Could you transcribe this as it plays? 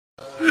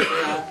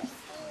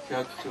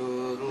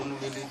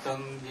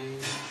चक्षुरुन्मिलितं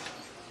येन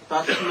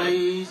तस्मै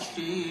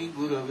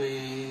श्रीगुरवे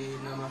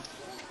नमः।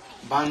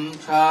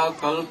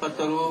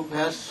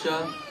 वाञ्छाकल्पतरुभ्यश्च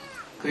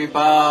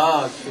कृपा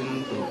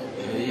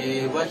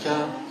सिन्धुभ्यैव च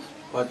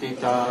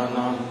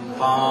पतितानां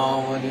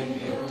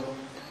पावनेभ्यो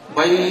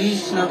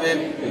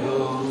वैष्णवेभ्यो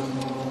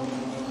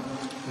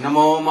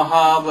नमो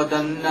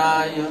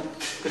महावदन्याय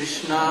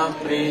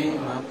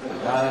कृष्णप्रेम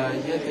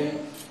प्रदायते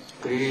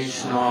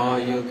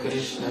कृष्णाय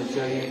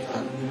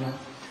कृष्णचैतन्य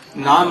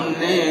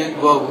नाम्ने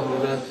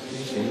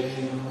गौरत्से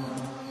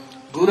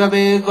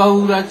गुरवे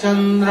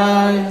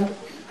गौरचन्द्राय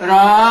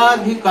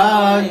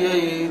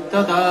राधिकायै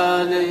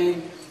तदालये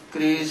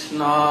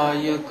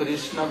कृष्णाय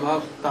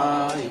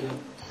कृष्णभक्ताय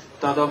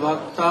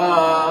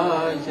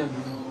तद्भक्ताय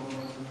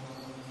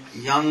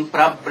यं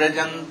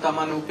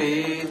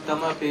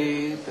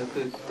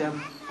प्रव्रजन्तमनुपेतमपेतकृत्यं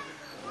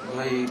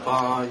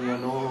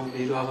द्वैपायनो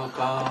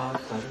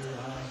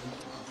विरहकातर्या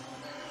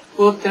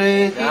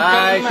पुत्रेति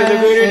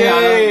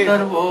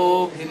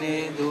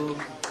सर्वोऽभिनेदु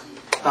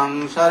तं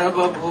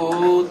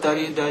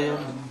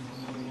सर्वभूतहृदयं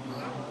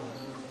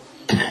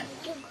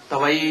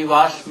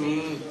तवैवास्मि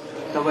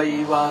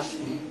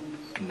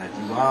न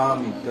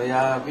जीवामि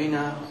त्वया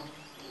विना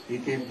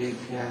इति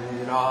विज्ञाय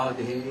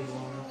राधे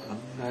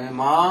तन्मय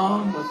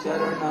मां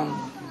शरणं।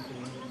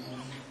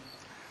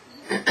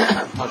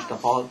 First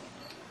of all,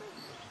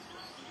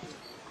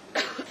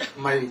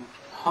 my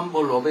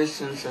humble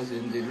obeisances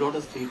in the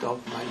lotus feet of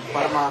my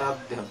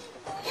Paramaradhya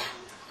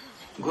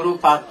Guru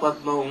Padma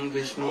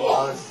Vishnu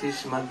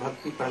Srimad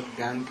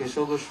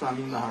Bhaktivedanta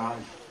Goswami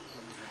Maharaj,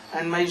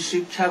 and my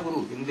Shiksha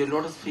Guru in the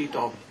lotus feet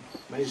of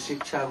my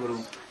Shiksha Guru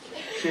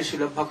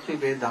Srila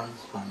Bhaktivedanta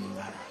Swami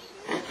Maharaj.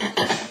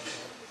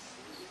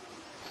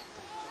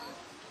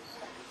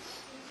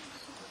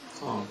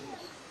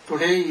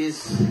 Today is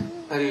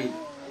very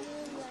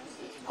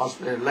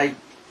auspicious, like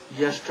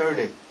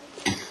yesterday,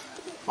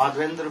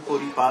 Madhavendra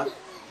Puripad,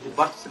 the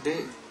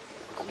birthday,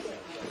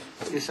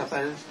 his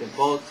appearance, they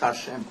both are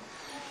same,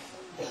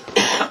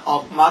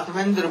 of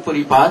Madhavendra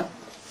Puripad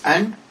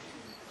and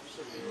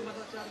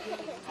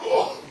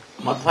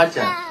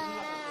Madhvacharya,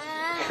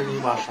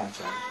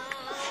 Srinivasacharya.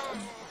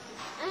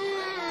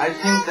 I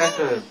think that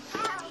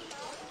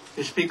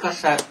the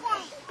speakers have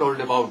told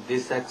about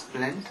this,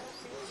 explained.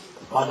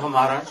 Madhav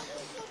Maharaj,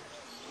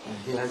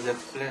 he has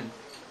explained.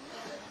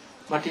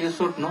 But you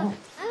should know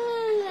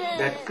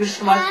that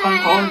Krishna was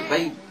controlled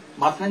by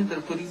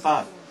Madhavendra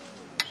Puripad.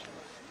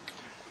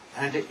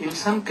 And in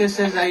some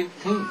cases I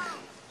think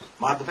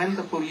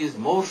Madhavendra Puri is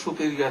more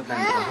superior than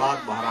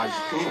Prahlad Maharaj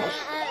too.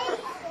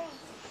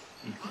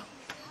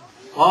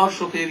 More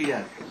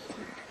superior.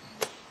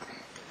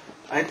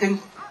 I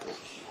think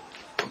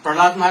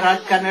Prahlad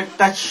Maharaj cannot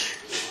touch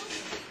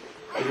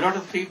the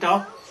lotus feet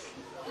of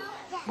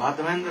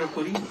Madhavendra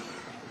Puri.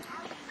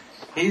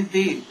 He is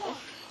the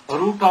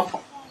root of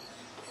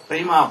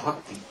Prema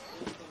Bhakti,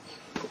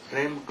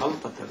 Prem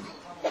Kalpataru.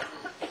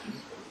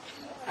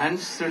 And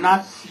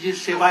Srinathji's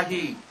Seva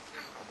he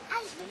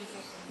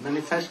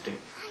manifested.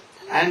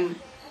 And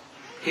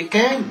he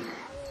came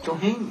to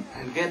him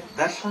and get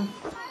darshan.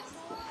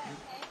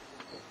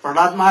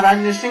 Prahlad Maharaj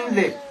listening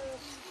there,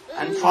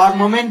 and for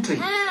momentary.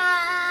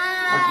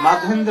 But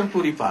Madhavendra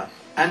Puripad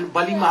and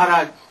Bali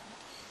Maharaj,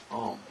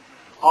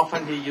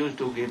 often he used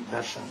to give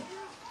darshan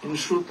in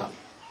Shruta.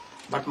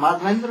 But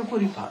Madhavendra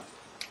Puripad,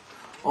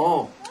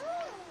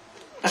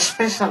 a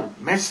special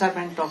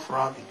maidservant of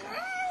Radhika,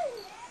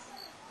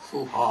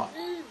 so hot.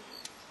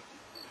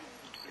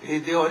 He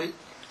is the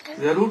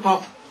root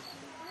of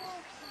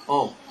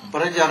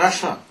Braja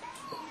Rasa,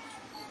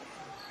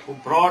 who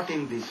brought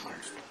in this world.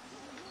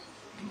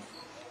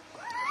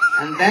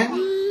 And then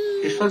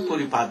Ishwar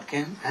Puripad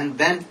came, and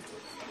then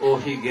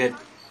he get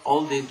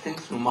all these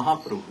things from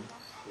Mahaprabhu.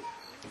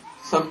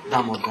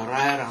 Sabdamodar,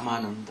 Raya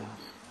Ramananda,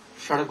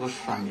 Shara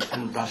Goswami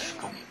and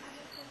Brashkam.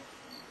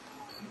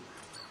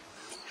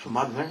 So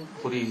Madhavendra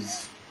Puri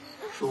is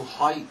so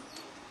high.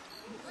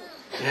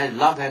 He has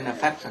love and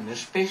affection,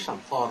 especially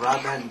for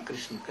Radha and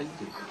Krishna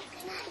Kanjika.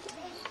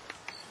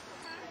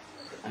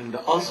 And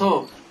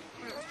also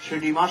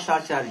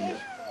Srinivasacharya.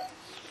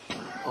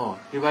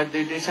 He was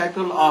the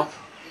disciple of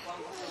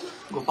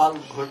Gopal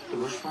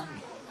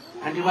Goswami.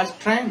 And he was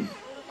trained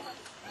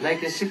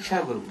like a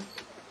Shiksha Guru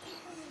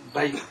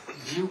by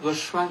Jiva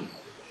Goswami.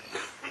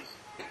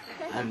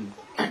 And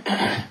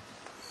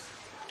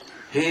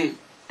he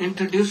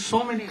introduced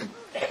so many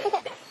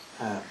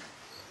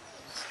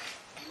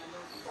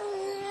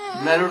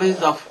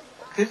melodies of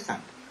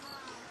Kirtan.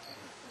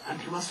 And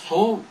he was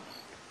so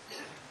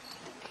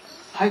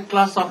high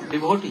class of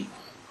devotee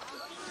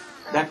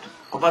that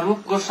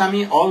Aparup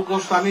Goswami, all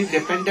Goswami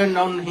depended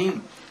on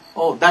him.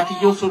 That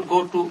you should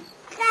go to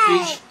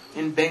teach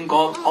in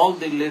Bengal all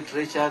the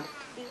literature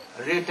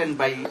written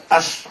by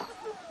us,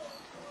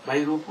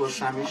 by Rup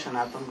Goswami,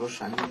 Sanatana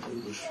Goswami,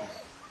 Jiva Goswami.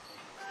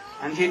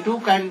 And he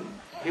took and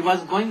he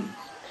was going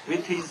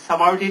with his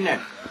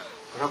subordinate,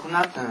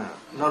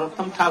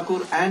 Narottam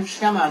Thakur and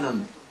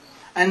Shyamanand.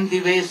 And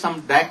the way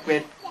some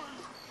backward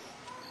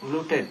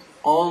looted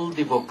all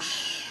the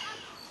books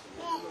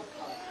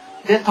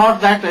They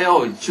thought that,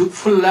 oh,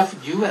 full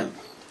of jewel.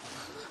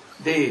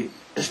 The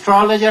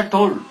astrologer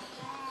told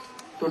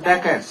to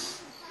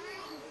decades,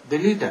 the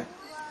leader,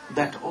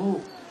 that,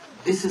 oh,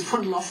 this is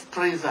full of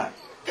treasure.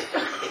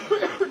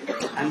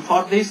 And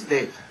for this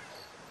they,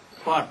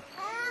 what?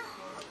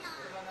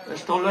 They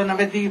stolen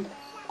away the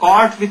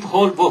cart with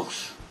whole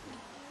books.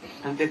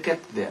 And they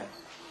kept there.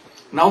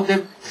 Now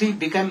the three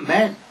became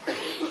mad,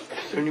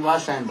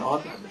 Srinivasa and all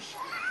others.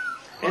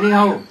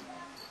 Anyhow,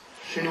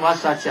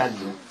 Srinivasa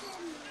Acharya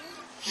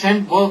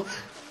sent both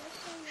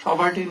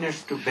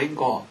subordinates to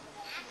Bengal.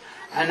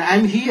 And I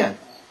am here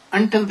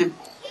until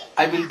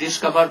I will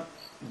discover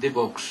the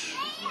books.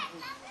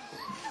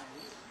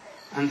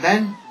 And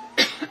then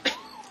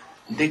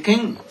the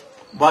king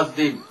was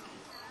the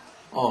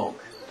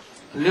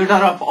leader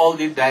of all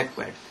the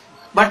devotee.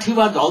 But he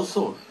was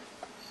also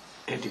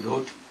a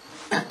devotee.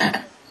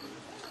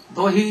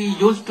 Though he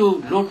used to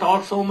loot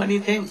out so many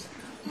things,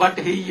 but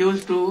he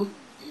used to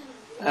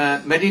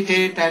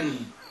meditate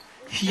and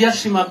hear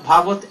Srimad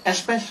Bhagavat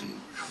especially.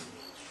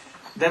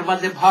 There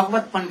was a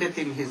Bhagavat Pandit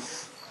in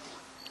his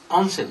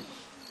council,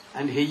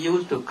 and he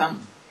used to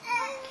come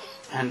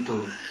and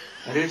to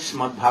read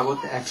Srimad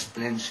Bhagavat,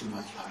 explain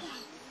Srimad Bhagavat.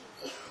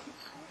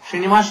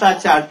 Srinivasa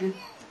Acharya,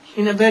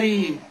 in a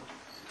very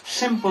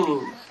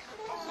simple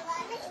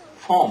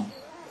form,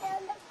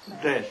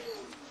 dress,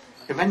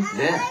 he went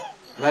there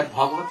where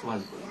Bhagavat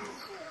was going.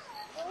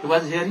 He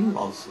was hearing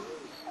also.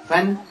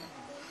 When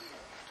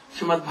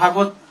Srimad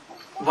Bhagavat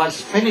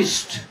was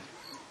finished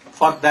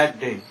for that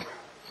day,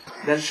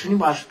 then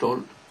Srinivas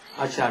told,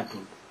 Acharya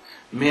told,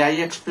 may I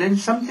explain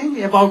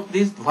something about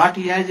this, what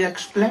he has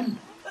explained?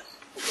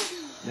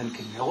 Then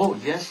king, oh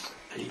yes,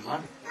 I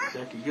want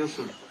that you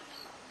should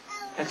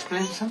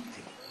explain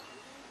something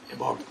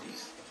about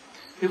this.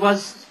 He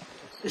was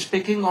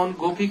speaking on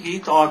Gopi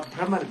Geet or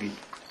Brahmar Geet,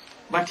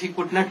 but he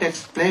could not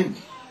explain.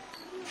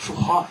 So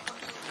hard.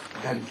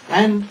 Then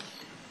when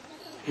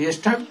he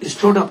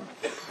stood up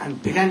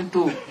and began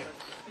to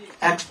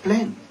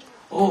explain,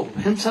 oh,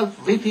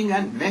 himself weeping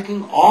and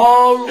making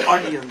all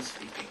audience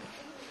weeping.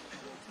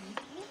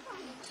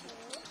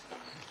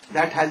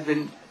 That has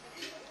been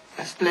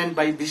explained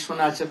by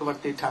Vishwanath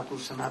Chakravarti Thakur,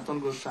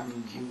 Sanatana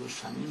Goswami, Jiva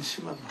Goswami, in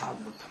Srimad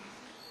Bhagavatam.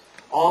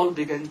 All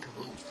began to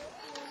weep.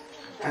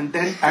 And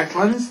then at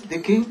once the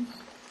king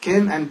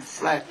came and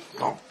fled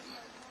down,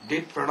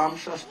 did pranam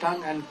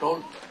sastang and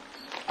told,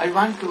 I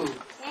want to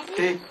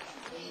take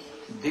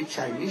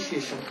Diksha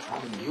initiation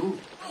from you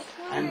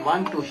and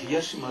want to hear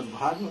Srimad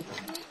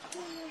Bhagavatam.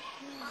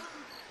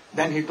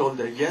 Then he told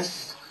that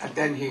yes, and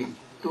then he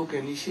took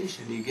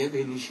initiation, he gave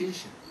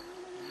initiation.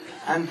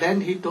 And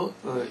then he told,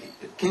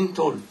 king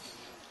told,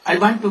 I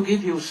want to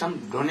give you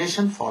some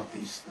donation for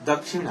this,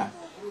 Dakshina,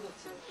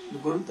 the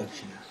Guru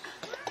Dakshina.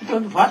 He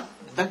told, what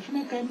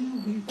Dakshina can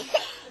you give?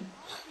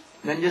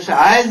 Then you say,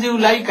 as you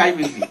like, I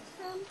will give.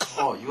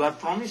 Oh, you are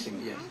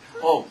promising, yes.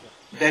 Oh,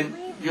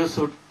 then you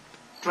should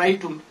try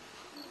to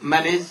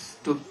manage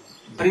to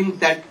bring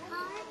that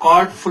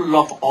cart full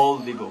of all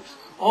the books.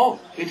 Oh,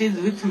 it is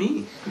with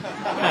me.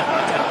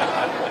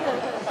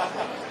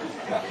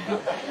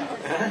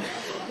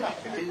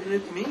 It is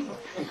with me.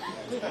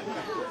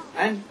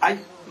 And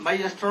my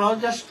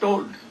astrologers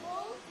told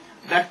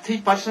that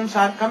 3 persons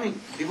are coming,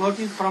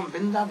 devotees from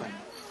Vrindavan,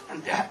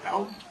 and they have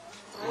a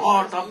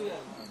lot of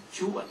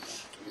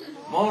jewels,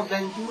 more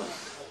than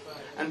jewels.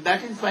 And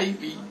that is why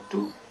we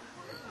too.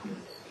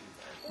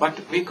 But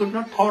we could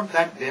not thought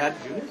that they are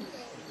jewels.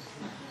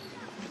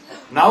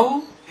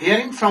 Now,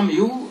 hearing from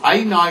you,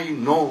 I now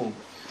know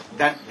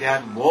that they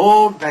are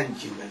more than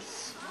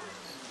jewels.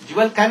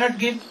 Jewel cannot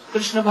give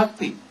Krishna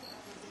Bhakti.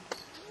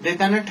 They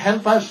cannot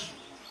help us.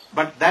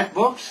 But that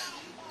books,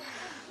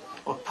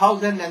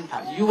 1,000 and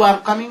 1,000, you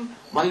are coming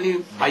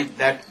only by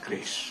that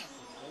grace.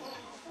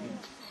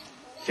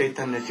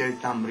 Chaitanya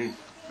Charitamrita,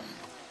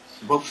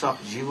 books of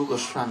Jiva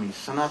Goswami,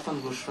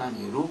 Sanatana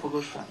Goswami, Rupa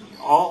Goswami,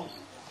 all.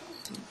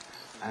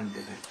 And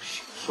they were,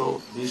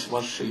 so this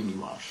was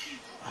Srinivas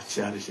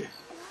Acharya,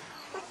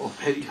 a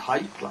very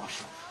high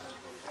class of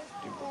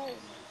devotee.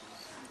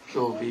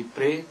 So we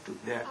pray to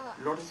their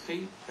lotus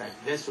feet that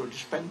they should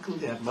sprinkle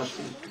their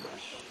mercy to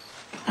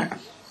us.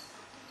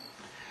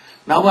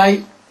 Now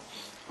I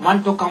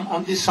want to come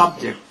on the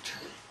subject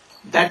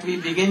that we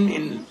begin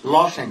in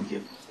Los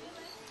Angeles.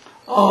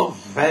 Oh,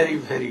 very,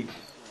 very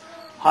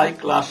high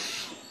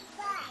class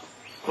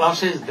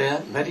classes there,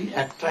 very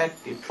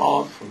attractive,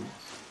 powerful,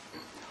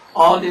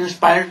 all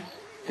inspired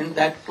in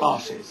that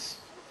classes.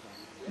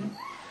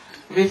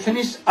 We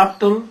finished up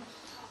to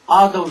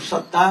Adav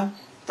Sattha,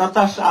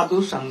 Tata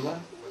Sadhu Sangha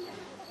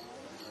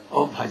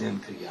of Bhajan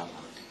Kriya.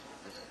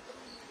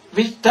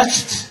 We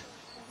touched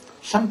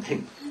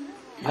something,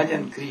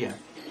 Bhajan Kriya.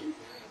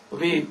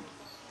 We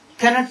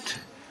cannot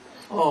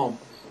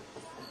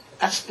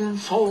explain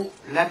so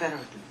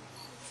laboriously.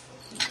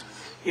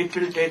 It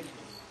will take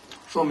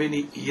so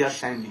many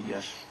years and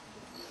years.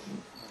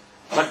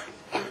 But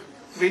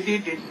we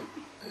did it.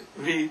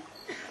 We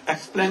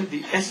explained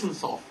the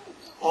essence of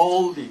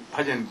all the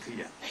Bhajan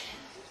Kriya.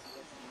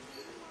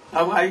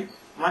 Now I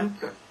want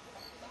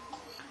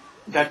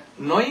that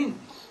knowing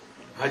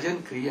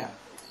bhajan kriya,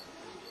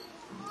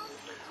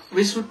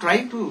 we should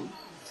try to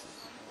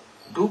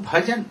do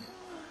bhajan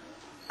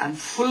and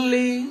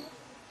fully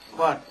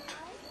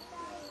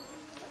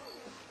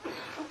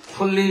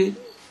fully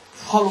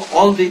follow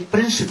all the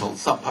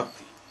principles of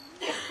bhakti.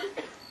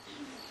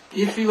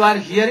 If you are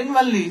hearing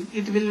only,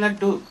 it will not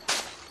do.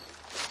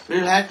 We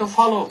will have to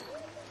follow.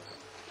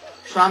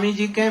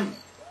 Swamiji came,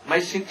 my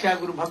Shiksha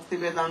Guru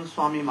Bhaktivedanta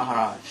Swami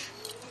Maharaj,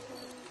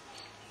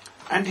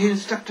 and he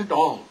instructed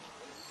all.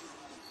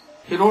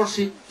 He wrote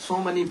so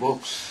many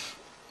books.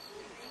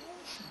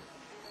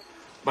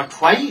 But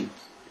why?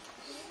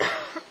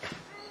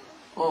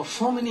 Oh,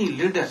 so many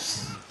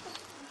leaders,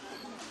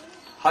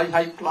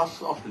 high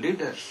class of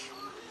leaders,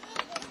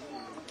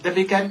 they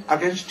became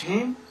against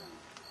him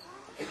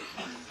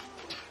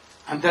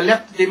and they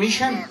left the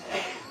mission.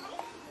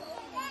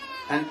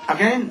 And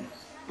again,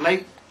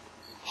 like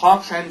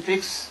hawks and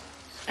pigs,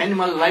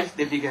 animal life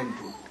they began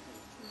to.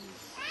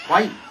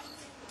 Why?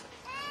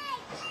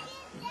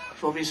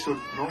 So we should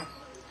know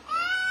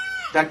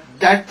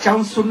that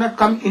chance should not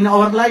come in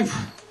our life.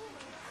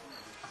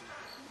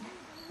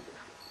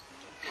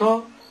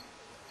 So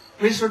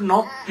we should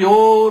know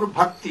pure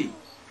bhakti,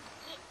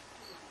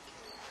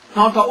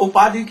 not the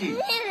upadhiki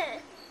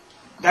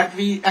that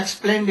we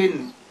explained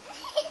in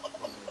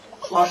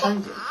Los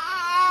Angeles.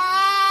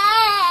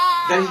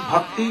 There is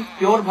bhakti,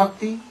 pure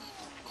bhakti.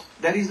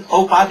 There is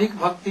upadhik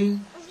bhakti.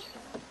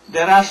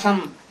 There are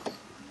some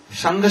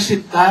sangha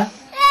siddha,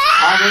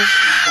 adesh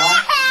siddha,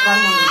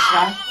 karma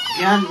mishra,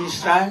 jnana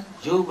mishra,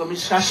 yoga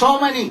mishra, so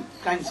many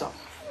kinds of.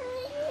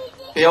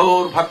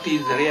 Pure bhakti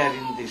is rare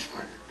in this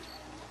world.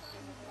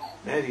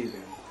 Very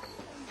rare.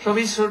 So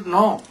we should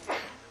know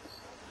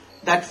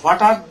that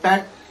what are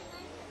that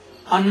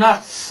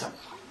unearths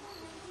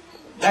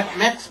that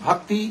makes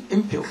bhakti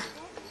impure.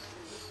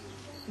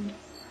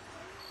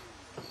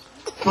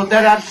 So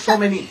there are so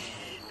many.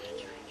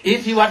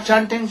 If you are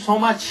chanting so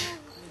much,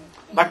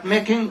 but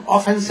making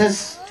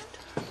offenses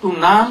to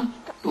Nam,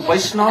 to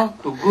Vaishnava,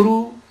 to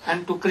Guru,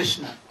 and to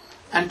Krishna,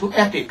 and to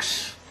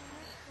ethics,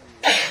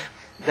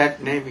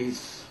 that name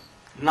is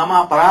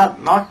Namaparad,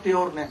 not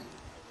your name.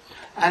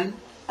 And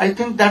I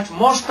think that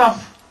most of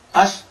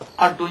us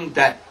are doing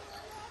that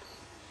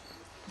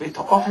with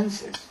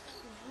offenses.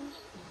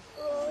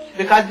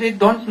 Because we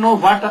don't know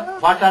what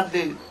are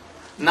the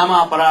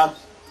Namaparad,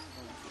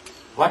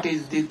 what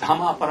is the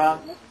Dhamma Aparad,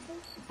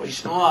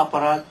 Vaishnava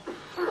Aparad,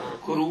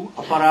 Guru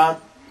Aparad,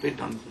 we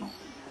don't know.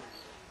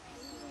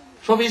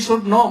 So we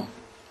should know,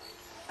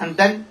 and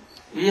then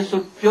we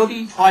should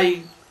purify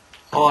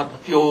our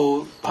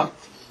pure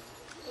bhakti,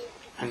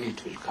 and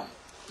it will come.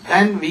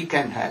 Then we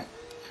can have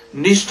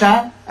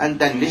nishtha, and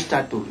then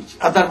nishtha to reach.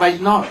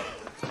 Otherwise not.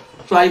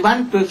 So I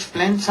want to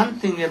explain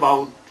something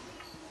about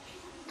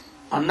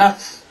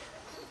anarthas.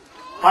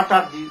 What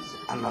are these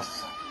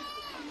anarthas?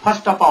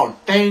 First of all,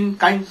 10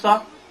 kinds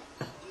of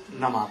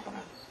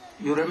namaparad.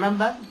 You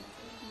remember?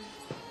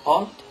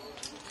 All?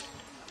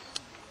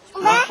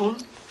 Not full?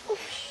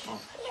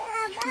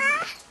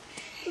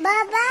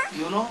 Baba.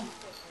 You know?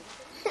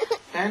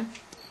 10?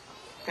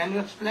 Can you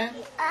explain?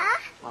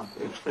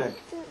 Explain.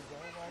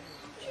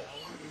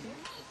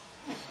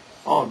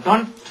 Oh,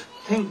 don't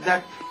think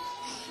that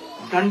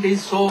dand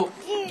is so,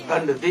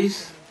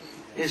 this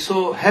is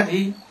so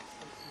heavy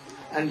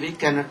and we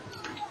cannot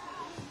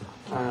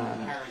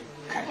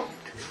carry it.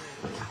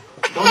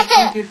 Don't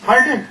think it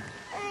burden,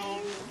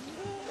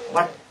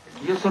 but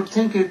you should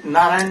think it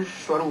Narayan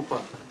Swarupa,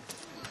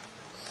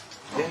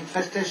 the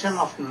infestation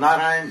of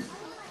Narayan,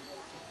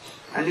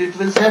 and it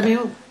will save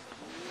you.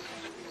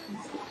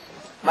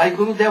 My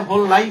Guru, their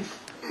whole life,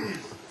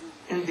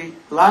 in the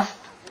last,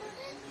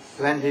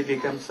 when he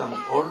became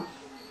some old,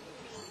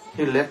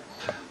 he left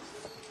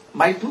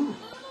my Guru.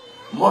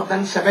 More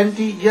than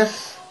 70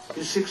 years,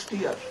 to 60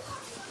 years.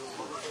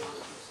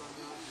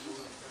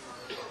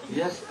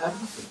 Yes,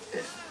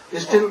 everything.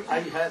 Still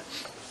I have.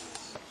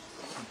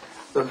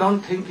 So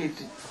don't think it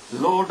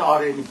load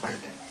or any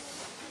burden.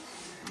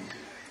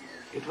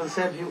 It will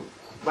save you.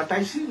 But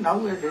I see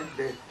nowadays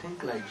they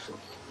think like so.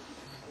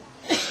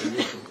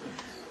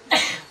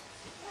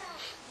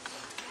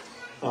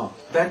 Oh,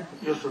 then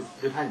you should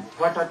define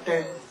what are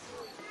 10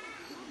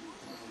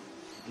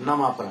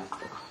 namaparad.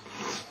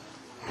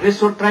 We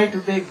should try to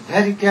be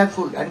very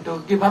careful and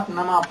to give up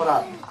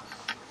namaparad.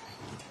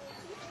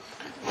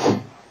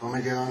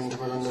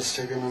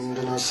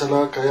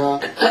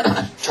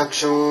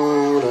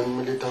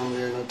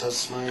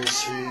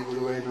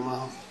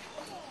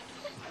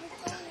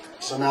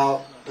 So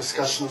now,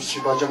 discussion of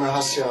Sri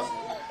Bhajanahasya,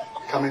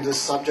 coming to the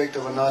subject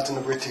of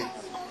Anartha Vritti.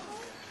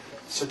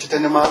 So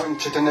Chaitanya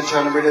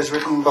Charitamrita has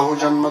written,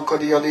 Bahujanma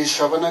Kodi Adi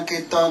Shavana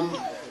Kirtan,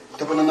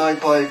 Tapananai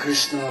Pai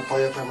Krishna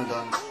Paya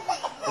Pramadan.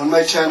 One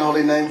may chant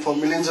holy name for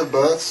millions of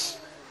births,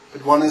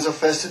 but one is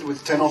affested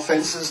with 10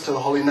 offences to the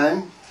holy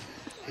name.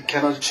 He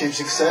cannot achieve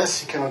success,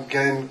 he cannot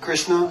gain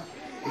Krishna,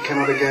 he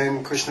cannot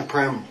gain Krishna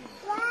Prem.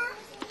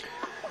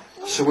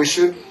 So we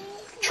should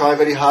try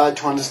very hard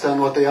to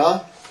understand what they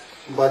are.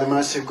 And by the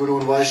mercy of Guru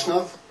and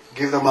Vaishnava,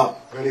 give them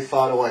up very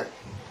far away.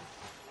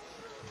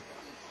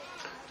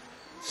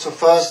 So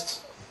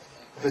first,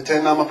 the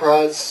 10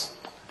 Namaprads,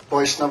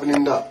 Vaishnava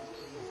Ninda.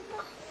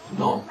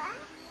 No.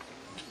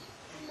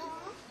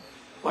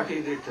 What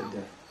is written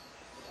there?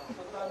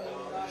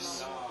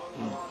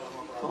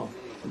 Oh,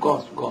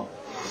 go.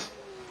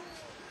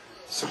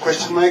 So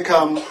question may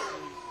come.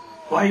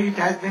 Why it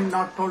has been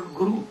not told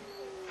Guru?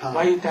 Huh?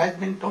 Why it has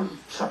been told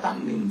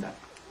Satan Ninda?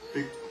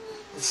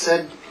 It's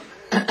said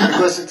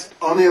because it's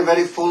only a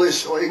very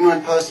foolish or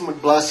ignorant person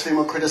would blaspheme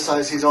or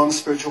criticize his own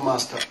spiritual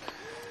master.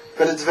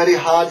 But it's very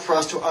hard for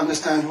us to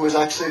understand who is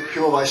actually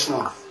pure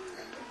Vaishnava.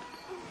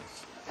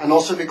 And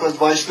also because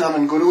Vaishnava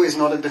and Guru is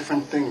not a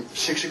different thing.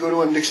 Shiksha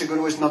Guru and Diksha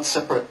Guru is not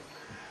separate.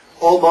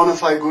 All bona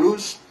fide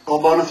Gurus,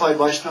 all bona fide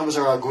Vaishnavas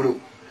are our Guru.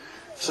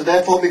 So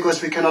therefore,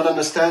 because we cannot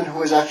understand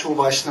who is actual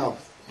Vaishnava,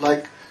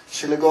 like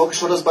Srila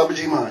Gokishwaradas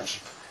Babaji Maharaj,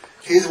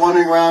 he's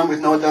wandering around with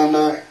no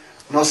danda,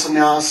 no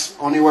sannyas,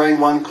 only wearing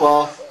one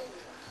cloth.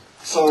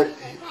 So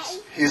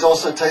he's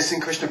also tasting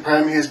Krishna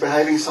Prem, he is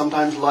behaving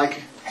sometimes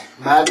like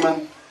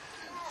madman.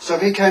 So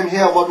if he came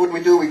here, what would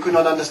we do? We could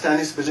not understand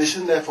his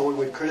position, therefore we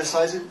would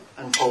criticize him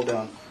and fall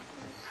down.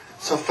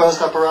 So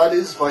first aparad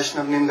is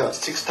Vaishnav Ninda.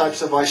 6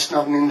 types of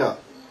Vaishnav Ninda.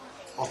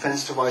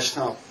 Offense to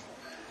Vaishnav.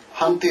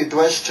 Hanti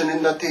dveshcha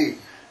nindati.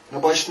 Na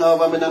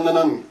Vaishnava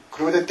minandanan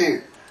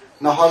krudati.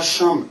 Na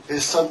harsham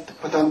isat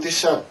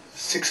patantishat.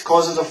 6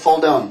 causes of fall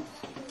down.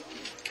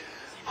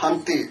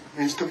 Hanti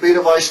means to beat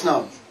a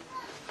Vaishnav.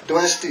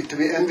 Dveshti, to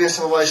be envious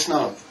of a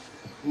Vaishnav.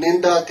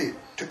 Nindati,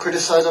 to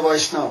criticize a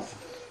Vaishnav.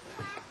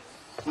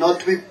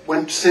 Not to be,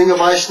 when seeing a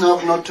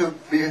Vaishnav, not to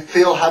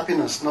feel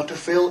happiness, not to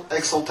feel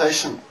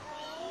exaltation.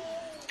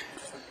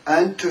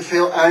 And to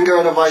feel anger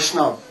at a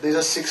Vaishnav. These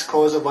are 6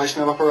 causes of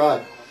Vaishnava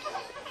Aparad.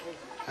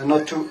 And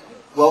not to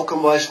welcome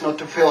Vaishnav, not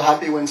to feel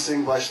happy when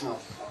seeing Vaishnav.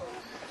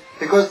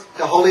 Because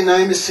the holy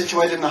name is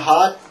situated in the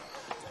heart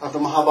of the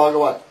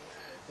Mahabhagavat.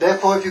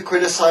 Therefore, if you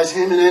criticize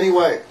him in any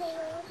way,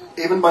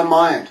 even by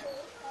mind,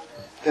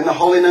 then the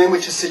holy name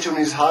which is situated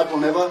in his heart will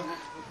never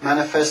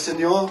manifest in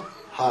your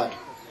heart.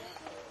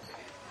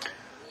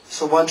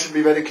 So one should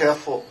be very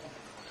careful.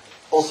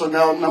 Also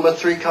now number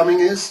 3 coming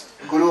is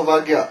Guru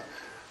Vagya,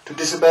 to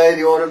disobey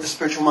the order of the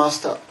spiritual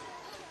master.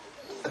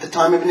 At the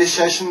time of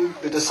initiation,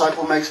 the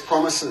disciple makes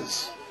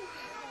promises.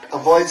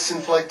 Avoid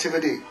sinful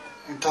activity,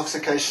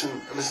 intoxication,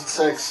 illicit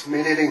sex,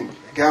 meat eating,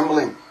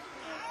 gambling.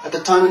 At the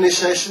time of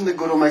initiation, the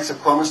Guru makes a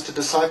promise to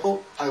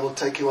disciple, I will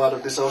take you out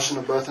of this ocean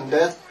of birth and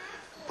death,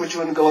 put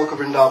you in Goloka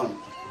Vrindavan.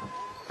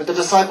 But the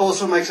disciple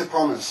also makes a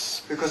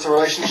promise, because the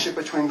relationship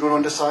between Guru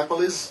and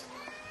disciple is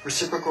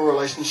reciprocal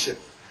relationship.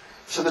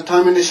 So the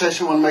time of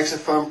initiation one makes a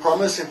firm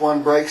promise. If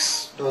one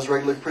breaks those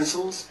regular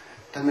principles,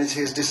 that means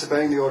he is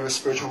disobeying the order of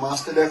spiritual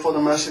master. Therefore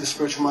the mercy of the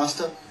spiritual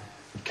master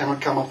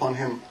cannot come upon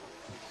him.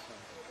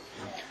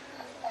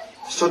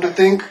 So to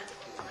think,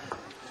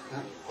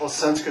 or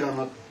Sanskrit I'm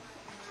not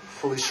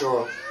fully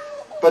sure of,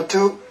 but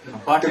to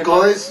the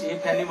glories...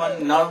 If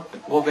anyone not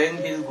obeying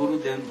his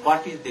Guru, then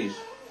what is this?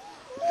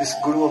 This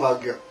Guru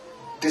Avagya,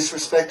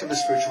 disrespect of the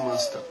spiritual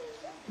master.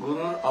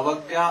 Guru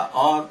Avagya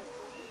or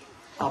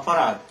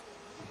Aparad.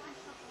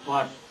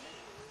 What?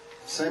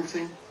 Same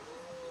thing.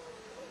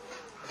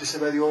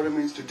 Disobey the order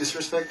means to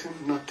disrespect him,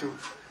 not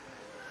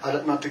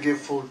to give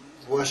full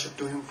worship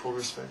to him, full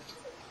respect.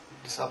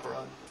 This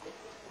aparad.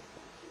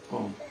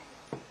 Oh.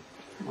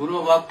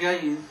 Guru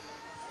Avagya is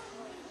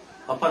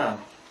Aparad,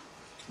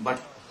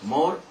 but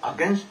more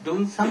against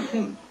doing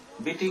something,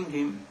 beating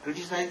him,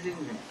 criticizing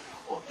him.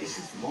 Oh, this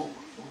is more.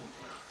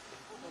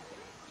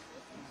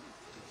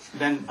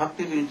 Then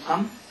Bhakti will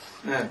come,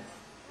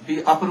 be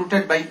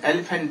uprooted by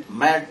elephant,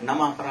 mad,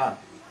 Namaparad.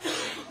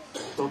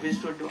 So we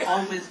should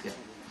always get.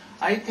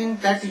 I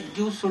think that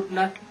you should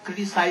not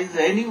criticize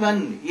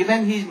anyone,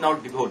 even he is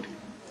not devotee.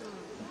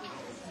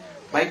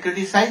 By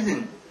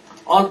criticizing,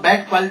 all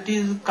bad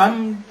qualities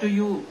come to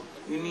you,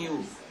 in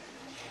you,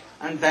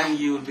 and then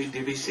you will be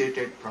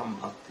deviated from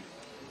Bhakti.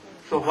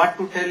 So what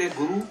to tell a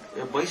Guru,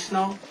 a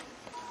Vaishnava?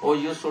 Oh,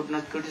 you should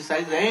not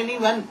criticize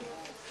anyone.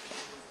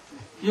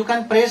 You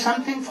can pray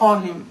something for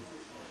him,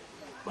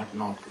 but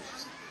not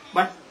criticize.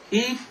 But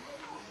if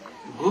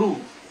Guru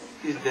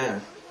is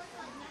there,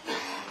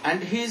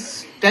 and he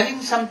is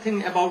telling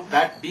something about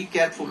that, be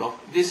careful of,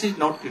 this is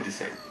not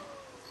criticizing.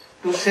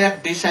 To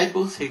save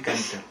disciples, he can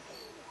tell.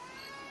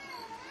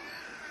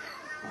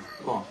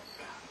 Go on.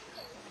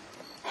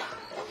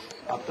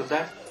 After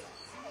that?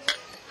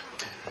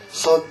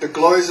 So the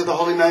glories of the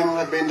holy name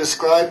have been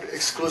described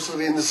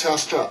exclusively in the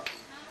Shastra.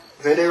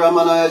 Vede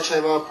Ramanaya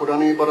Cheva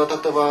Purani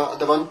Bharatatava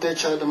Adavante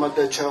Cha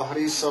Dhamadde Cha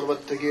Hari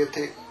Sarvatte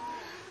Giyate.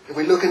 If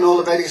we look in all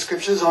the Vedic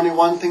scriptures, only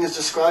one thing is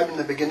described in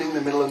the beginning,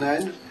 the middle and the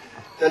end.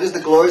 That is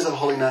the glories of the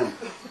holy name.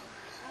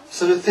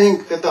 So to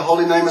think that the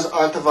holy name is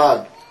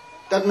Artavad,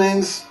 that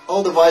means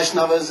all the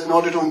Vaishnavas, in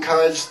order to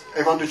encourage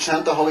everyone to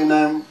chant the holy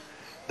name,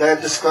 they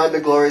have described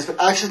the glories,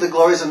 but actually the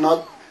glories are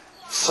not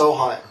so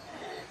high.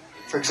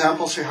 For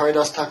example, Sri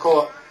Haridas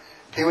Thakur,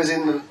 he was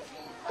in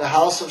the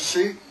house of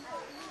Sri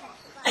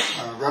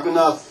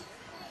Rabinath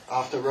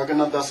after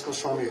Raghunath Das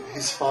Goswami,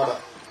 his father.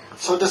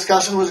 So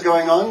discussion was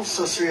going on.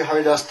 So Sri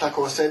Haridas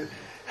Thakur said,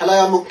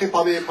 Helaya Mukti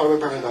Pavi Parva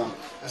Pravedam.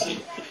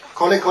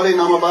 Kole Kole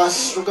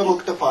Namabas Sruga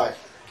Mukta Pai.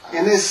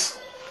 In this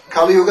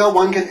Kali Yuga,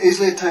 one can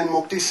easily attain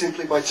mukti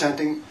simply by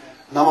chanting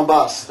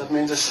Namabas. That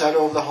means a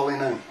shadow of the holy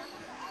name.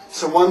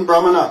 So one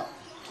Brahmana,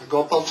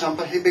 Gopal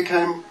Champa, he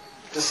became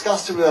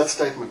disgusted with that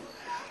statement.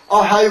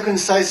 Oh, how you can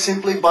say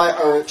simply by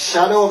a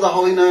shadow of the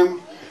holy name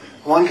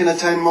one can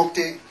attain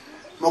mukti.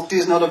 Mukti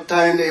is not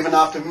obtained even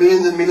after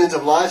millions and millions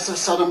of lives of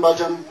sadhan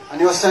bhajan. And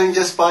you are saying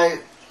just by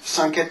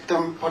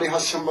Sankirtam,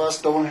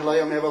 Parihasyambas, Dovan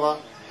Hilayam Evava,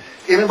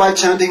 even by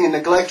chanting and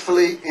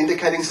neglectfully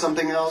indicating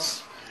something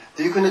else,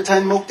 that you can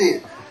attain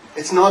mukti.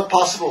 It's not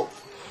possible.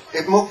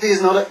 If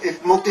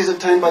mukti is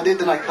attained by that,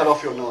 then I cut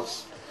off your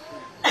nose.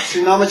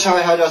 Sri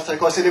Namacharya Haridas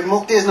Thakur said, if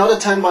mukti is not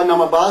attained by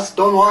Namabas,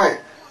 don't worry,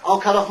 I'll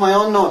cut off my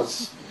own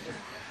nose.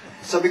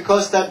 So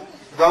because that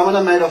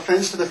Brahmana made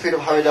offense to the feet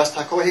of Haridas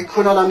Thakur, he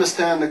could not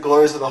understand the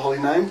glories of the holy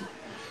name.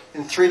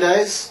 In 3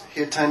 days,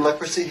 he attained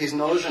leprosy, his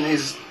nose and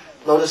his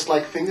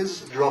lotus-like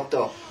fingers dropped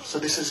off. So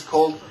this is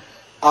called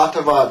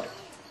Artavad.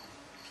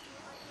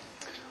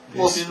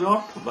 This is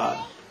not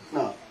bad.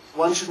 No.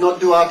 One should not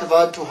do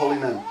Artavad to holy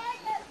name.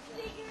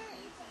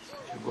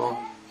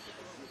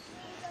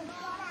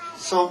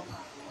 So,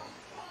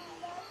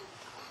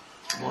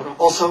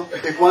 also,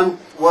 if one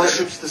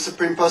worships the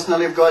Supreme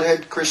Personality of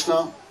Godhead,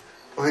 Krishna,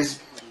 or his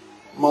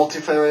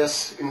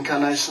multifarious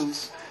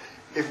incarnations,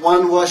 if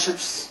one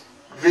worships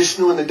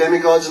Vishnu and the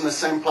demigods on the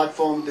same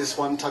platform, there's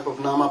one type of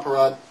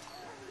Namaparad,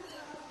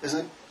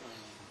 isn't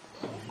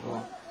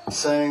it?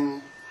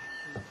 Saying,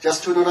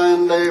 Jastu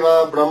Narayan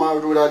Deva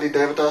Brahma Rudadi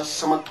Devata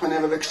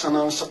Samatvaneva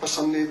Vikshanam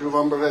Sapasandi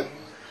Dhruvam Bhavet.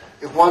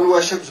 If one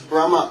worships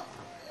Brahma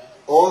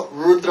or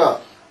Rudra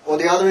or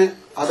the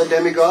other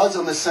demigods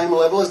on the same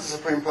level as the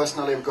Supreme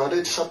Personality of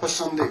Godhead,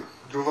 Sapasandi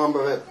Dhruvam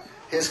Bhavet.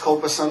 He is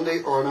called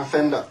Pasandi or an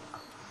offender.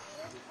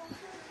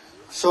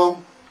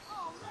 So,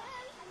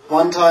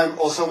 one time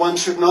also one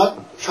should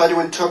not try to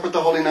interpret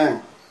the holy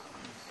name.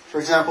 For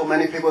example,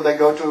 many people they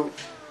go to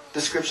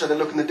the scripture, they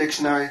look in the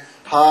dictionary,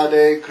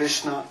 Hare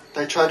Krishna,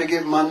 they try to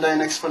give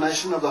mundane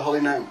explanation of the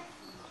holy name.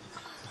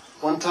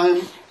 One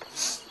time,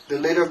 the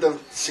leader of the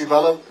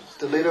Vallabh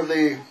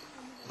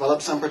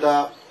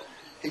Sampradaya,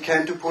 he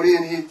came to Puri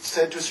and he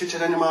said to Sri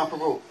Chaitanya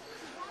Mahaprabhu,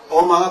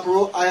 Oh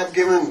Mahaprabhu, I have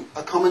given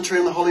a commentary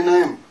on the holy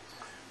name.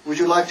 Would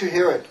you like to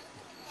hear it?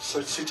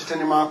 So Sri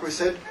Chaitanya Mahaprabhu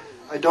said,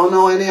 I don't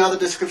know any other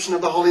description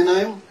of the holy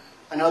name.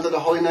 I know that the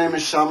holy name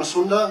is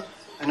Shyamasundar.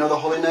 I know the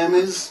holy name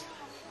is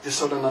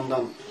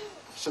Yasodanandan.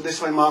 So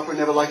this way Mahaprabhu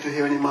never liked to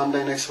hear any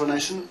mundane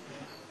explanation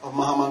of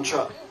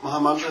Mahamantra.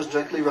 Mahamantra is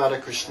directly Radha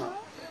Krishna.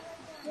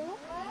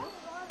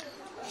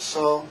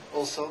 So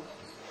also,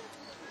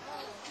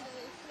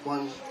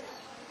 one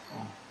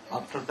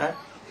after that,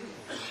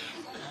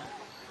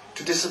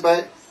 to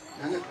disrespect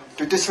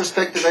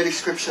the Vedic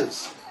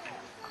scriptures,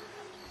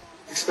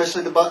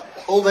 especially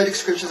all Vedic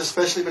scriptures,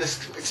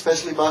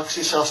 especially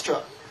Bhakti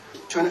Shastra,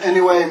 to in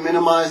any way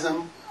minimize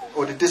them,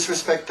 or to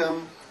disrespect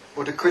them,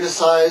 or to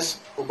criticize,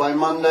 or by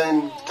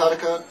mundane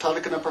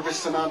tarkana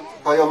pravistana,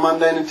 by your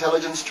mundane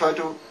intelligence try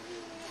to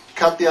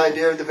cut the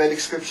idea of the Vedic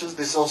scriptures.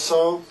 This is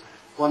also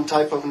one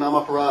type of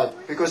namaparad,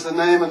 because the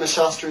name and the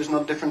Shastra is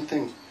not a different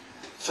thing.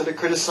 So to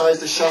criticize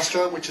the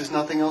Shastra, which is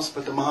nothing else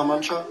but the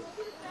Mahamantra,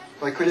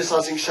 by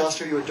criticizing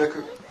Shastra, you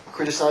are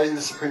criticizing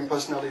the Supreme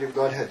Personality of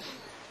Godhead.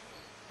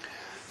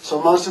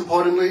 So most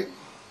importantly,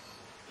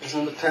 as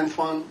in the 10th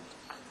one,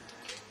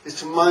 is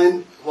to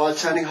mind, while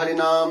chanting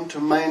Harinam, to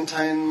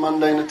maintain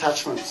mundane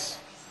attachments.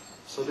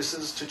 So this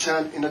is to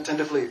chant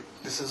inattentively.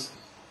 This is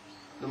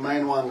the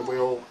main one that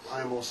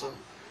I am also.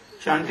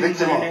 Chanting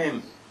the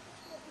name.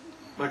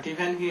 But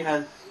even he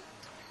has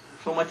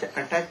so much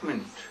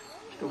attachment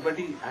to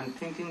body and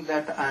thinking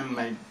that I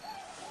am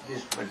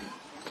this body.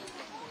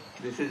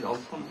 This is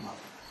also not.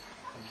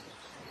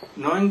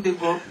 Knowing the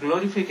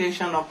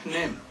glorification of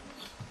name,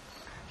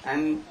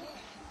 and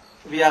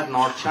we are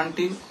not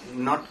chanting,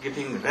 not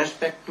giving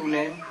respect to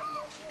name,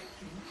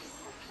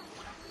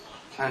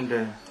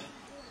 and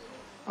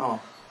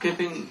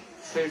keeping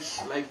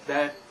fits like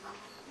that,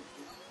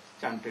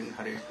 chanting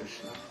Hare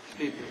Krishna,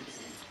 sleeping.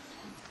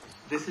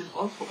 This is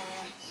also.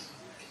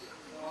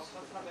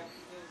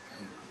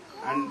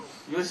 And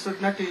you should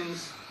not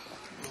give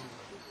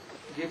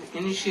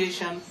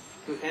initiation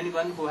to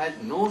anyone who has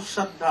no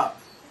Shraddha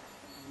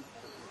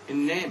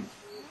in name.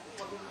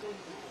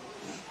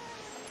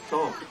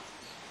 So,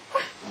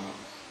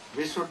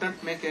 we should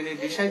not make any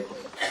disciple.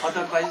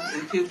 Otherwise,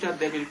 in future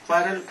they will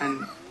quarrel,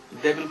 and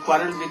they will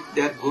quarrel with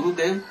their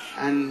Gurudev,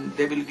 and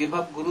they will give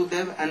up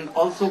Gurudev, and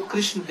also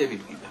Krishna they will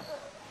give up.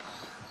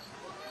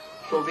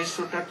 So we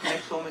should not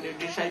make so many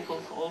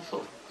disciples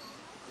also.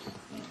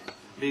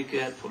 Be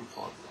careful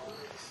for that.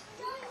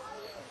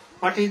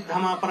 What is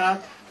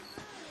Dhamaparad?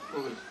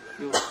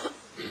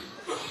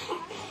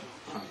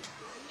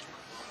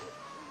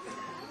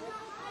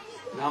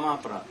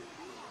 Dhamaparad.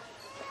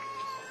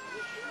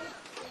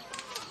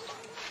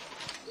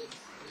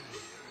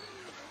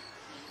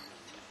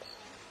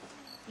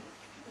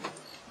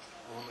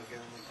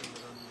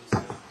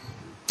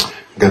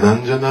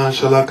 Gananjana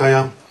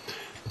Shalakayam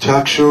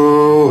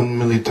Chakshun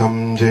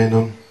Militam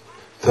Jenam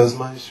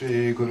Tasmai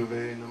Shri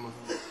Guruve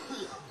Namaha.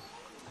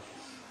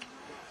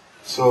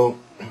 So,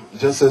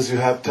 just as you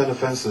have 10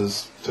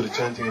 offenses to the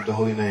chanting of the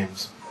holy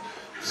names,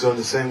 so in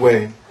the same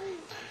way,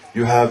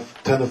 you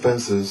have 10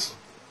 offenses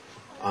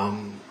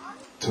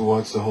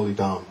towards the holy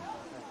Dham.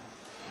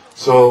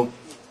 So,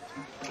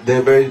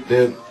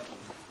 they're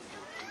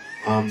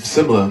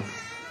similar.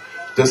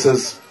 Just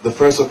as the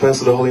first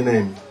offense of the holy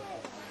name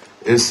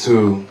is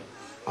to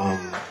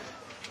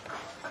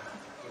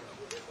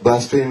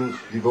blaspheme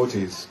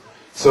devotees.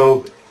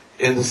 So,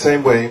 in the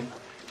same way,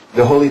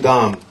 the holy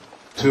Dham,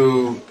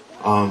 to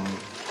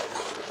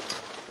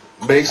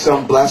make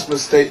some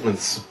blasphemous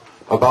statements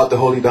about the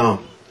holy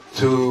Dham,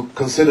 to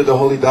consider the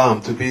holy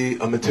Dham to be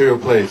a material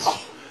place,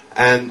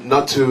 and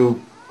not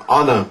to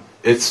honor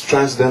its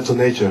transcendental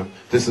nature.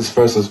 This is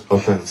first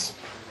offense.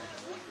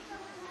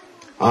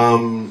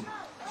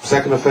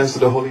 Second offense to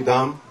the holy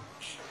Dham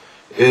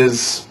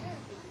is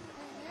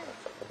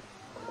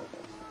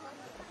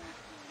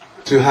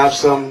to have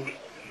some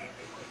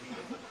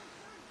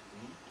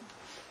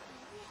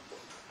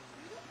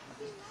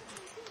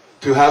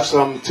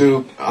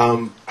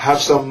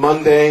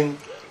mundane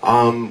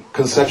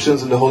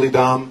conceptions in the holy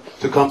Dham,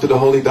 to come to the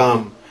holy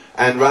Dham,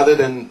 and rather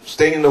than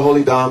staying in the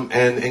holy Dham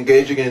and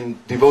engaging in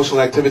devotional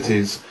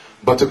activities,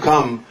 but to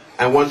come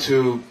and want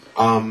to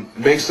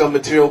make some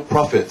material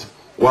profit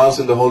whilst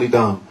in the holy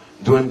Dham,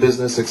 doing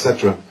business,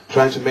 etc.,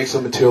 trying to make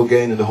some material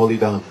gain in the holy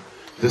Dham.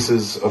 This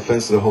is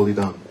offense to the holy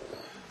Dham.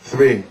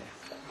 3.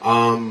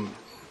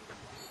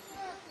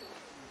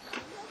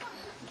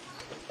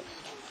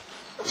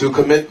 To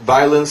commit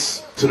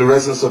violence to the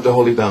residents of the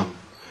holy Dham.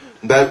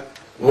 That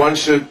one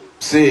should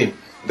see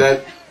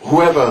that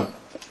whoever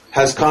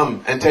has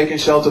come and taken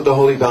shelter of the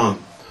holy Dham,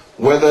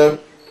 whether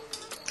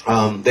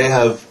they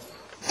have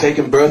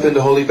taken birth in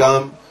the holy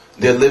Dham,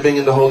 they're living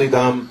in the holy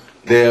Dham,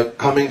 they're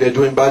coming, they're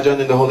doing bhajan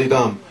in the holy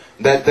Dham,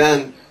 that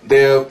then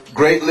they're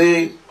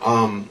greatly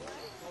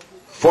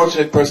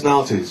fortunate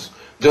personalities.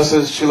 Just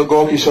as Srila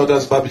Gorki showed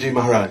us Babaji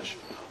Maharaj.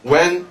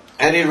 When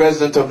any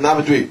resident of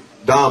Navadvip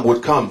Dham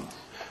would come,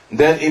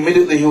 then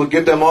immediately he would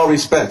give them all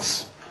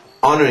respects,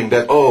 honoring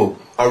that, oh,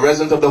 a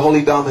resident of the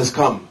holy Dham has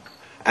come.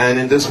 And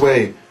in this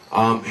way,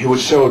 he would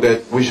show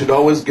that we should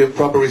always give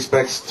proper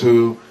respects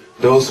to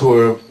those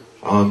who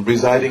are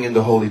residing in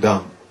the holy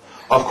Dham.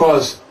 Of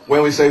course,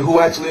 when we say who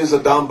actually is a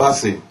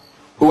Dhambasi,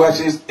 who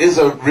actually is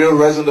a real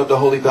resident of the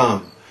holy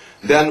Dham,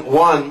 then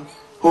one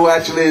who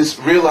actually has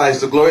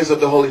realized the glories of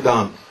the holy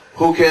Dham,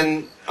 who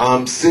can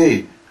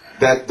see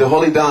that the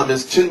holy Dham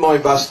is Chinmoy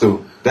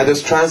Vastu, that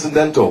is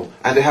transcendental,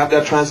 and they have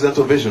that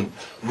transcendental vision.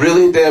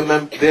 Really, they're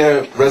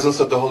residents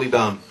of the holy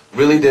Dham.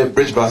 Really, they're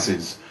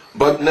Brijvasis.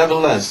 But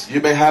nevertheless,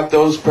 you may have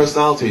those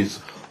personalities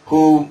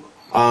who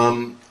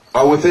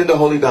are within the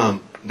holy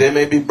Dham. They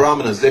may be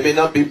Brahmanas. They may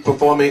not be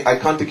performing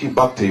Aikantiki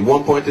Bhakti,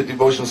 one-pointed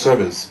devotional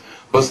service.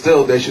 But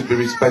still, they should be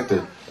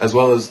respected, as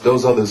well as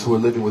those others who are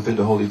living within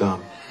the holy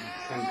Dham.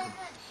 Thank you.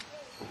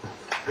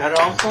 There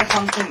are also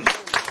something.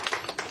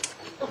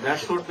 There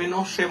should be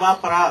no Seva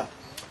Parad.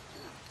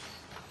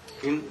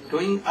 In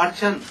doing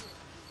Archan,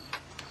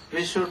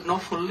 we should know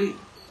fully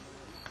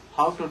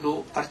how to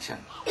do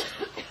Archan,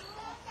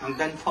 and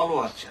then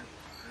follow Archan.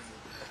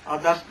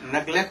 Others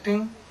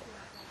neglecting,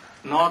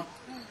 not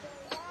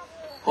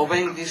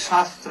obeying the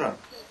Shastra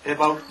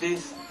about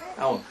this,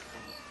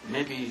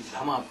 maybe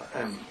Dhamma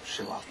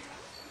Shiva.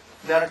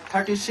 There are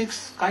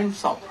 36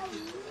 kinds of,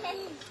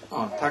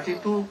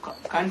 32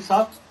 kinds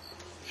of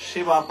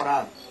Shiva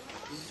Parad.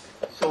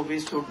 So we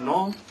should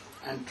know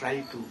and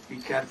try to be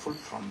careful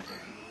from them.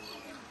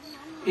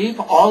 If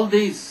all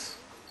these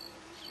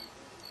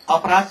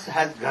aparads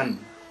has gone,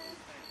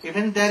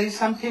 even there is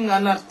something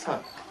unearthed,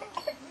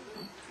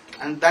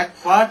 and that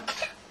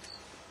what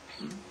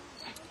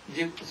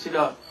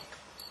Srila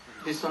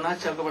Vishwanath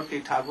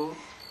Chakravarti Thakur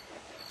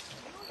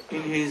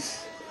in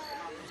his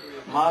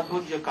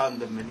Madhurya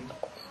Kandamini,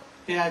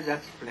 he has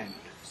explained,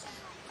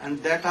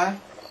 and that are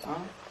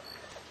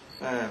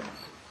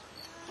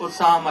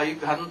Utsamai,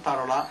 Dharma,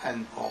 Tarala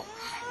and all.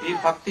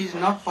 If bhakti is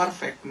not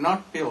perfect,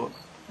 not pure,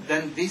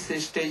 then this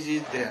stage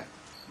is there.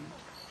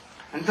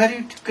 And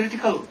very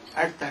critical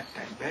at that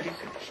time, very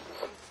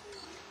critical.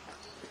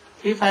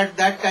 If at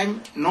that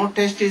time no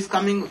test is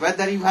coming,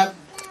 whether you have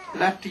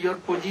left your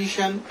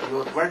position,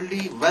 your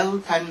worldly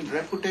wealth and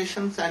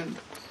reputations and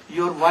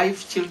your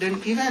wife,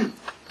 children even,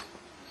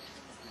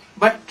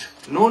 but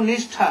no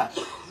nishtha,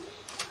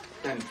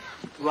 then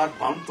you are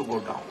bound to go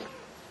down.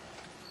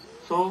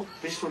 So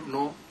we should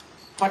know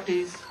what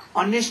is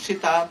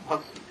anishtita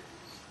bhakti.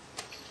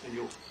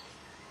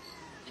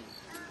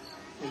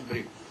 In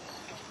brief.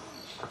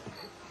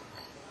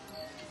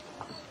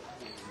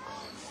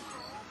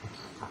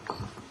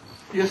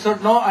 You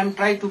should know and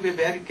try to be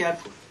very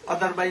careful.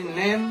 Otherwise,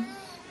 name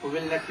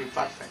will not be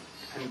perfect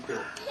and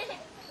pure.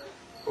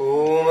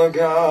 Om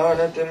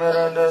Gana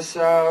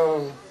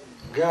Timirandasya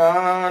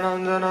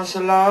Ganandana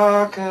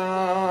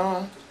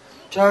Salaka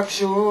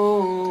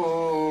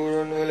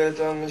Chakshurun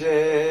Samilitam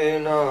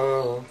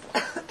Jena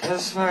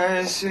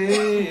Tasmai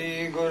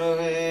Sri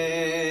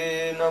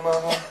Gurave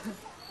Namaha.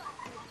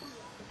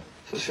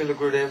 So Srila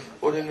Gurudev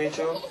ordered me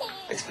to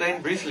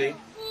explain briefly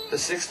the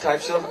 6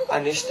 types of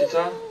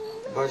Anishtita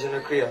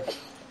Bhajana Kriya.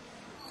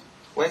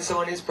 When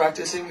someone is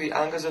practicing the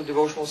angas of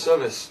devotional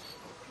service,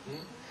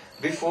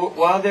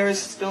 while there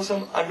is still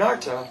some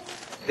anartha,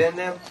 then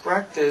their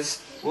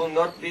practice will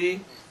not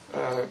be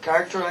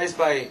characterized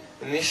by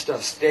nishta,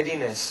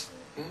 steadiness.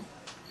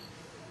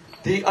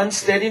 The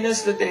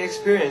unsteadiness that they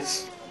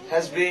experience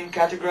has been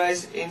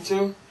categorized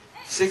into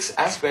 6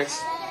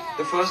 aspects.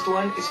 The first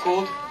one is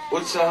called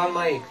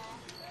Utsahamai.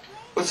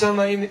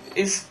 Utsahamai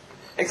is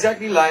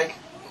exactly like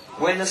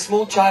when a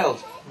small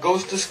child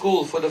goes to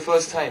school for the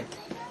first time.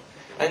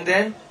 And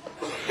then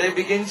they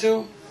begin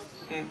to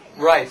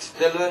write.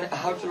 They learn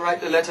how to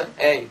write the letter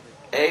A.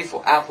 A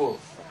for apple.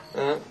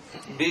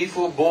 B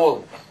for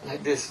ball.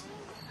 Like this.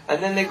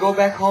 And then they go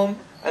back home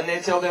and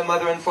they tell their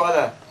mother and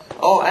father,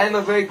 "Oh, I am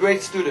a very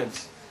great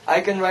student.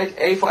 I can write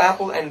A for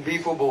apple and B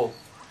for ball."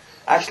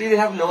 Actually, they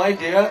have no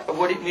idea of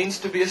what it means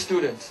to be a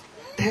student.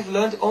 They have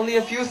learned only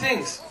a few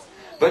things.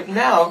 But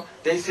now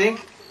they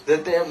think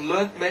that they have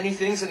learned many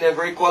things and they're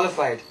very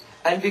qualified.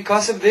 And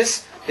because of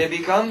this, they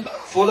become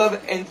full of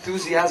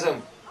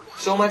enthusiasm.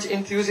 So much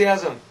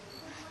enthusiasm.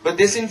 But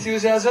this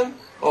enthusiasm,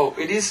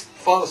 it is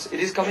false. It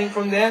is coming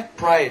from their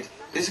pride.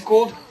 This is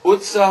called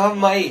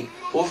Utsahamai,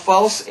 or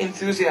false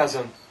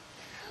enthusiasm.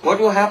 What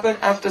will happen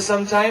after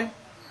some time?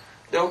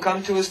 They will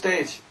come to a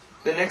stage.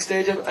 The next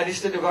stage of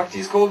Anishtita Bhakti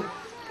is called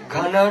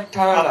Ghana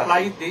Tarala.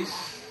 Apply this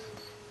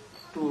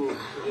to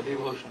the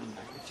devotion.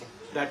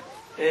 That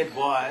a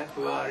boy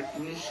who are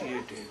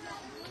initiated,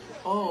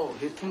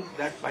 he thinks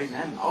that by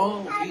then,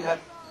 we have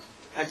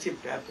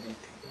achieved everything.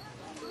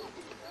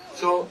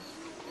 So,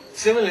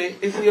 similarly,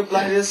 if we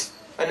apply this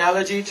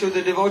analogy to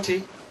the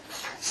devotee,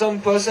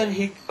 some person,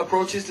 he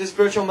approaches the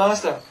spiritual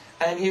master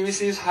and he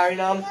receives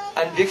Harinam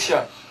and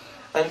Diksha.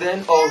 And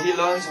then, he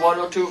learns 1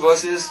 or 2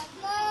 verses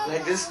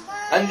like this.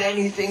 And then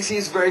he thinks he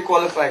is very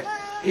qualified.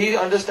 He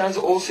understands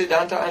all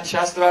Siddhanta and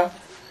Shastra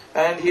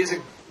and he is a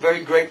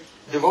very great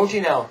devotee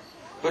now.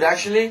 But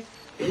actually,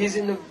 he's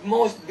in the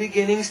most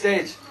beginning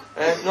stage.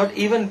 Not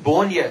even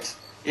born yet.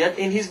 Yet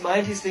in his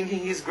mind he's thinking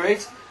he's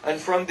great. And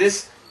from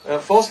this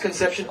false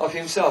conception of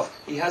himself,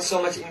 he has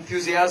so much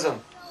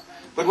enthusiasm.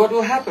 But what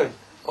will happen?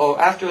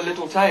 After a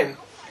little time,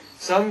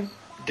 some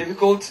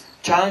difficult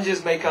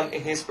challenges may come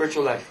in his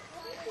spiritual life.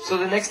 So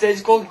the next stage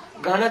is called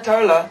Ghana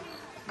Tarala.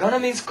 Ghana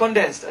means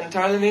condensed and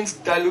Tarala means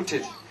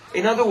diluted.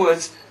 In other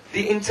words,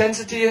 the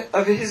intensity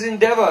of his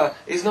endeavor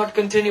is not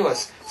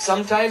continuous.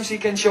 Sometimes he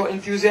can show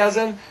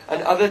enthusiasm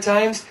and other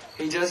times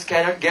he just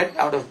cannot get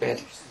out of bed.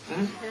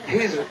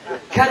 He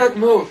cannot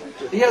move.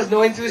 He has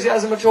no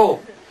enthusiasm at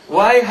all.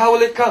 Why? How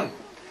will it come?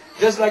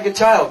 Just like a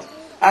child.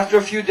 After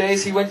a few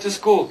days he went to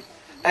school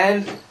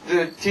and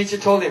the teacher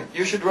told him,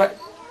 "You should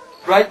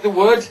write the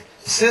word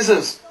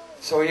scissors."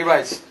 So he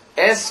writes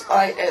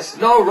S-I-S,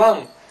 no,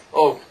 wrong.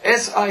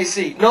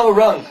 S-I-C, no,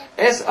 wrong.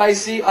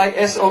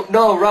 S-I-C-I-S-O,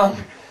 no, wrong.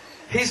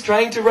 He's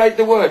trying to write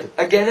the word.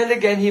 Again and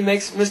again he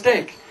makes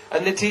mistake.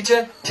 And the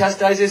teacher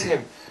chastises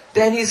him.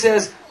 Then he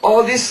says,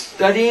 this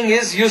studying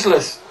is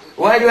useless.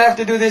 Why do I have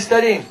to do this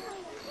studying?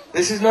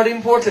 This is not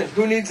important.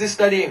 Who needs this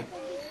studying?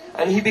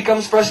 And he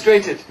becomes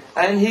frustrated.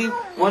 And he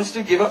wants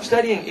to give up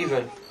studying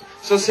even.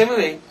 So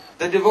similarly,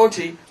 the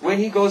devotee, when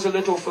he goes a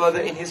little further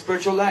in his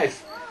spiritual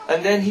life,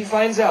 and then he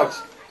finds out,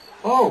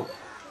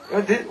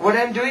 what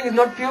I'm doing is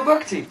not pure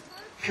bhakti.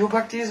 Pure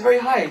bhakti is very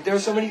high. There are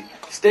so many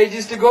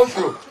stages to go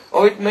through.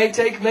 It may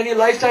take many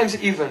lifetimes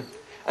even.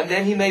 And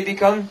then he may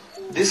become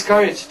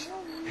discouraged.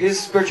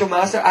 His spiritual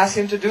master asks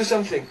him to do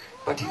something,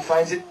 but he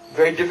finds it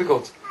very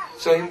difficult.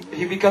 So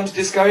he becomes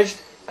discouraged,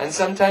 and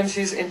sometimes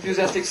he's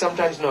enthusiastic,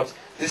 sometimes not.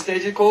 This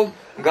stage is called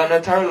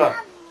Ghana Tarala.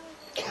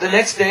 The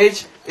next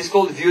stage is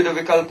called Vyuda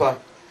Vikalpa.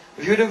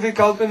 Vyuda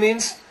Vikalpa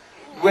means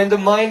when the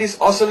mind is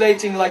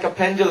oscillating like a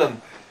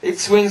pendulum. It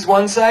swings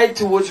one side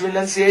towards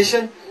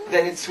renunciation,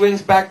 then it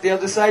swings back the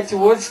other side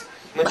towards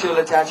material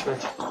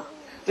attachment.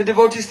 The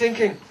devotee is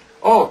thinking,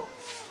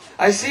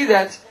 I see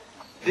that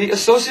the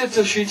associates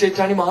of Sri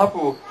Chaitanya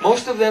Mahaprabhu,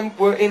 most of them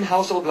were in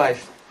household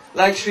life.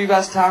 Like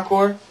Srivas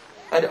Thakur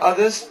and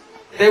others,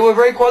 they were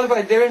very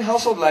qualified. They're in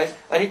household life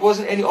and it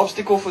wasn't any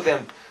obstacle for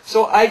them.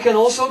 So I can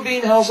also be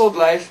in household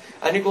life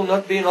and it will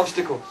not be an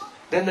obstacle.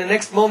 Then the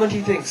next moment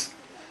he thinks,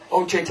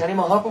 Chaitanya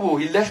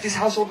Mahaprabhu, he left his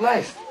household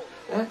life.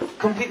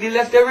 Completely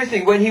left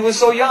everything when he was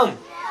so young.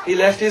 He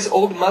left his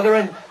old mother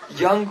and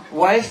young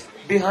wife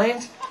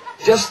behind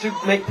just to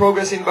make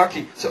progress in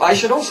bhakti. So I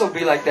should also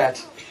be like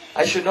that.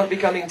 I should not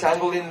become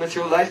entangled in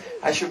material life.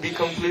 I should be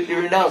completely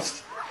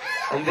renounced.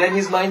 And then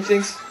his mind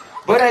thinks,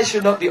 but I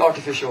should not be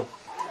artificial.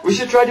 We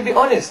should try to be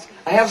honest.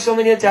 I have so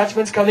many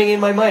attachments coming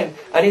in my mind.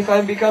 And if I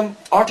become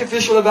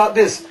artificial about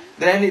this,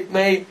 then it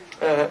may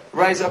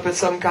rise up as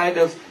some kind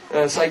of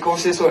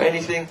psychosis or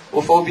anything,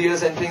 or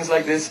phobias and things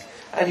like this.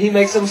 And he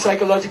makes some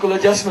psychological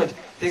adjustment.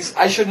 Thinks,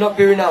 I should not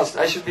be renounced.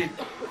 I should be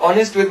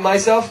honest with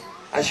myself.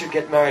 I should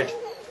get married.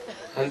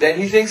 And then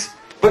he thinks,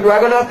 But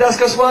Raghunath Das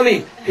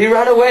Goswami, he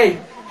ran away.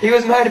 He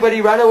was married, but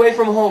he ran away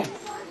from home.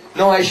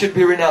 No, I should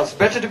be renounced.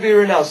 Better to be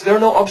renounced. There are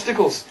no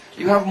obstacles.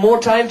 You have more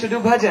time to do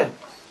bhajan.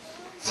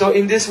 So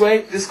in this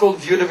way, this is called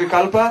Vyuda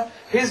Vikalpa.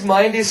 His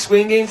mind is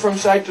swinging from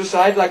side to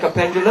side like a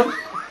pendulum,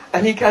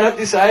 and he cannot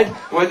decide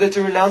whether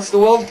to renounce the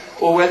world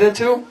or whether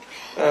to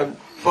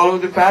follow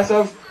the path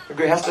of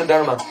Grihastha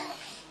Dharma.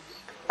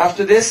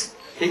 After this,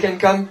 he can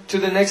come to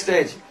the next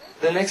stage.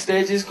 The next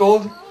stage is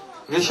called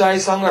Vishaya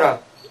Sangara.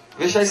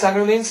 Vishaya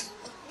Sangara means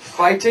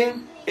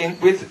fighting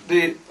with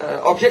the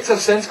objects of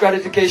sense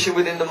gratification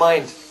within the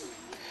mind.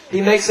 He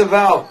makes a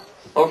vow.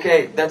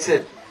 Okay, that's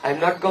it. I'm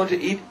not going to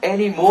eat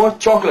any more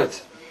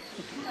chocolate.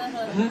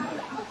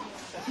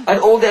 And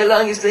all day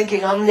long he's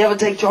thinking, I'll never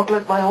take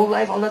chocolate my whole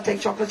life. I'll not take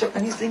chocolate.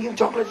 And he's thinking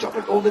chocolate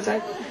all the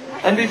time.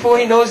 And before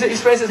he knows it,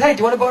 his friend says, hey, do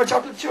you want to borrow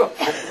chocolate? Sure.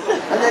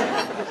 And then,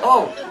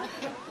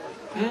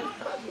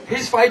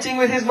 he's fighting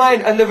with his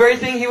mind. And the very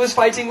thing he was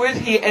fighting with,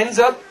 he ends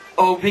up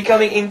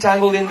becoming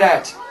entangled in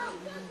that.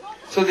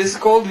 So this is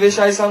called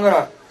Vishaya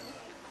Sangara.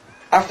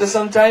 After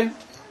some time,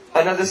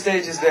 another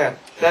stage is there.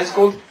 That is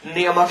called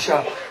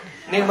Niyamaksha.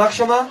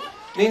 Niyamakshama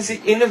means the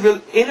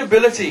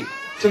inability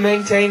to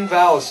maintain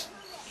vows.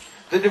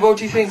 The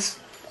devotee thinks,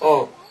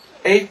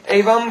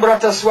 Evam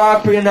brata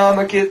swa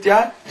prinama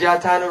kirtya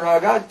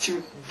jatanuraga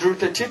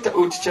druta chitta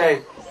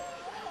uchche.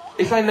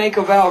 If I make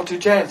a vow to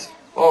chant,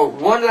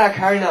 1 lakh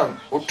Harinam,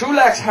 or 2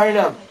 lakhs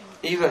Harinam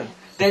even,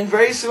 then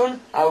very soon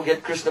I'll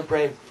get Krishna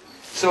Prem.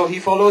 So he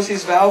follows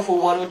his vow for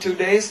 1 or 2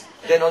 days,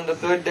 then on the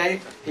 3rd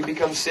day he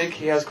becomes sick,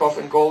 he has cough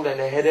and cold and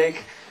a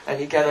headache, and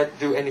he cannot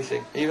do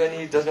anything. Even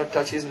he does not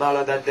touch his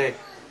mala that day.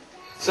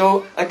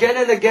 So again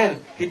and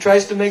again he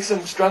tries to make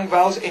some strong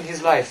vows in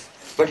his life,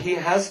 but he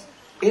has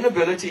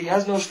inability, he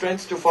has no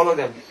strength to follow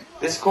them.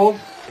 This is called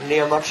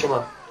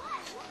Niyamakshama.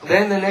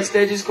 Then the next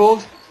stage is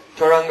called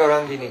Taranga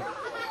Rangini.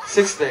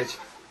 6th stage.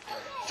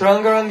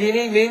 Taranga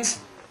Rangini means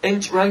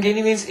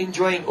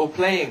enjoying or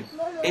playing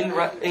in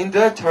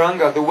the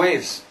Taranga, the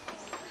waves.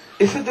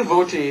 If a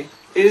devotee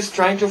is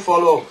trying to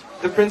follow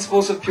the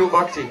principles of pure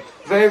bhakti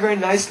very, very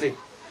nicely,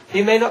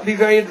 he may not be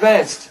very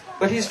advanced,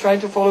 but he's trying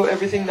to follow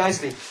everything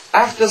nicely.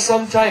 After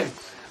some time,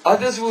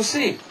 others will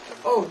see,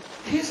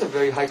 he's a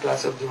very high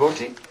class of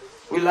devotee.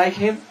 We like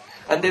him.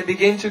 And they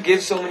begin to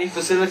give so many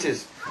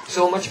facilities,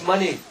 so much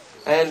money,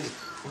 and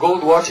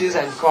gold watches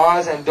and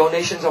cars and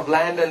donations of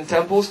land and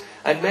temples,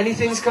 and many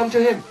things come to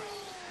him.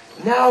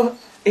 Now,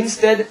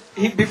 instead,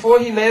 before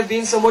he may have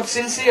been somewhat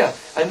sincere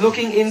and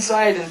looking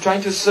inside and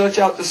trying to search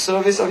out the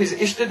service of his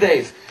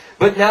Ishtadev.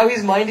 But now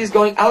his mind is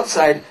going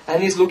outside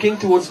and he's looking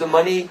towards the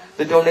money,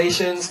 the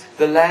donations,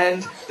 the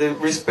land, the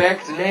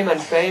respect, the name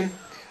and fame,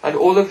 and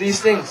all of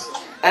these things.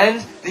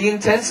 And the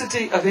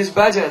intensity of his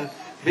bhajan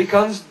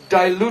becomes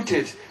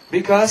diluted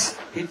because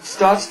he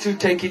starts to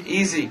take it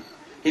easy.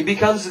 He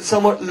becomes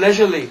somewhat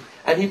leisurely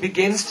and he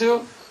begins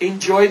to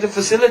enjoy the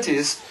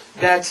facilities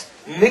that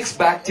mixed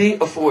bhakti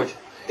afford.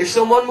 If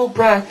someone will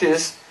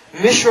practice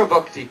Mishra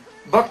Bhakti,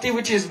 bhakti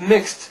which is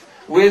mixed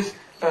with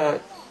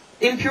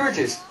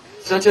impurities,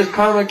 such as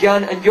karma,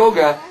 jnana and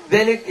yoga,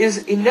 then it is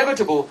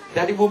inevitable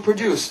that it will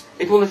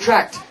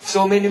attract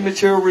so many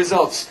material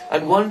results.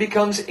 And one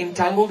becomes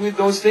entangled with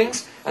those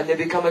things and they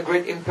become a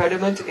great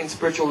impediment in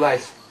spiritual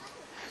life.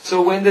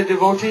 So when the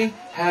devotee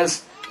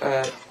has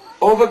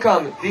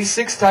overcome these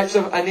 6 types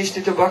of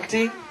anishtita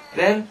bhakti,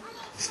 then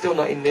still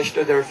not in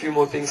Nishta, there are a few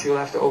more things he'll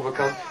have to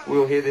overcome. We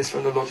will hear this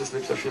from the lotus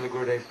lips of Srila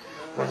Gurudev.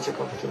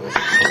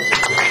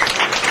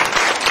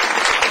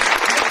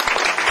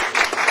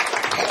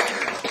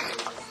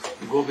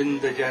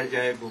 Govinda Jai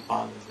Jai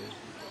Gopal Jai.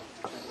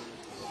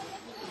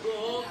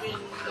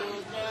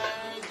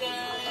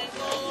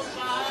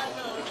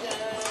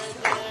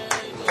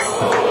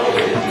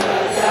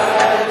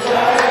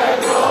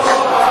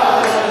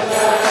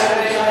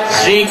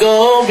 Shri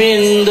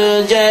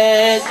Govinda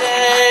Jai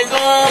Jai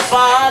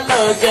Gopal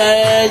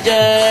Jai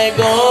Jai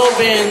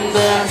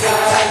Govinda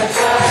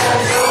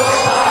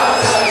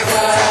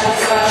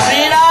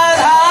Shri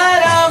Radha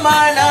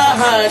Ramana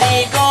Hari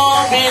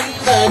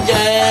Govinda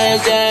Jai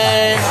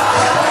Jai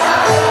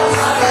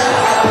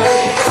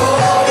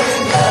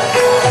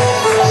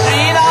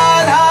Shri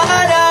Radha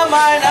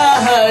Ramana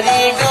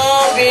Hari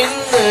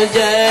Govinda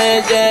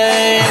Jai Jai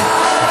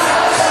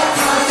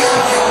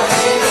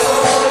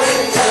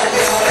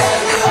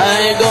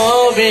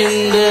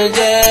Govinda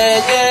Jai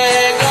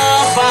Jai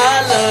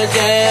Gopal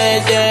Jai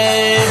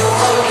Jai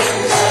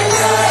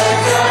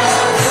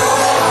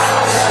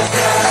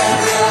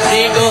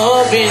Shri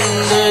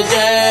Govinda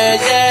Jai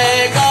Jai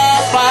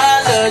Gopal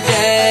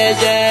Jai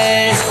Jai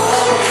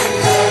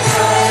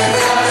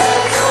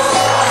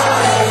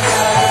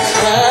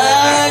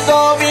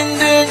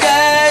Govinda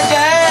Jai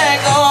Jai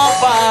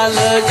Gopal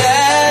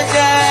Jai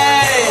Jai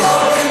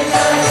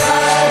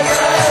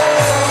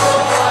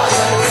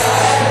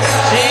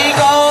Shri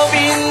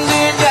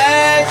Govinda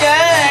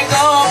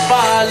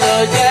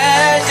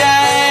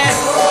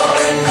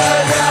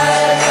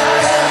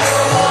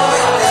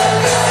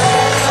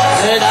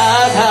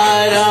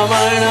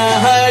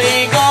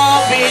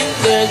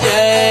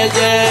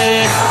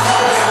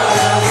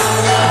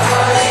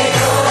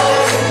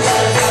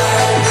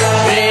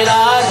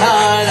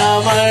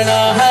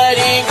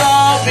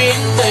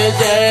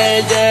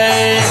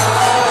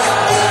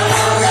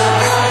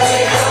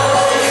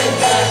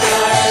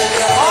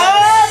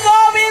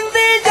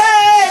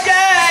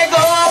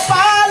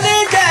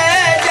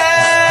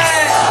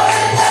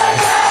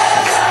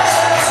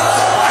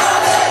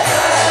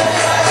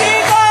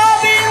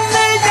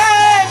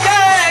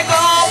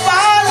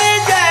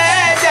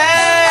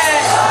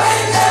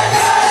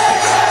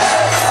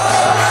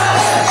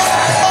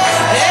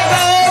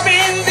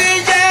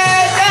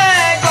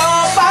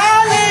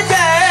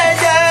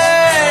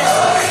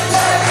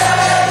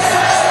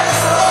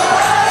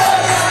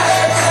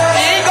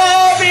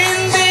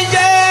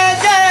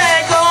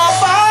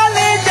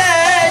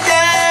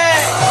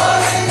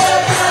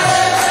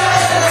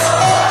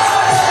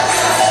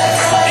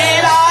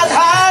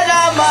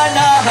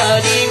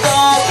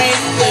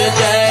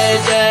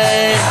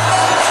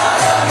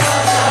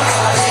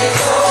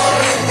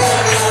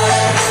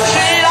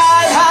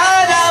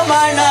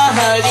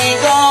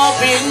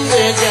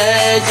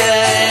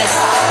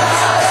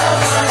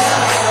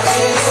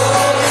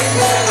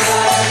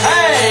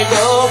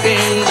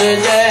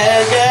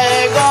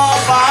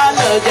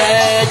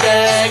Jai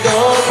Jai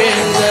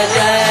Govind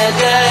Jai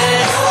Jai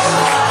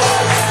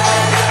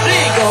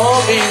Shri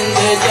Govind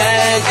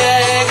Jai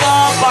Jai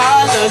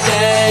Gopal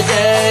Jai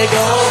Jai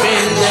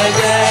Govind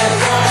Jai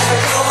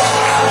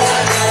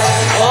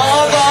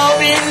Oh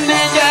Govind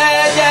Jai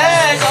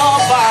Jai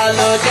Gopal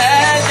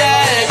Jai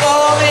Jai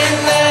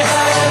Govind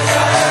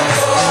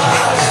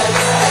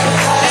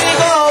Shri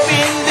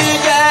Govind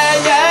Jai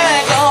Jai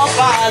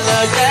Gopal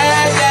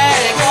Jai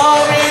Jai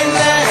Govind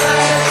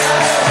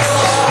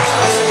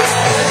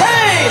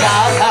Hey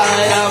Radha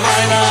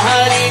Ramana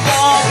Hari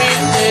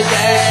Govind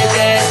Jai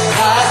Jai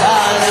Radha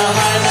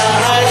Ramana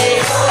Hari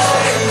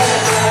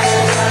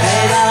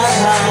Hey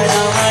Radha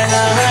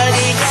Ramana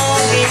Hari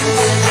Govind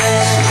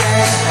Jai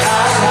Jai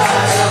Radha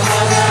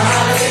Ramana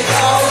Hari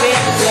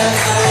Govind Jai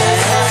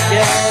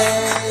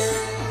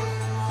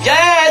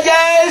Jai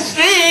Jai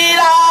Sri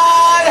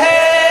Radhe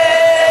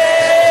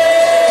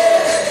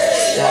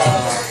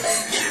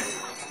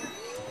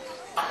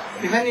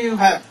Even you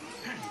have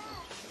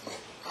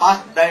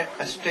passed that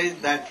stage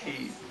that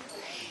he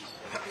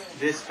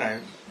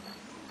described,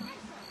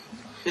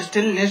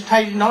 still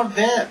Nishtha is not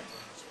there.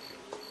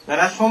 There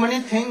are so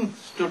many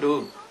things to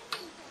do.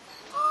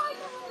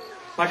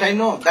 But I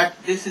know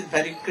that this is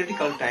very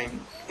critical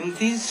time. In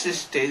this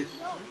stage,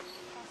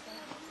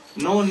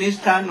 no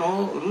Nishtha,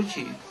 no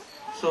Ruchi.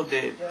 So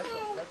they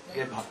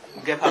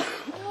gave up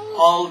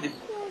all the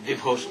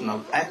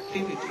devotional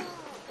activity.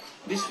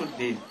 We should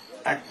be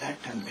at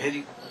that time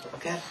very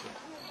careful.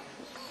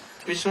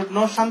 We should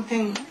know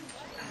something,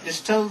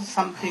 still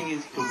something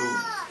is to do.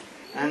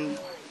 And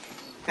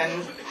can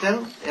you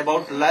tell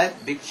about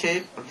life,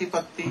 Dikshe,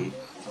 Pratipatti,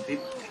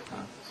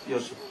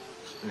 Yosef?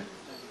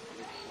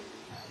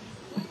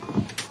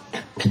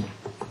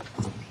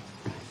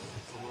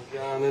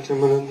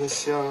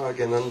 Jnanatimandasya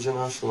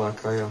Gyananjana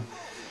Shalakaya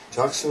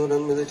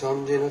Chaksuran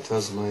Militam Jena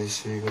Tasmai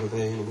Sri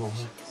Gurave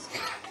Namaha.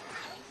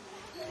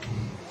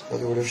 By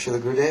the order of Srila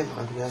Gurudev,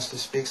 I've been asked to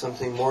speak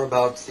something more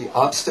about the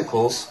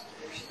obstacles.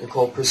 They're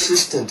called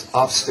persistent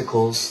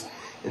obstacles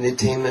in the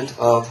attainment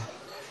of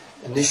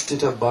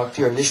Anishtita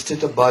Bhakti or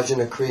Anishtita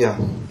Bhajana Kriya.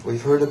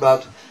 We've heard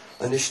about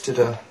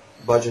Anishtita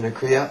Bhajana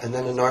Kriya and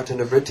then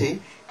Anartana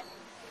Vritti.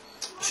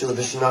 Srila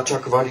Vishwanath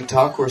Chakravarti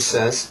Thakur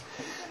says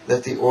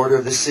that the order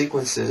of the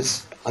sequence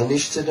is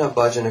Anishtita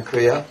Bhajana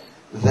Kriya,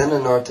 then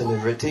Anartana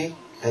Vritti,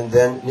 and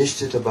then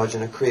Nishtita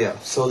Bhajana Kriya.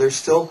 So there's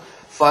still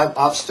 5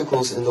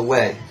 obstacles in the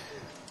way.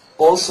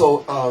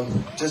 Also,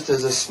 just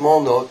as a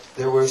small note,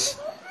 there's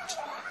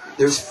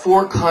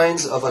 4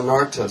 kinds of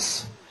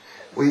anarthas.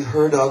 We've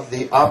heard of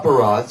the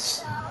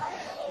aparads,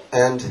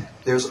 and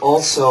there's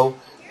also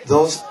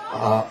those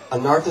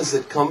anarthas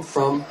that come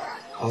from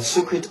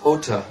sukrit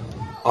ota,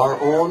 our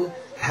own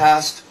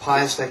past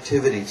pious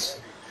activities.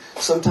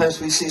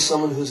 Sometimes we see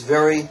someone who's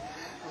very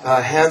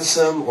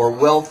handsome or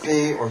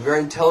wealthy or very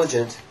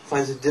intelligent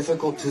finds it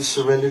difficult to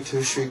surrender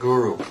to Sri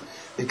Guru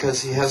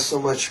because he has so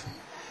much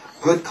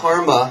good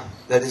karma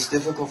that it's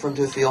difficult for him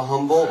to feel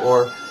humble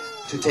or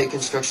to take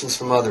instructions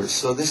from others.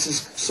 So this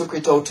is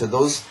sukritota.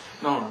 Those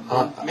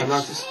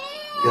anarthas.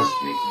 Yes.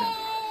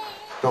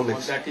 Don't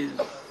mix. That is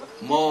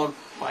more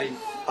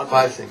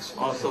 5 things.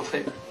 Also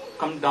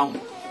come down.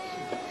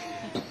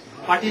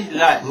 What is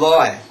lie?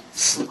 Lie.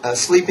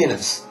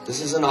 Sleepiness.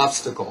 This is an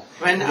obstacle.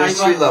 When there's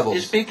I 3 was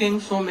levels. speaking,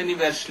 so many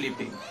were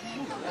sleeping.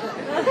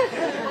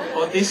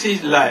 Oh, this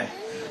is lie.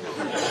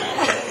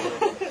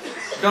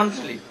 Don't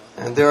sleep.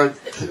 And there are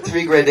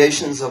 3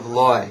 gradations of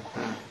lie.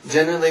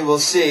 Generally we'll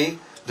see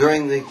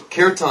during the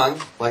kirtan,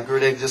 like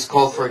Gurudev just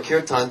called for a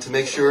kirtan to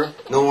make sure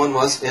no one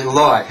was in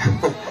lie.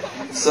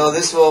 So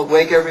this will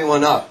wake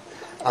everyone up.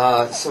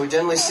 So we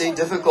generally see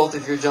difficult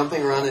if you're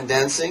jumping around and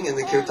dancing in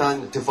the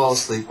kirtan to fall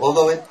asleep,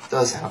 although it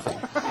does happen.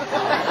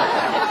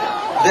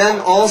 Then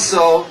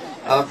also,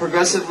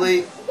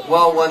 progressively,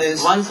 while one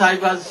is... Once I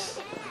was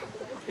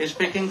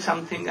speaking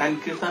something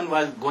and kirtan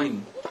was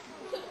going,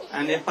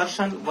 and a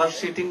person was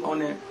sitting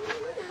on a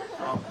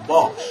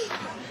box,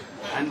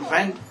 and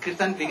when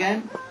kirtan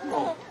began,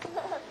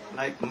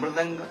 like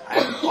mridang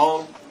and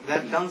all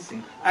were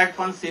dancing, at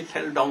once he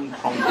fell down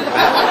from the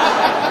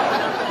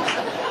box.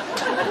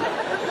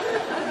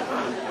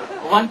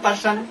 One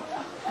person,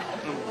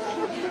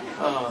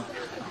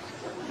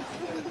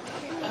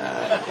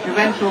 he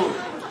went to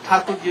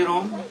Thakurji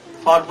room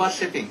for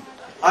worshipping,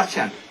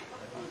 Archan,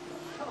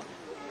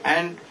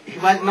 and he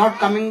was not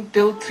coming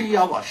till 3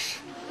 hours.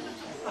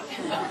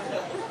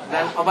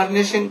 Then our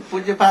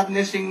Pujapad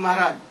Nising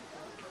Maharaj,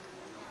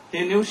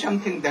 he knew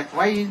something that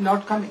why he is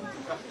not coming.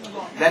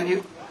 Then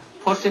he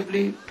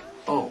forcibly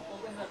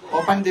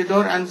opened the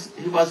door and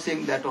he was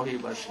saying that he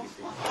was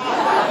sleeping.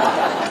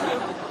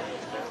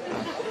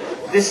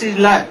 This is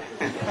lie.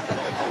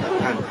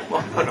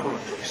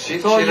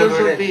 So you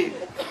should be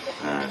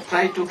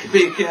try to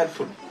be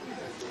careful.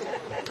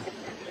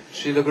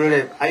 Srila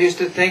Gurudev, I used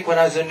to think when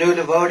I was a new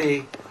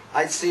devotee,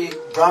 I'd see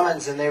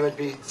Brahmins and they would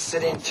be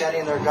sitting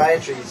chanting their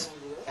Gayatris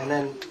and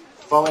then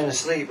falling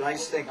asleep. And I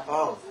used to think,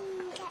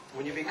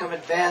 when you become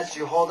advanced,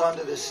 you hold on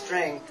to this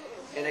string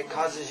and it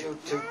causes you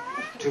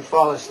to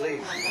fall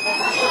asleep.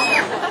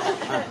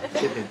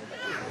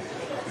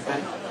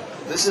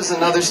 This is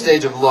another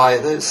stage of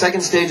laya. The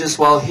second stage is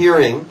while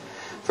hearing.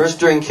 First,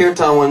 during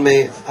kirtan, one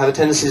may have a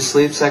tendency to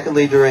sleep.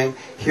 Secondly, during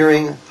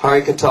hearing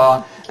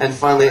Harikatha. And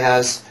finally,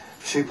 as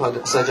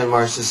Sripad Sajjan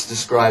Maharaj just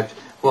described,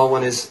 while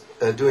one is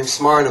doing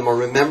smaranam or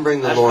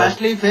remembering the Lord.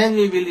 Especially when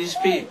we will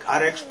speak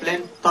or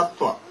explain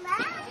tattva.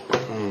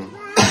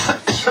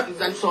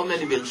 Then so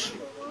many will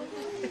sleep.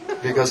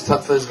 Because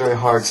tattva is very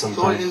hard So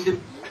sometimes.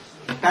 in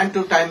the time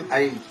to time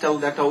I tell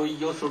that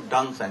you should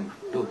dance and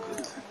do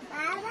good.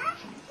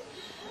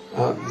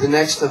 The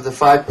next of the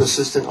 5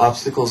 persistent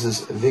obstacles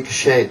is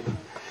vikshepa,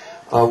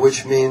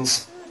 which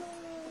means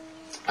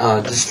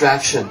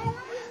distraction.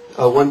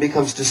 One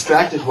becomes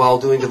distracted while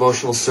doing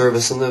devotional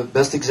service, and the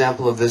best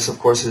example of this, of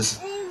course, is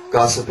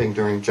gossiping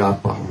during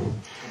japa.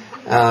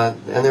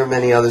 And there are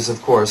many others,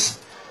 of course.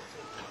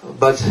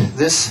 But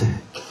this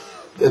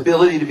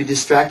ability to be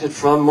distracted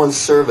from one's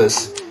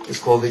service is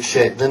called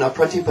vikshepa. Then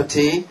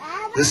apratipatti,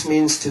 this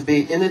means to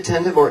be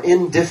inattentive or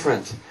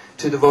indifferent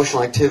to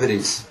devotional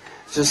activities.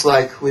 Just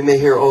like we may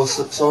hear, oh,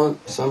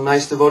 some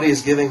nice devotee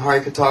is giving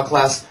Harikatha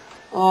class.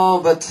 Oh,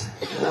 but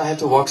I have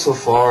to walk so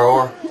far.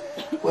 Or,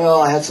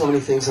 well, I had so many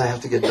things I have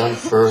to get done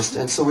first.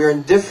 And so we're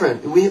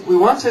indifferent. We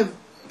want to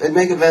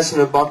make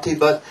advancement of bhakti,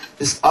 but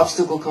this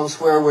obstacle comes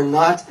where we're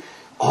not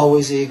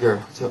always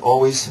eager to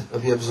always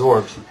be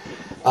absorbed.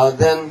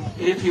 Then,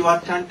 if you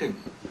are chanting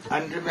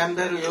and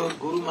remember your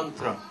Guru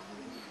Mantra,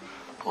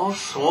 oh,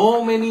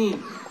 so many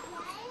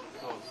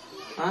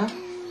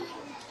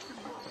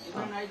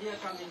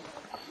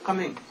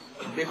coming.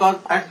 Because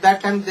at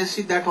that time they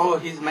see that, oh,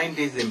 his mind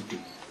is empty.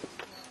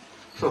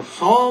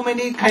 So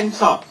many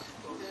kinds of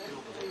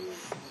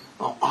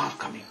are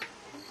coming.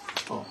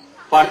 Oh,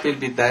 what will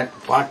be that?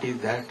 What is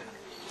that?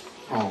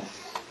 Oh,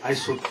 I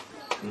should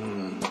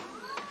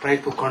try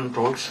to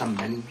control some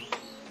men.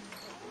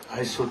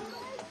 I should.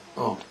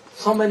 Oh,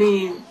 so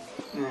many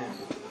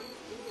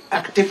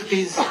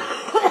activities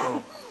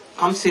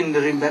comes in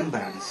the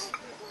remembrance,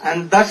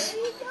 and thus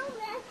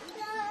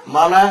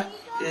mala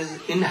is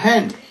in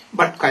hand,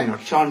 but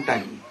cannot chant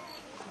time.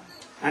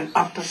 And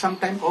after some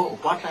time, oh,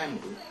 what I am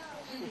doing?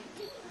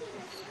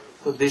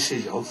 So this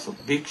is also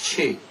big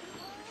shape.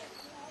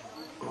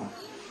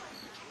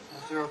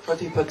 after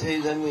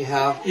pratipatti, then we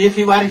have. If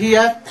you are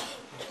here,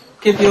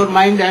 keep your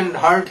mind and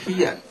heart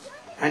here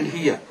and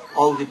here,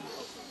 all the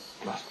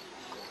class.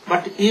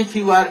 But if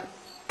you are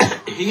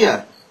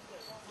here,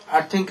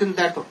 are thinking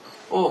that,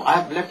 oh, I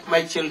have left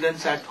my children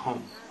at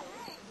home,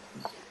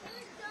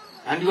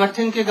 and you are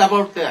thinking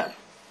about there,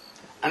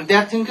 and they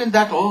are thinking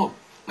that, oh,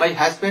 my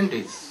husband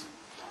is,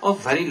 oh,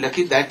 very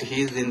lucky that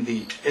he is in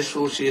the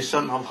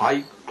association of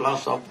high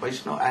class of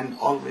Vaishnava and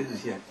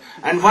always here.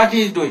 And what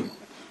he is doing?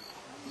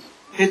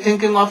 He is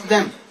thinking of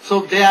them,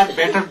 so they are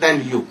better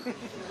than you.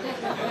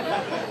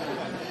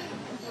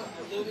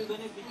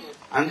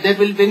 And they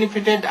will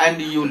benefit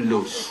and you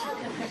lose.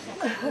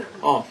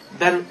 Oh,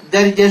 there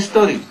is a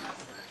story.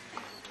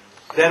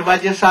 There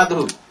was a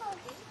sadhu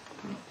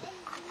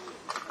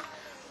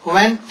who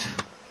went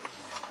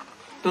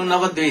to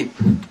Navadvip,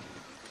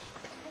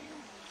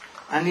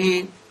 and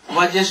he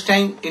was just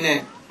staying in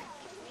a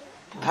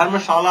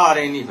dharmashala or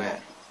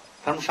anywhere.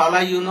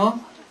 Dharmashala, you know?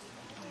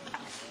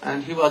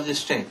 And he was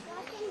just staying.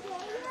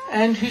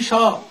 And he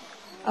saw,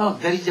 oh,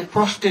 there is a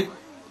prostitute,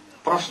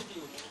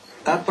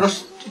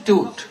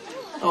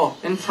 oh,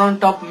 in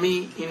front of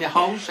me in a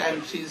house,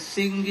 and she is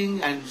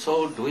singing and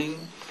so doing,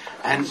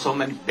 and so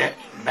many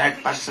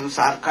bad persons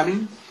are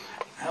coming.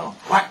 Oh,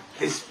 what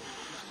is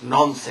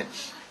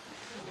nonsense?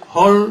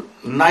 Whole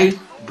night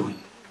doing.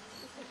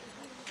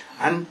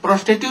 And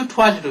prostitute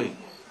was doing.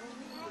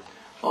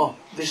 Oh,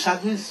 the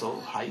sadhu is so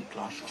high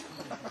class.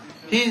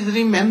 He is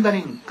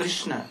remembering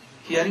Krishna,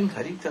 hearing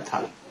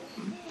Harikatha,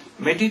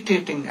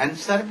 meditating and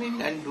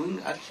serving and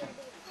doing action.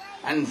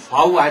 And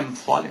how I am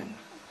fallen.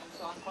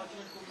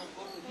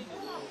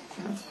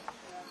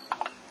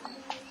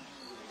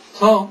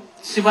 So,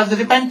 she was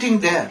repenting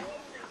there.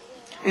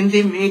 In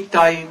the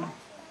meantime,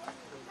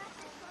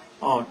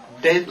 oh,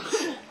 death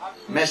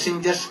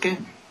messengers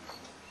came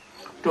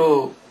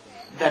to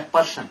that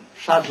person,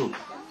 sadhu.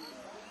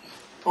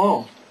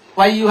 Oh,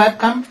 why you have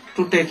come?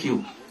 To take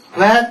you.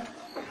 Where?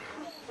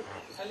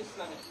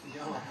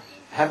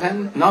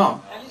 Heaven?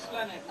 No.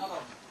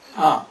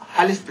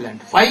 Hellish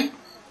planet. Why?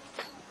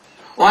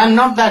 Oh, I am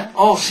not that.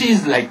 Oh, she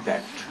is like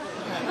that.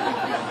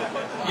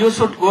 You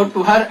should go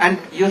to her and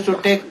you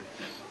should take.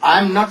 I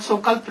am not so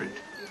culprit.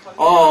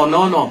 Oh,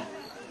 no.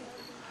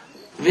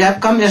 We have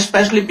come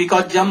especially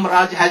because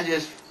Jamraj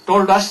has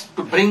told us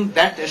to bring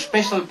that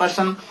special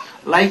person,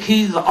 like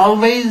he is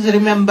always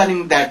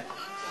remembering that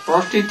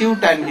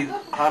prostitute and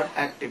her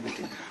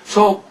activity.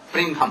 So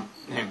bring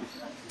him.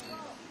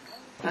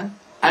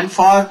 And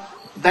for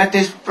that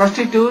is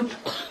prostitute,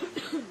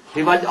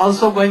 he was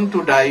also going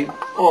to die.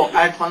 Oh,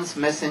 at once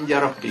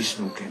messenger of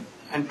Vishnu came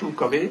and took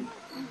away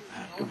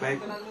to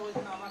beg.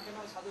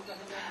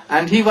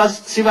 And she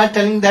was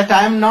telling that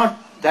I am not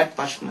that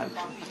personality.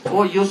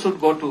 Oh, you should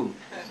go to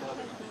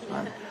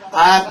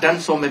I have done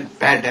so many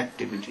bad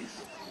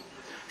activities.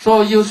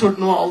 So you should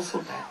know also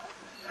that.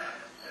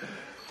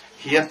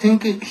 Here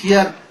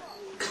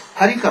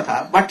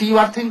Harikatha, but you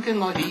are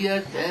thinking of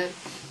here, there.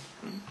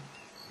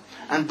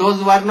 And those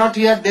who are not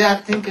here, they are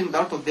thinking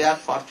that they are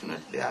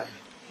fortunate, they are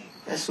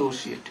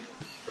associated.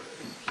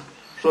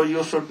 So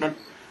you should not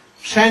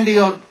send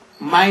your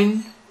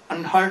mind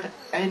and heart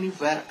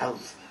anywhere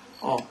else.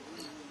 Oh,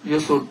 you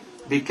should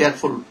be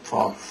careful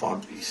for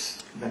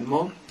this. Then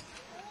more.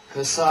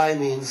 Kasai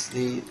means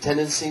the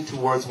tendency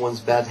towards one's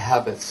bad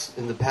habits.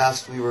 In the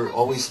past, we were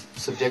always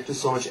subject to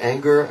so much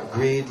anger,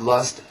 greed,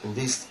 lust, and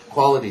these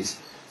qualities.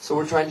 So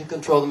we're trying to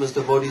control them as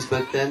devotees,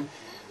 but then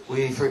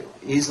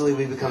easily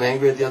we become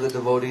angry at the other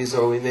devotees,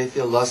 or we may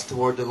feel lust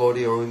toward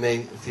devotee, or we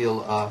may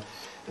feel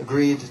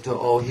greed to,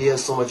 oh, he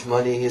has so much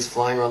money, he is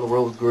flying around the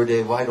world with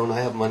Gurudev, why don't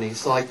I have money?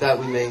 So like that,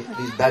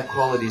 these bad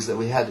qualities that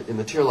we had in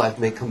material life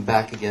may come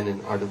back again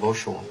in our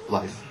devotional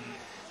life.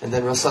 And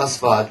then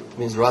rasasvad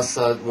means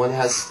rasa,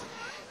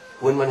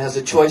 when one has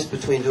a choice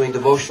between doing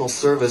devotional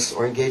service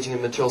or engaging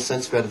in material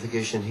sense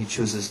gratification, he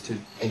chooses to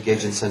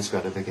engage in sense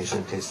gratification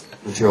and taste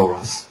material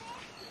ras.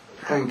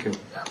 Thank you.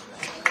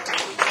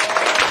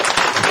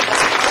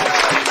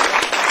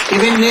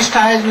 Even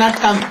Nishtha has not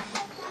come.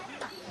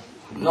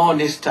 No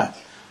Nishtha.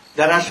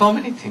 There are so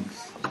many things.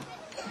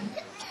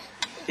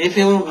 If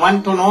you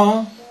want to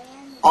know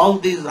all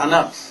these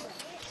anarths,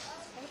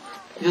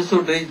 you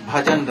should read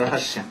Bhajan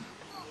Rahasyam.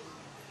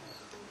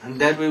 And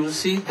there we will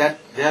see that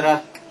there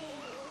are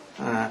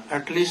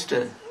at least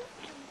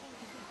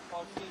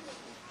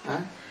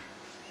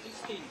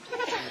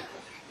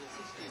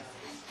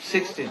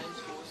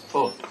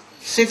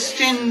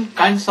 16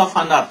 kinds of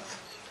anarth.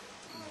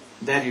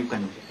 There you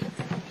can read.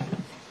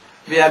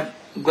 We are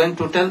going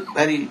to tell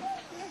very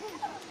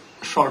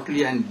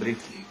shortly and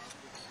briefly.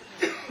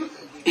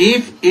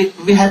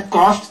 If we have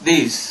crossed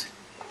these,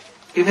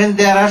 even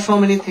there are so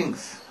many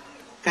things.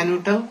 Can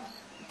you tell?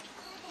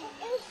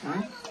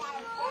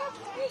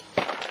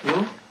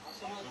 You?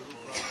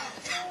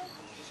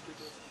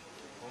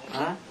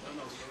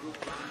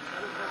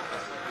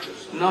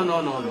 No,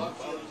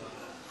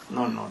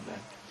 not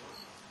that.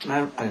 Now,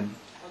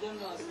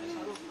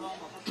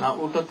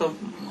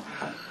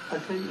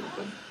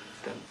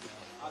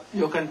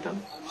 you can tell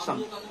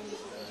some.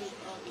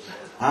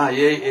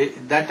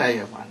 That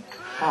I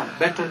want.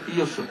 Better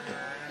you should tell.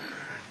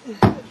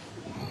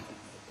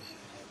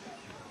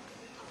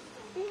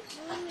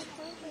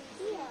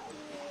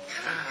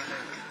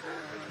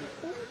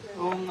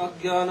 Om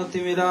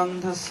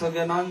Ajnanatimirandhasya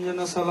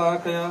Gyananjana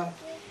Salakaya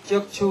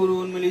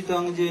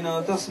Chakshurunmilitam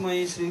Jena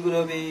Tasmai Sri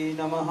Gurave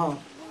Namaha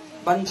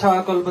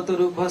Vancha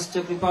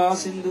Kalpatarubhascha Kripa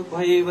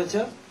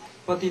Sindhubhaivacha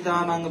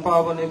Patitanang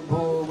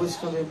Pavanebho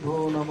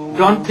Vaishnavebho Namo.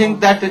 Don't think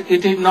that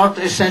it is not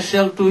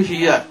essential to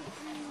hear.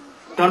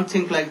 Don't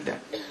think like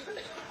that.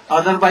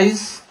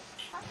 Otherwise,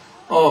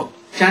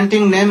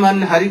 chanting name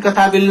and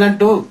Harikatha will not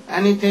do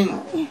anything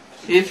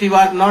if you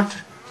are not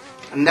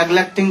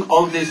neglecting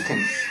all these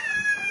things.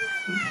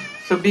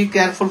 So be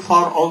careful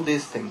for all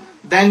these things.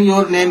 Then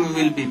your name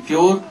will be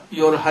pure,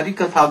 your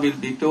Harikatha will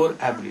be pure,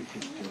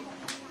 everything pure.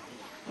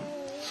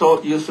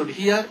 So you should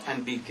hear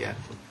and be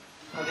careful.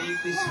 Hare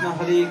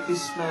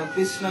Krishna,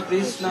 Krishna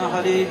Krishna,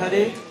 Hare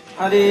Hare,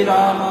 Hare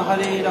Rama,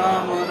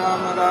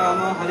 Rama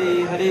Rama,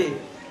 Hare Hare.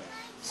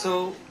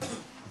 So,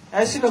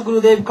 as Srila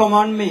Gurudev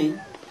command me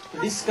to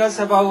discuss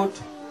about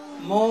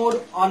more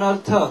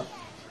anartha,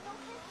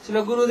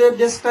 Srila Gurudev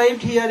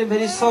described here in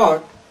very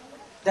short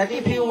that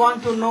if you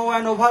want to know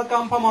and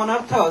overcome from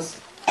anarthas,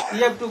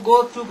 you have to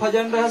go through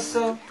Bhajan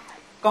Rahasya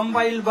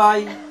compiled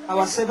by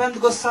our seventh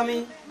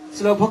Goswami,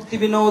 Srila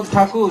Bhaktivedanta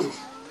Thakur.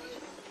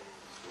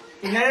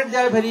 He narrated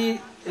there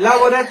very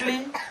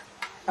elaborately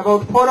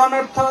about 4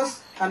 anarthas,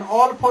 and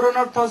all 4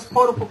 anarthas,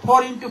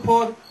 4 into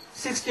 4,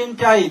 16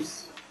 types.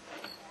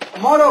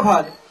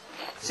 Moreover,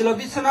 Srila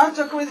Vishwanath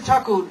Chakravarti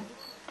Thakur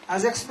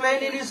has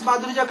explained in his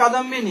Madhurya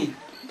Kadambini,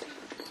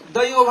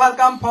 though you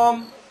overcome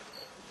from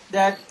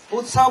that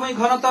Utsavamai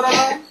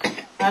Ghanatarana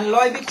and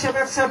Loy Vikshep,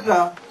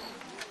 etc.,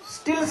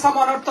 still some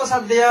anarthas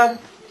are there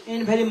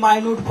in very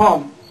minute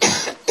form.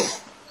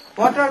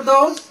 What are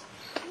those?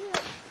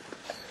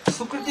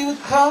 Sukriti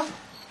Uttha,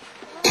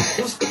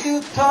 Duskriti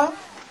Uttha,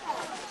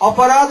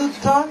 Aparad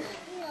Uttha,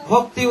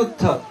 Bhakti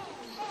Uttha.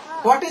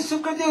 What is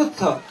Sukriti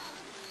Uttha?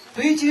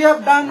 To which we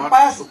have done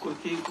past.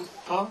 Sukriti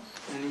Uttha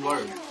in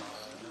word.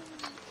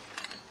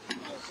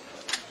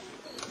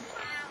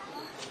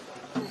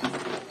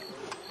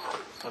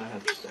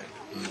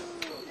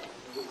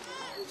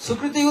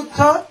 Sukriti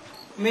Uttha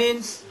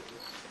means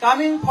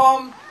coming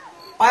from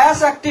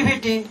pious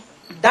activity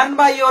done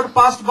by your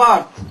past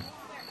birth.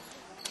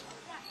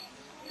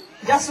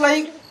 Just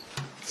like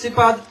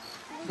Srimad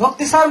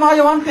Bhaktisar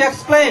Maharaja want to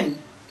explain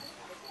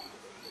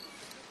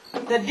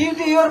that due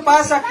to your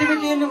past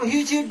activity in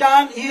which you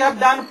have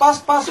done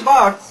past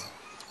births,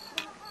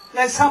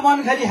 like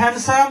someone very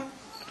handsome,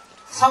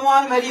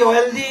 someone very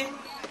wealthy,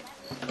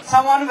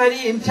 someone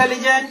very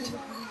intelligent,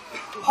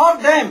 for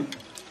them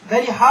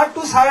very hard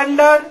to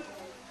surrender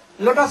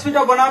lotus feet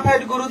of bona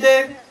fide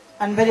Gurudev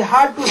and very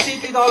hard to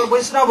sit with all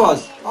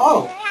Vaishnavas.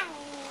 Oh,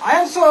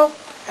 I am so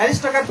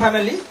aristocrat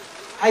family.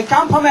 I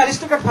come from an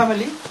aristocrat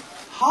family.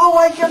 How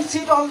I can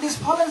sit all these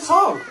fallen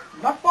souls?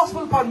 Not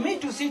possible for me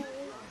to sit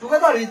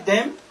together with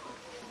them.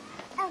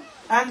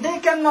 And they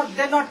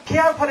not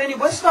care for any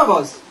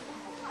Vaishnavas.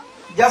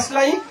 Just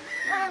like,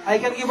 I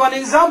can give one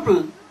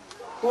example.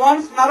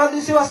 Once Narad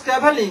Rishi was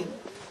traveling,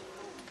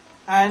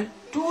 and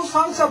two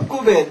sons of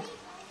Kuber,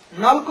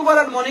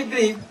 Nalkubar and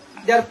Manigriv,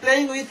 they are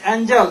playing with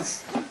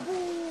angels.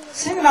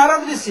 Seeing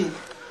Narad Rishi,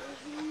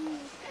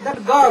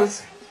 that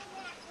girls,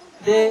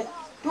 they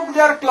took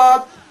their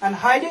cloth and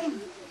hiding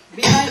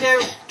behind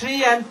a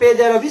tree and pay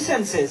their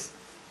obeisances.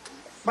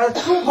 But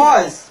the two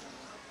boys,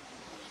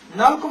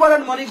 Nalkubar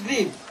and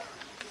Manigriv,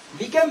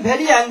 became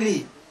very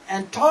angry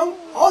and told,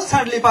 "Oh,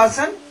 sadly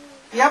person,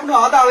 you have no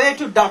other way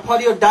to die,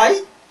 for you die.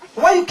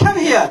 Why you came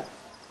here?"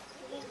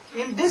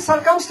 In these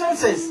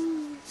circumstances,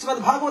 Srimad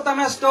Bhagavatam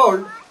has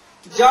told,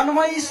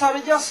 "Janmai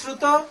sarja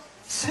sruta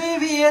sri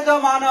viyeda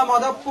mana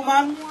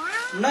madappuman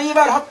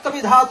naivar hatta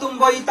vidhatum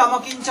vai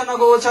tamakinchana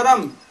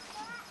gocharam."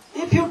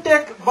 If you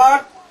take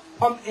birth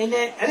from in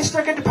a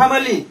aristocratic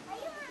family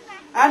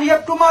and you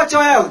have too much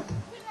wealth,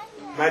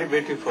 Very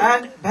beautiful.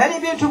 and very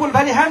beautiful,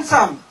 very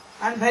handsome,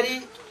 and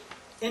very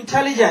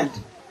intelligent,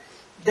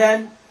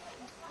 then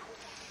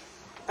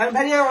and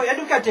very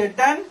educated,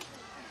 then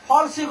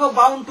false ego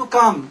bound to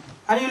come,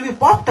 and you will be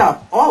popped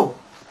up.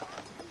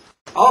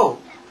 Oh,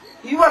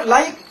 you are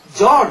like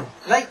Jord,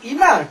 like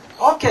inert.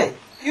 Okay,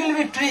 you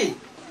will be tree.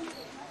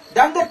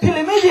 Then they feel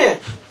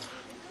immediate.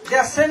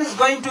 Their sense is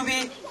going to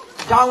be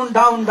down,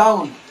 down,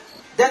 down.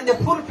 Then they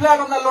full flat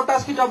on the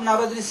lotus feet of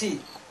Narad Rishi.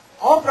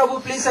 "Oh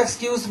Prabhu, please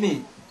excuse me."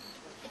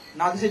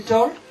 Narad Rishi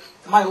told,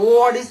 "My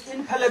word is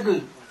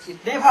infallible.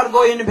 It never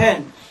go in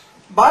vain.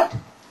 But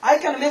I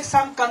can make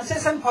some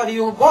concession for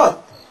you both.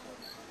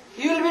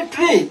 You will be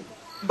tree,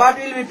 but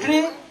you will be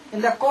tree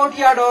in the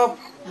courtyard of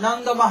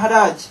Nanda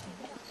Maharaj.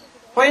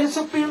 When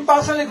Supreme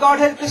Personality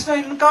Godhead Krishna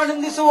is incarnate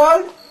in this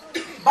world,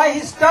 by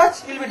his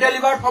touch he will be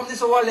delivered from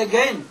this world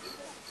again."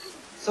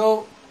 So,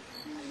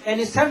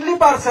 any saintly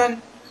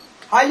person,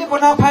 highly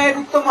bona fide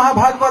Uttam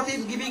Mahabhagavati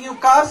is giving you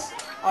curse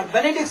or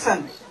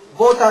benediction,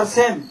 both are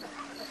same.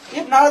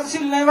 If Narad Rishi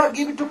will never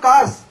give it to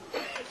curse,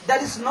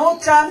 there is no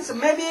chance,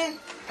 maybe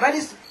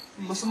very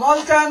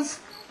small chance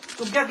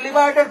to get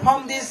liberated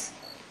from this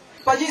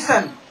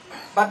position.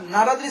 But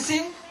Narad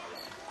Rishi,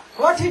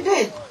 what he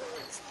did?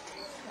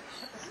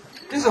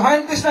 This is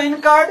when Krishna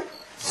incarnate,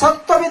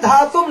 Sattva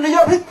vidhatum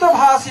nijabhritta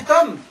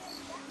bhasitam.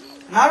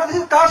 Narad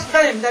Rishi cursed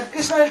them that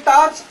Krishna will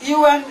touch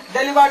you and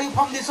deliver you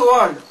from this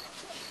world.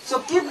 So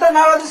keep the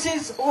Narad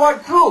Rishi's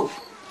word true.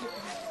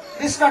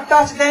 Krishna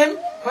touched them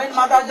when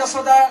Mother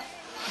Jasoda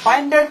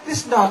binded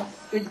Krishna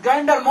with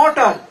grinder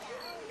mortar.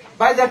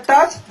 By that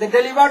touch, they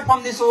delivered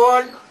from this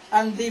world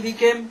and they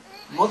became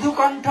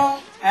Madhukantha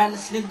and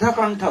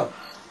Snigdhakantha.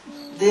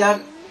 They are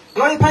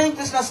glorifying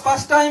Krishna's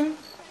pastime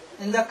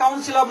in the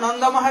council of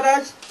Nanda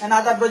Maharaj and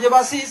other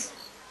Brajavasis.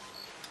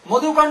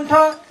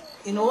 Madhukantha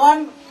in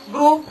one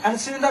group and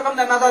Snigdhakantha in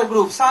another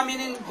group. Some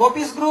in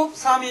Gopis group,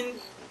 some in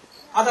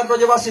other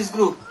Brajavasis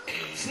group.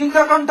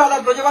 Snigdhakantha,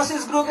 other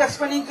Brajavasis group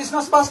explaining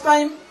Krishna's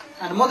pastime,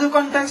 and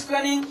Madhukantha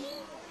explaining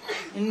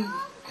in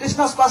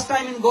Krishna's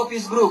pastime in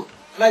Gopis group,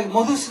 like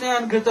Madhu Sneha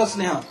and Grita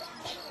Sneha.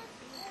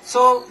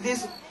 So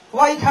this,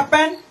 why it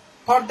happened?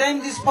 For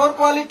them these four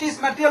qualities,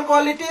 material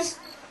qualities,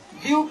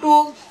 due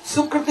to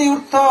Sukriti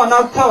Urtha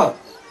Anartha.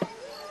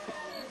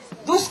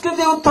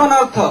 Duskriti Urtha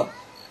Anartha.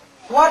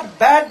 What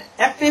bad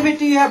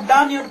activity you have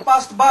done in your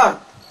past birth.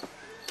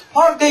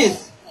 For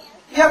this,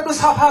 you have to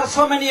suffer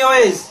so many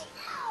ways.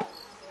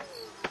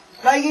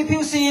 Like if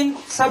you see in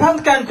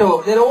 7th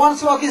canto, there one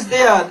slok is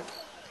there.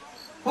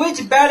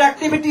 Which bad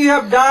activity you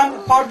have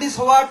done, for this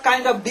what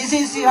kind of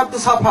disease you have to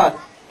suffer.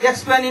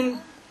 Explain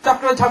in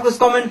Chakra Thakur's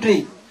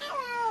commentary.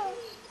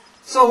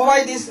 So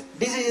why this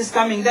disease is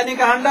coming. Then you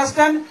can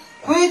understand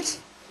which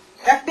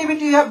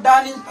activity you have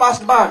done in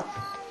past birth.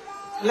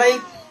 Like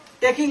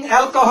taking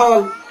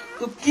alcohol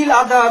to kill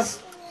others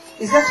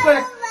is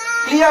explained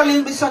clearly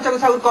in Vishnu Chakra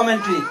Thakur's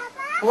commentary.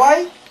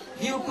 Why?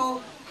 Due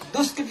to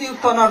Duskriti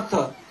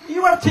Uttanartha.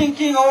 You are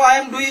thinking, "Oh, I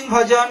am doing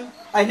bhajan,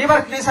 I never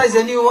criticize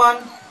anyone.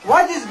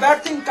 Why this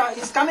bad thing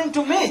is coming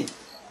to me?"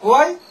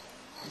 Why?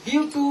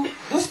 Due to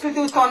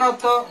Duskriti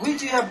Uttanartha,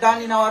 which you have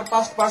done in our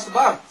past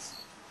births.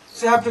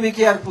 So you have to be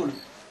careful.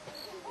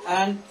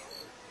 And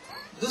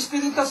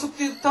Duskriti Utta,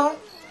 Sukti Utta,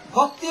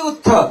 Bhakti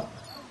Utta.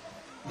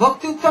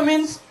 Bhakti Utta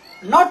means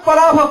not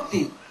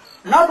Parabhakti,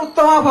 not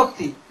Uttama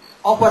Bhakti,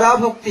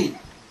 Aparabhakti.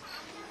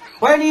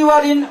 When you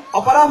are in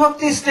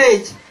Aparabhakti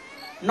stage,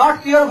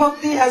 not pure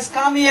bhakti has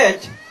come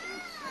yet,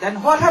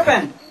 then what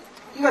happened?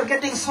 You are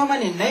getting so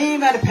many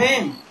name and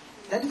fame.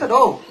 Then you thought,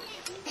 "Oh,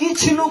 ki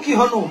chinu ki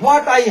honu,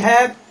 what I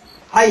had,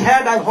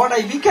 what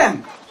I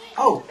became."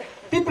 Oh,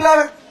 people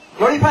are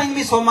glorifying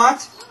me so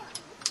much.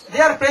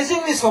 They are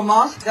praising me so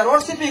much. They are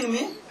worshipping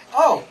me.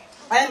 Oh,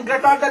 I am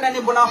greater than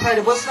any bona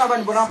fide Vaishnava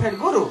and bona fide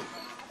Guru.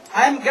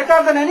 I am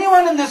greater than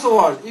anyone in this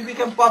world. You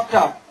become puffed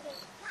up.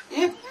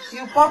 if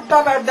you popped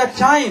up at that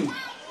time,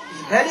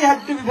 you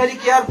have to be very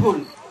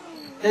careful.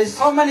 There is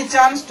so many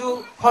chance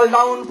to fall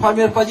down from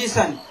your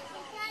position.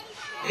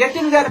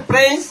 Getting their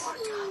praise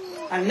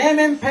and name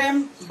and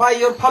fame by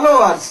your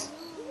followers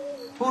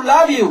who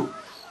love you,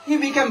 you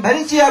become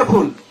very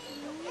cheerful.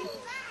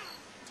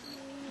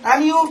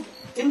 And you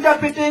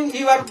interpreting,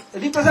 you are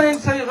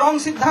representing wrong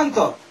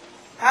Siddhanta.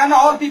 And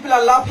all people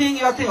are laughing,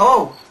 you are thinking,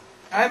 oh,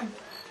 I am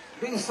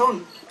doing so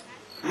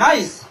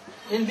nice.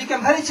 And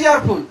become very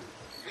cheerful.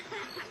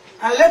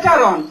 And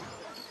later on,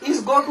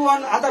 is go to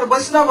one other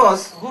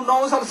Vaishnavas who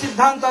knows our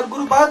Siddhanta or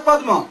Guru Bhad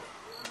Padma.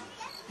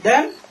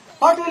 Then,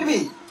 what will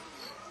be?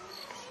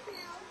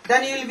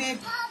 Then you will be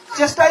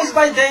chastised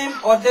by them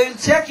or they will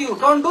check you,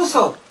 don't do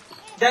so.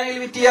 Then you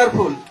will be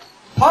tearful.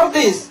 For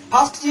this,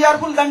 first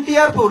cheerful, then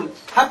tearful.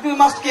 Have to be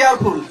most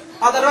careful.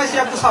 Otherwise you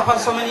have to suffer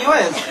so many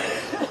ways.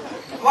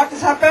 What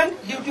has happened?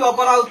 Due to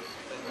aparad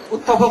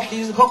uttha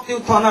bhakti is bhakti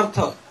uttha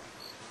anartha.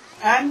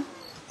 And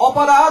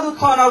aparad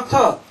uttha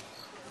anartha.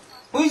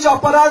 Which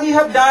aparad you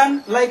have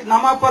done, like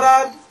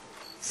namaparad,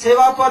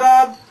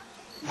 sevaparad,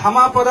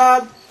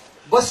 dhamaparad,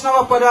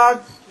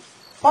 vaishnavaparad.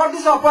 For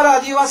this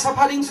aparad you are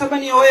suffering so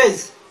many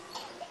ways.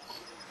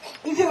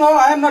 You think, oh,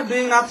 I am not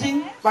doing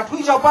nothing. But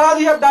which aparad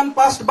you have done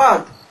past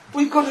birth?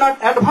 We could not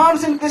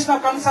advance in Krishna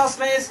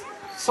consciousness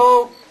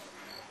so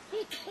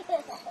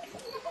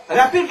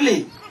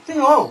rapidly. Think,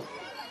 oh,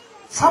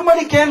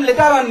 somebody came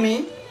later on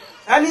me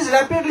and is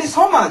rapidly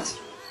so much.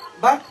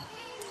 But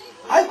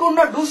I could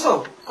not do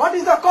so. What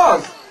is the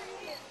cause?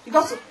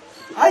 Because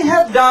I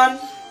have done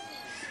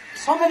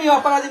so many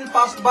aparad in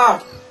past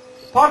birth.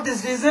 For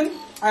this reason,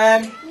 I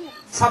am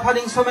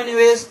suffering so many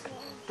ways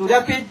to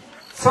rapid,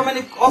 so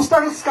many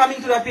obstacles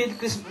coming to rapid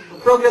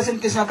progress in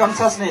Krishna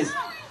consciousness.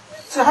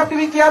 So you have to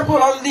be careful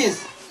all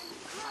this.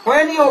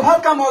 When you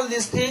overcome all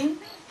these things,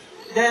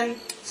 then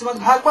Srimad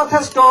Bhagavad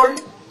has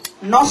told,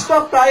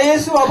 Nasta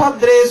prayesu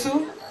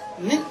abhadresu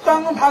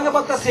nityam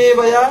bhagavata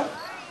sevaya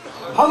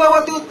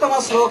bhagavati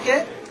uttama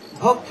sloke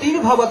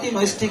bhaktir bhavati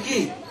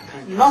maistiki.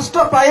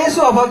 Nasta prayesu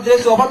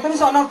abhadresu. Abhadra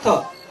means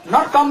anartha.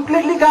 Not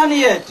completely gone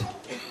yet.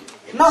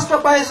 Nasta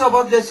prayesu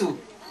abhadresu.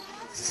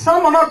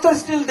 Some anartha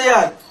is still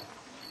there.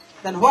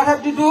 Then what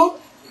have to do?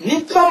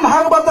 Nityam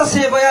bhagavata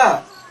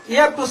sevaya. You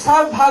have to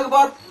serve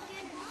Bhagavat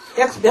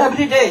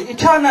every day,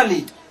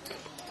 eternally.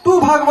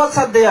 Two Bhagavats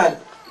are there,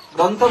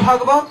 Grantha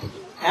Bhagavat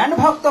and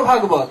Bhakta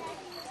Bhagavat.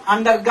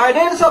 Under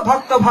guidance of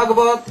Bhakta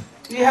Bhagavat,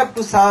 you have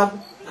to serve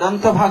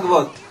Grantha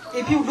Bhagavat.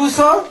 If you do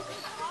so,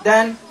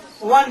 then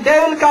one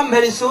day will come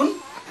very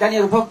soon, then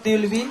your bhakti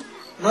will be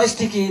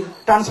noistiki,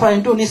 transferred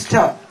into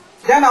nishtha.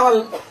 Then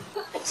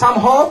some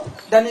hope,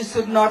 then it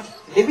should not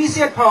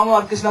deviate from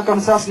our Krishna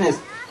consciousness.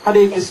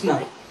 Hare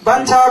Krishna.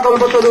 Bancha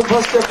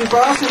kalpatarubhasya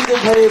kripa sindhu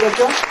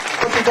bharevacha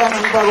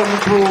patitanam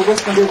pavanabho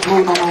vaishnavebho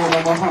namo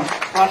namaha.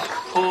 First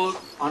four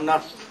on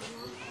earth.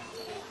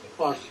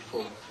 First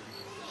four.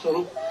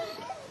 Sarup.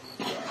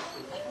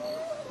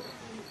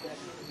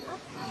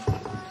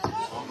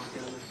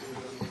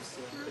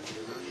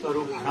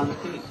 Sarup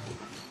Bhranti.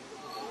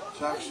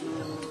 Sarup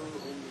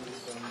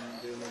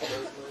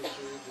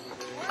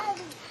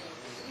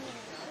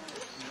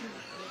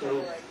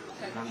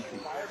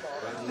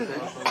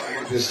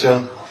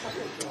Krishna,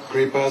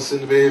 Kripa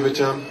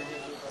Sindhvevacham,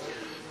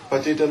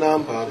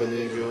 Patitanam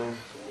Pavanebhyo,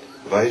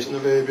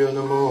 Vaishnavebhyo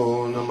Namo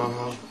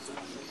Namaha.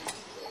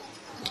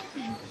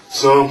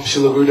 So,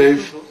 Srila Gurudev.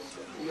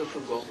 You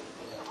should go.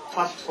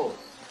 First four.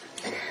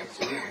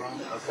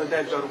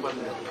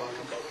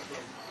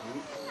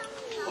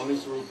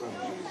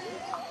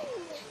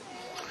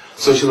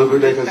 So, Srila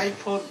Gurudev has. Type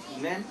for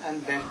name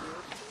and then.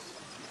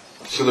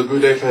 Srila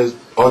Gurudev has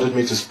ordered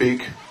me to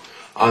speak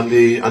on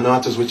the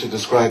anarthas which are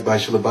described by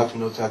Srila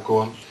Bhaktivinoda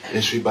Thakur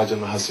in Sri Bhajan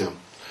Mahasya.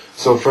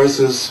 So first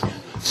is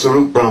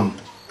Sarup Brahm.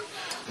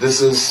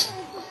 This is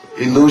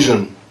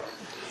illusion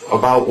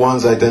about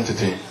one's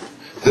identity.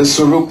 This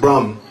Sarup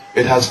Brahm,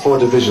 it has four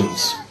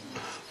divisions.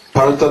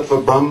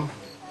 Paratattva Brahm,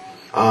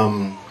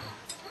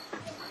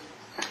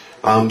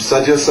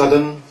 Sadhya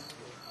Sadhan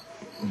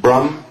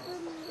Brahm,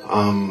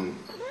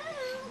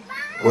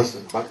 what's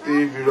it?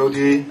 Bhakti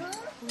Virodhi.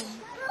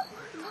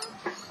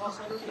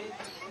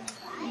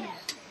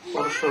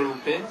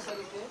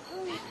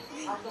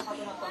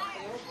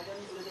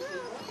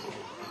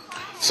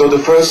 So the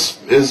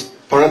first is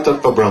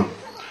Paratattva Brahm.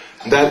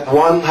 That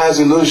one has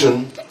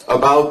illusion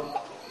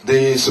about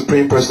the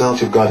Supreme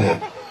Personality of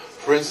Godhead.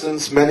 For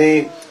instance,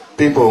 many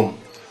people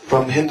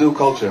from Hindu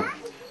culture,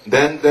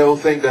 then they will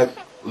think that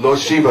Lord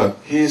Shiva,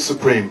 he is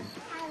supreme.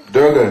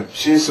 Durga,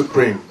 she is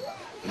supreme.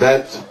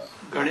 That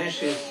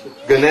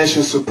Ganesh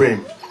is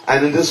supreme.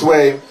 And in this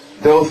way,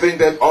 they will think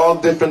that all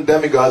different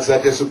demigods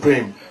that they're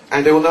supreme.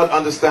 And they will not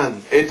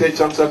understand. Ete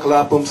chamsa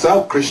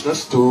kalapumsa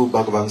Krishnastu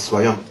Bhagavan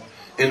Swayam.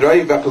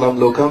 Indrai Vakalam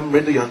Lokam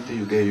Mridayanti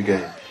Yuge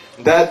Yuge.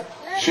 That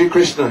Sri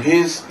Krishna, he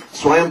is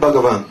Swayam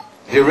Bhagavan,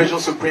 the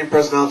original Supreme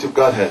Personality of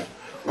Godhead.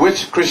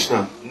 Which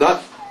Krishna?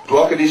 Not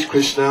Dwakadish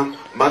Krishna,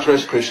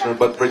 Madrash Krishna,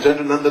 but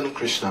Brajendranandan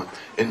Krishna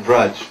in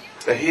Vraj.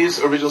 That he is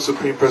original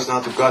Supreme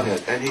Personality of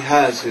Godhead. And he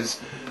has his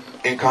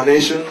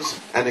incarnations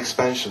and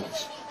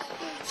expansions.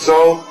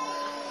 So,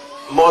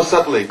 more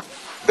subtly,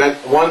 that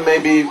one may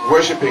be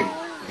worshipping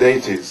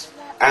deities,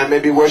 and may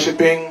be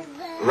worshipping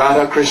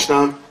Radha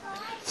Krishna,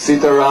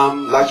 Sita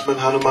Ram, Lakshman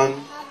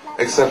Hanuman,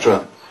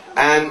 etc.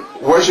 And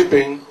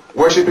worshipping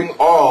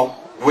all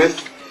with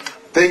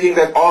thinking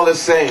that all is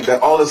same,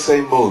 that all is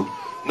same mood.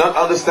 Not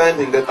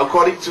understanding that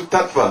according to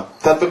Tattva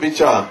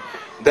Vichar,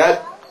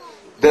 that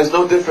there's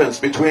no difference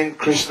between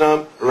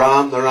Krishna,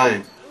 Ram,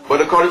 Narayan.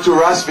 But according to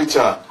Ras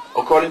Vichar,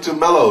 according to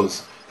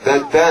mellows,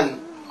 that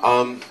then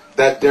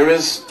that there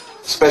is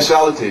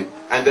speciality,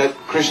 and that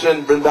Krishna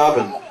in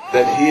Vrindavan,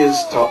 that he is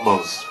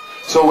topmost.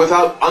 So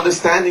without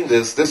understanding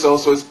this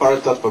also is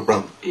Paratattva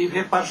Brahm. If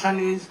a person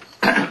is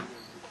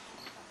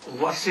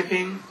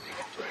worshipping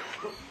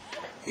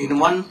in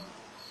one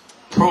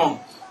throne,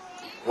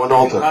 one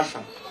altar,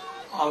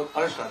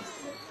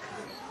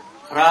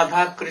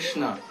 Radha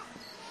Krishna,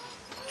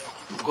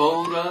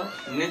 Gaura,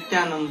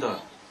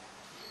 Nityananda,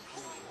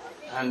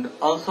 and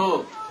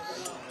also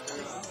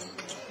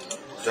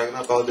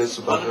Jagannath Baladev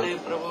Subhadra,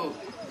 Prabhu,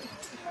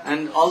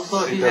 and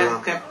also he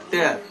has kept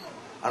there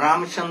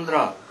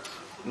Ramchandra,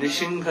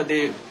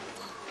 Nishingadev.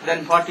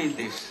 Then what is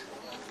this?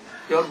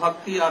 Pure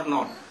bhakti or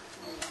not?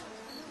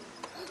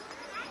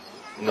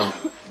 No,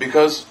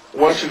 because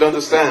one should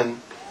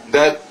understand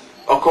that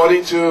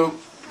according to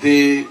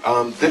the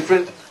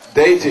different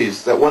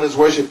deities that one is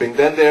worshipping,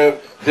 then there are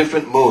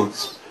different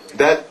moods.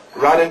 That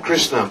Radha and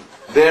Krishna,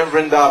 they're in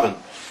Vrindavan.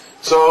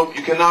 So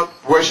you cannot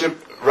worship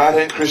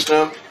Radha and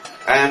Krishna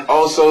and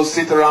also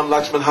Sitaram,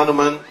 Lakshman,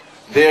 Hanuman,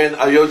 they're in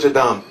Ayodhya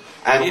Dham.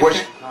 And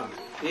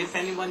if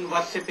anyone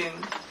worshipping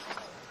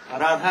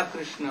Radha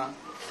Krishna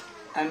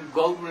and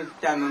Gaura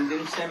Nityananda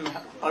in same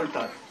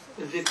altar,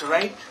 is it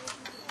right?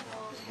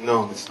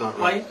 No, it's not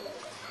right. Why?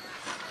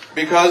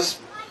 Because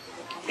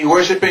you're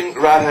worshipping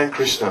Radha and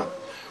Krishna.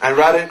 And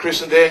Radha and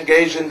Krishna, they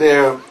engage in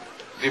their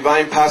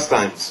divine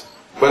pastimes.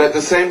 But at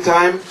the same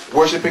time,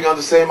 worshipping on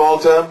the same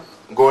altar,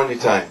 Gaura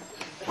Nitai.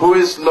 Who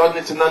is Lord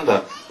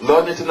Nityananda?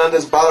 Lord Nityananda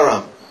is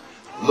Balaram.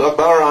 Lord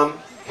Balaram,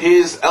 he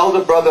is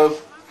elder brother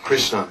of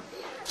Krishna.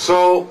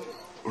 So,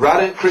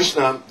 Radha and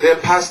Krishna, their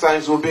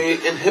pastimes will be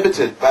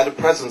inhibited by the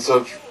presence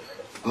of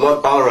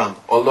Lord Balaram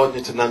or Lord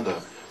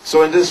Nityananda.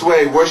 So in this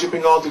way,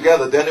 worshipping all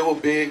together, then it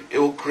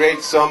will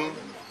create some,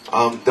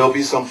 there will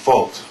be some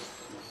fault.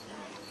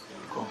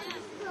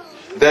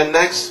 Then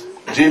next,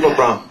 Jiva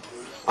Brahm.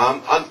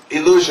 An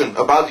illusion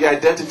about the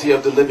identity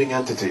of the living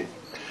entity.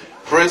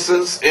 For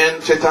instance,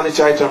 in Chaitanya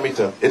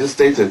Charitamrita, it is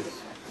stated,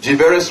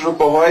 Jiveris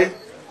Rupahoy,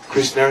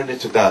 Krishna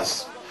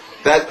Nityadas.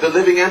 That the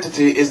living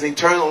entity is an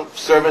eternal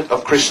servant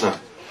of Krishna.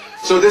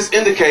 So this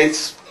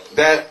indicates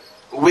that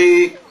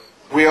we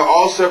are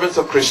all servants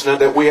of Krishna,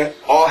 that we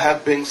all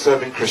have been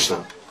serving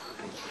Krishna.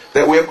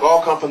 That we have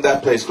all come from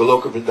that place,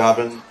 Goloka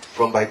Vrindavan,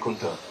 from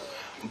Vaikuntha.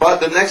 But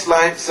the next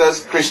line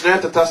says, Krishna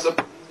Tatasa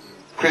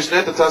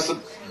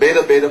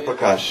Beda Beda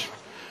Prakash.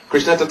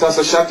 Krishna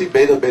Tatasa Shakti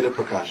Beda Beda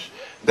Prakash.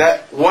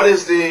 That what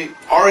is the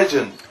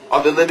origin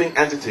of the living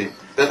entity?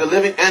 That the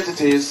living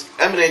entity is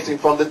emanating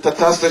from the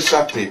Tatasta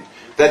Shakti.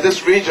 That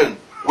this region,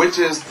 which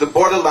is the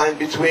borderline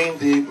between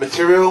the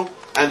material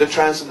and the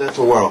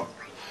transcendental world.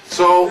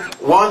 So,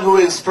 one who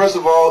is, first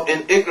of all,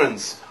 in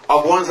ignorance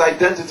of one's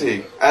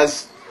identity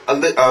as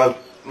a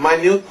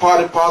minute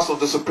part and parcel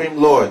of the Supreme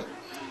Lord,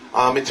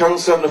 eternal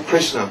servant of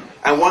Krishna,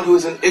 and one who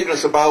is in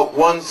ignorance about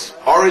one's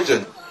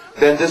origin,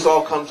 then this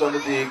all comes under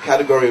the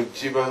category of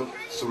Jiva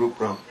Sarup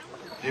Brahm.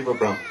 Jiva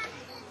Brahm.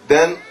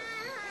 Then,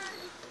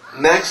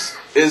 next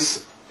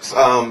is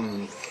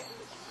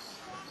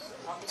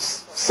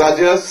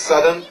Sadhya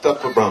Sadhan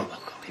Tattva Brahm.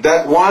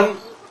 That one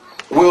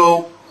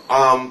will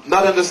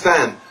not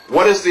understand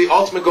what is the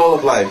ultimate goal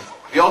of life.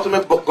 The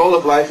ultimate goal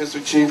of life is to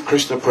achieve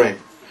Krishna Prem.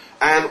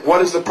 And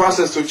what is the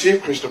process to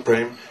achieve Krishna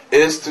Prem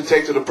is to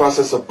take to the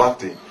process of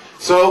bhakti.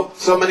 So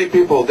many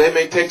people, they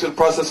may take to the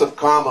process of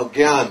karma,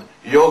 gyan,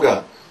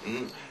 yoga,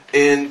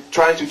 in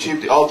trying to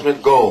achieve the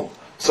ultimate goal.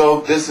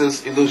 So this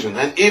is illusion.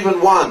 And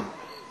even one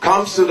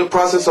comes to the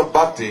process of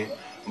bhakti,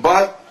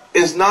 but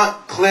is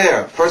not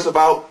clear first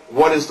about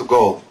what is the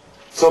goal.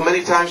 So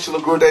many times Srila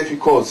Gurudev he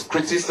quotes,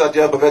 Kriti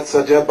Sadhya Bhavet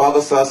Sadhya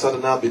Bhavasa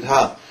Sadhana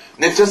Bidha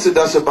Nitya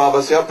Siddhasya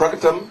Bhavasya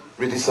Prakatam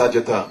Riddhi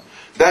Sadyata.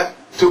 That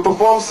to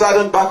perform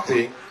sadhan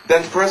bhakti,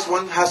 then first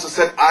one has to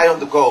set eye on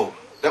the goal.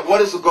 That what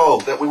is the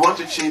goal? That we want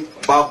to achieve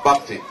Bhav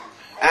Bhakti.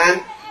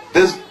 And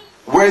this,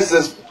 where is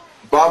this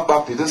Bhav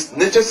Bhakti? This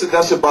Nitya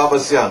Siddhasya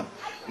Bhavasya.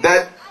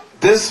 That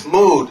this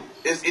mood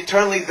is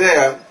eternally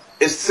there,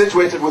 is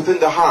situated within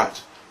the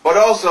heart. But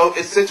also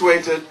it's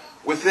situated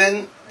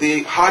within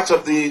the hearts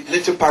of the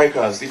Nitya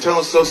Parikas, the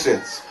eternal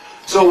associates.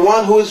 So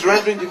one who is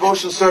rendering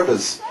devotion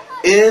service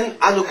in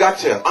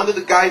Anugatya, under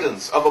the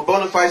guidance of a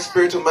bona fide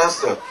spiritual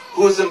master,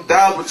 who is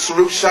endowed with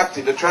Sarup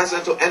Shakti, the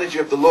transcendental energy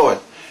of the Lord,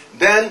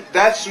 then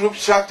that Sarup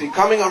Shakti,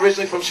 coming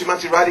originally from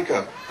Srimati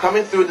Radhika,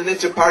 coming through the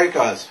Nitya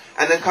Parikas,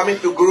 and then coming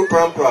through Guru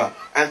Parampara,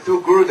 and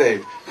through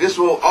Gurudev, this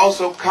will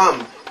also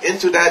come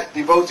into that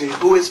devotee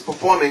who is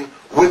performing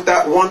with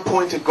that one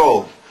pointed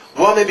goal.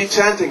 One may be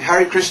chanting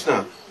Hare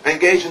Krishna,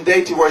 engage in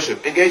deity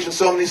worship, engage in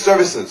so many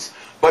services.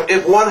 But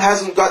if one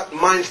hasn't got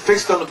mind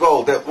fixed on the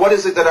goal, that what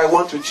is it that I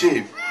want to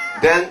achieve,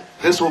 then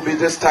this will be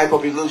this type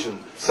of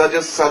illusion, such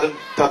as sudden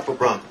tattva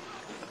brahm,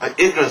 an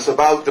ignorance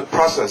about the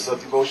process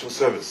of devotional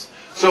service.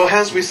 So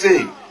hence we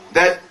see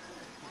that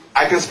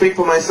I can speak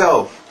for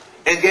myself,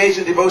 engage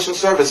in devotional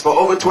service for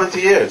over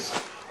 20 years,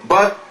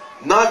 but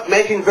not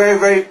making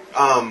very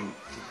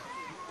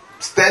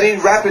steady,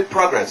 rapid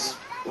progress.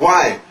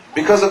 Why?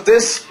 Because of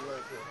this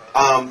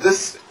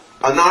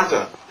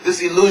anartha,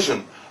 this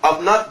illusion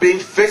of not being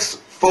fixed,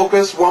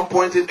 focused,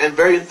 one-pointed, and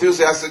very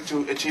enthusiastic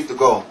to achieve the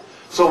goal.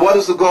 So what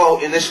is the goal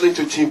initially?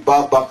 To achieve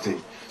Bhav Bhakti.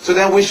 So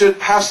then we should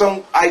have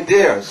some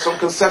idea, some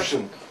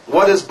conception.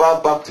 What is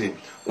Bhav Bhakti?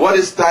 What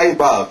is Thai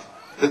Bhav?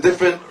 The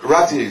different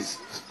ratis,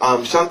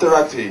 Shanta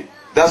Rati,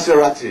 Dasya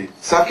Rati,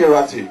 Sakya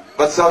Rati,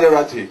 Vatsalya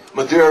Rati,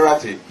 Madhura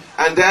Rati.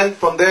 And then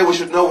from there we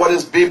should know what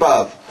is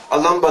Bibhav,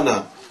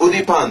 Alambana,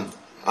 Udipan,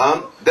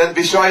 then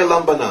Vishaya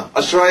Alambana,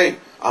 Ashray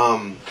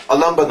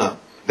Alambana.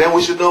 Then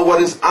we should know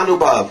what is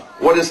Anubhav,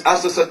 what is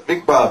Asasat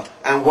Bhav,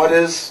 and what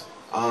is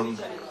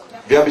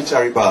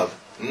Vyabhichari Bhav.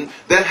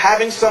 Then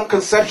having some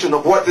conception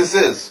of what this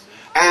is,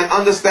 and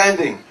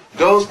understanding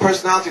those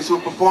personalities who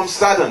perform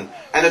sadhana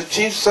and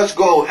achieve such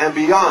goal and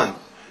beyond,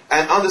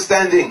 and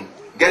understanding,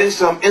 getting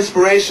some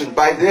inspiration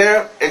by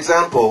their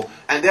example,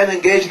 and then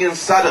engaging in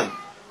sadhana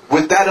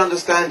with that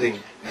understanding,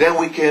 then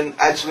we can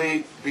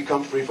actually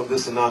become free from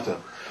this anatta.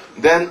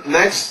 Then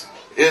next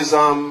is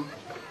 4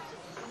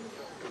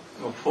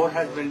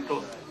 has been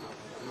told.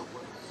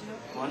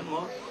 One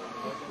more.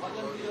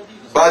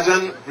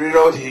 Bhajan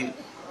Virodhi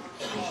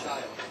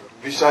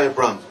Vishaya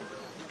Brahm.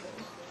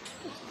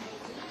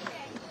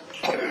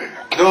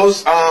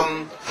 Those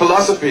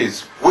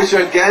philosophies which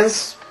are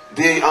against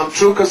the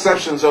true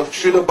conceptions of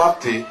Shuddha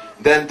Bhakti,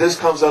 then this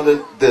comes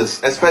under this,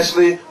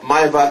 especially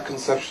Mayavad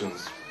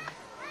conceptions.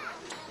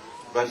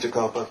 Thank you.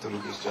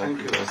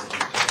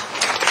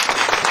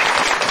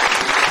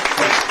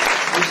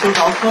 We should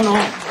also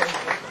know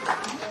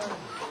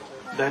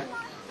that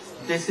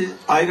this is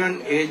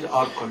Iron Age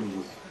or Kali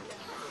Yuga.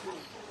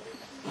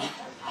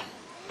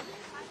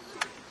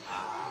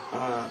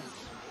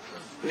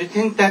 We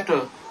think that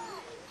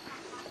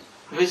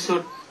we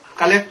should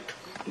collect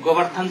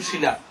Govardhan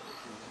Shila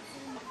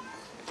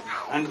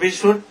and we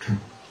should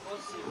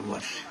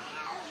worship.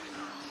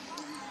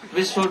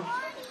 We should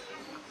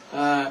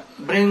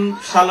bring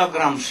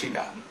Salagram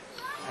Shila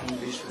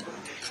and we should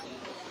worship.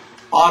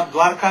 Or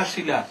Dwarka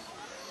Shila.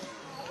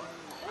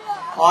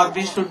 Or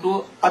we should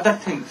do other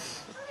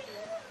things.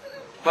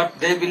 But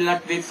they will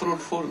not be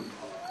fruitful.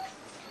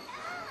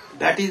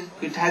 That is,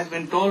 it has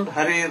been told,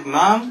 Harer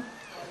Nam,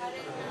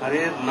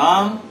 Harer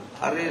Nam,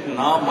 Harer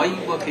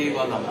Namayva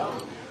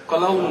Kevalam.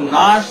 Kalau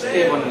Nas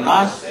Sevan,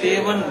 Nas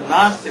Sevan,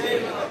 Nas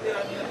Sevan.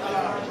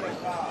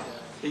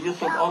 You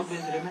should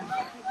always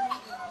remember.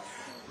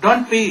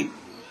 Don't be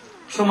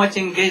so much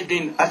engaged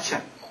in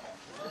archan.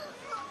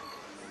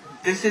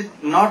 This is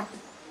not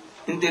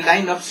in the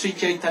line of Sri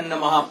Chaitanya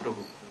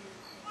Mahaprabhu.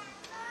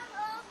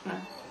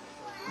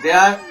 They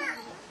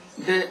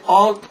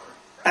all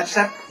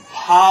accept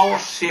Bhav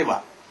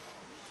Seva.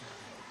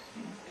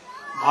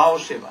 Bhav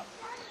Seva.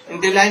 In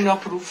the line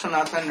of Rup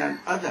Sanatan and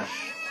others.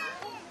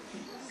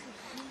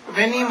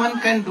 Anyone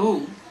can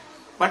do,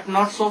 but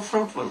not so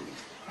fruitful.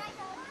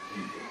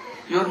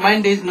 Your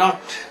mind is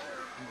not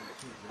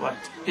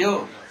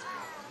pure.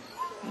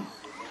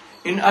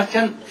 In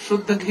Archan,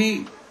 Shuddha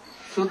ghee,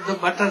 Shuddha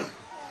butter,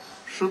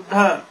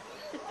 Shuddha,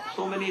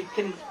 so many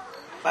things,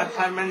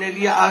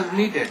 paraphernalia are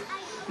needed.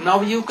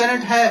 Now you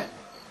cannot have.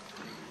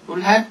 You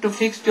will have to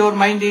fix your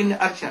mind in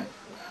Archan.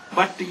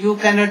 But you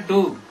cannot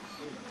do.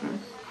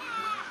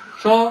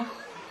 So,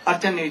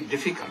 Archan is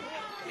difficult.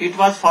 It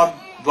was for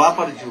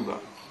Dwapar Yuga.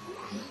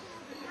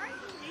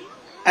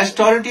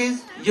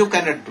 Austerities you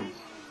cannot do.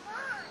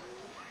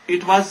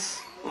 It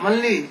was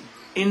only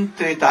in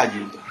Treta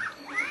Yuga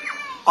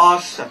or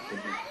Satya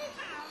Yuga.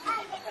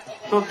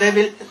 So they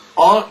will,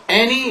 or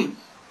any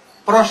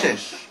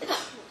process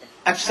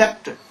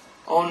except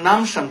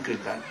Nam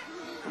Sankirtan.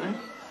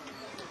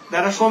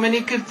 There are so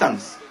many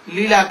kirtans,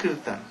 Leela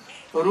Kirtan,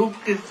 Rup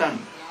Kirtan,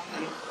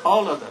 and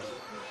all others.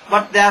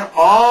 But they are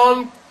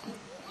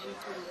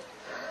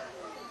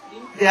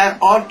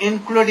all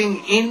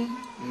including in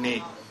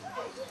name.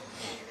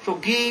 So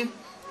give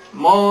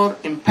more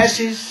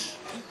emphasis,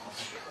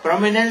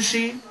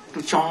 prominency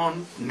to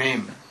chant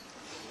name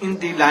in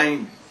the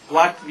line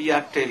what we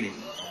are telling.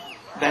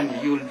 Then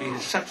you will be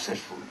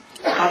successful.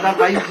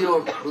 Otherwise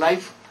your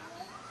life,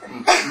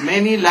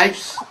 many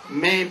lives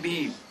may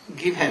be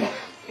given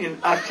in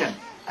Archan,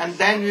 and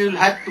then you will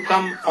have to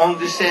come on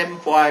the same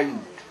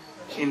point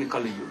in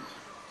Kali Yuga.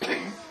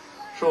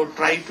 So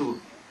try to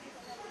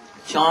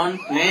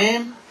chant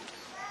name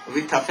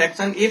with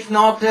affection. If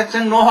no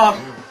affection, no harm.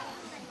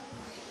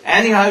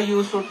 Anyhow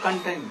you should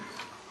continue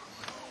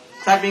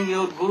serving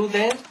your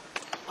Gurudev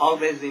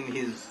always in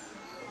his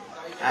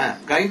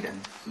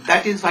guidance.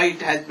 That is why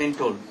it has been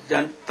told,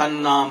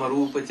 Tannam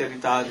Rupa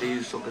Charita De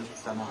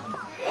Sukhasanam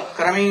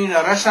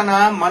Kramina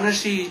Rasana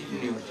Manasi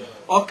Niyuja.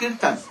 or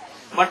kirtan.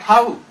 But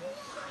how?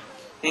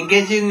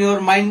 Engaging your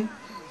mind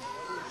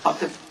of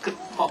the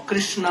of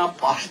Krishna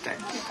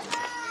pastimes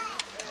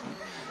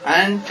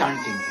and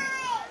chanting.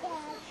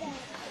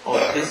 Oh,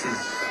 this is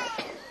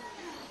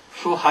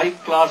so high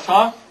class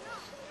of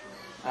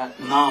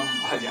Naam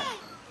Bhajan.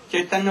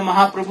 Chaitanya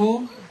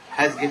Mahaprabhu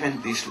has given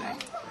this line.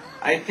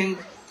 I think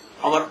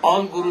our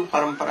all Guru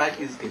Parampara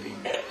is giving,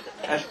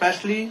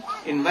 especially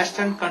in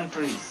Western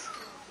countries.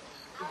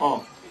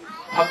 Oh,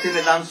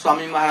 Bhaktivedanta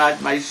Swami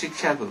Maharaj, my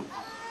Shiksha Guru.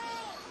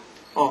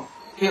 Oh,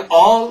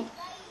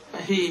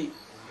 he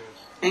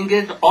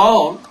engaged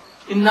all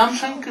in Nam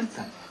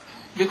Sankirtan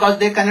because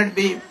they cannot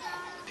be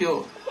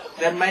pure.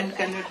 Their mind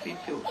cannot be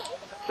pure.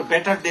 So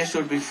better they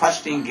should be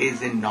first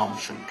engaged in Nam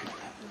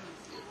Sankirtan.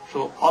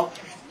 So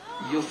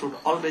you should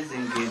always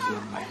engage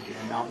your mind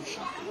in Nam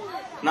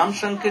Sankirtan. Nam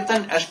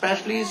Sankirtan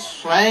especially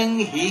swaying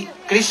he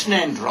Krishna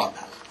and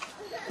Radha.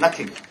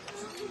 Nothing.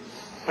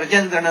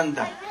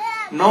 Prajendrananda.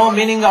 No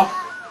meaning of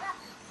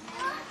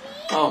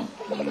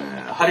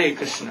Hare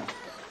Krishna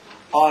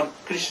or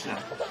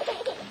Krishna.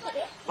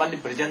 Only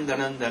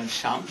Prajendrananda and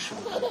Sham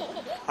Sundar.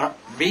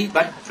 We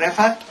but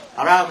prefer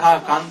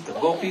Radha Kant,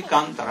 Gopi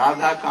Kant,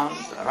 Radha Kant,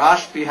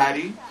 Ras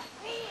Bihari,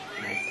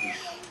 like this.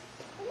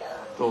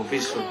 So we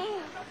should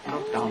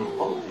note down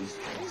all these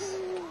things.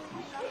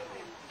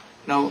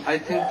 Now I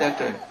think that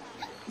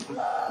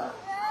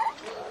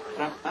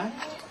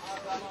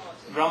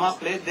drama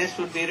play, they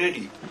should be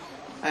ready.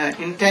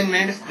 In 10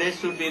 minutes they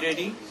should be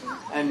ready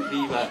and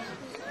we were.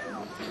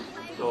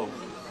 So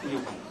you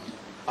come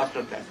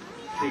after that.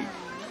 Please.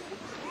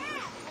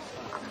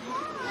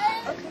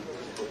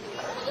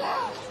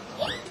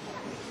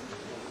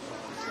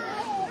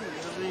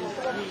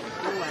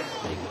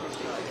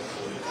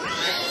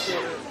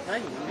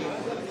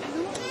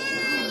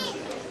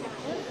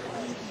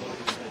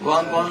 Go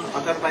on,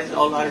 otherwise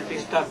all are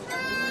disturbed.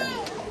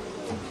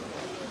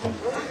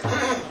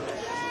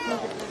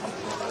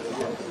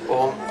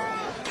 Om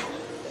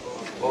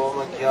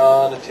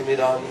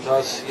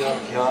Jnana-timirandhasya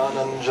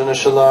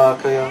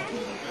Jnananjana-shalakaya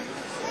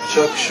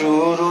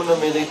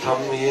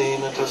Chakshurunamilitam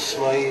yena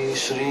tasmai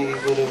Shri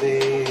Gurave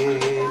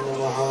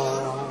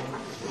Namaha.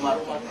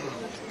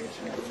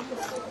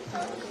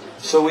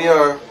 So we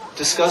are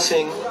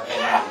discussing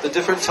the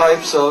different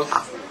types of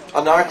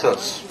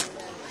anarthas.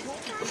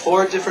 The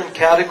 4 different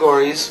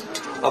categories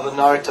of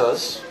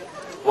anarthas.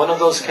 One of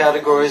those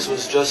categories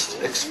was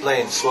just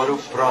explained,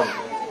 Swarup Brahm.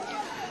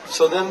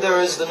 So then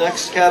there is the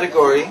next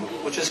category,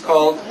 which is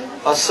called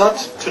Asat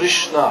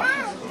Trishna.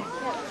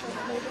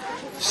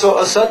 So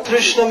Asat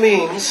Trishna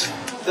means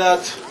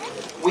that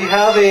we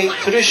have a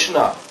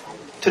Trishna.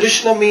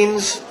 Trishna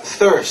means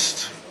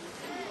thirst.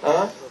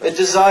 A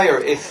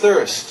desire, a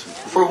thirst.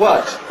 For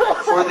what?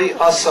 For the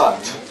Asat.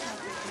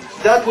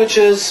 That which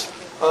is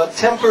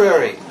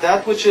temporary.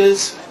 That which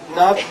is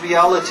not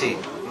reality.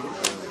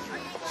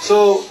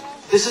 So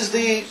this is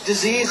the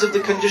disease of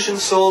the conditioned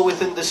soul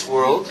within this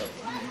world.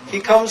 He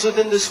comes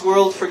within this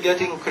world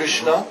forgetting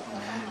Krishna,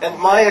 and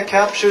Maya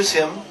captures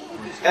him,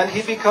 and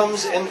he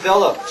becomes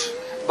enveloped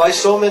by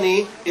so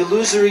many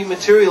illusory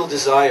material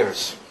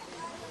desires.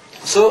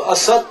 So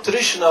Asat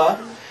Trishna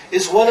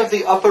is one of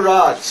the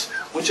aparads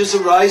which is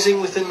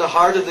arising within the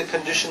heart of the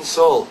conditioned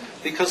soul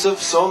because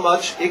of so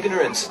much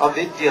ignorance,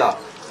 avidya,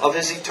 of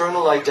his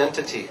eternal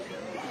identity.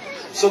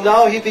 So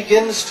now he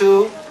begins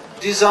to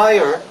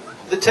desire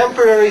the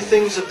temporary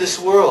things of this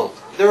world.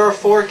 There are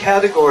 4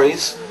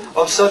 categories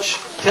of such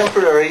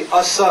temporary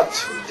asat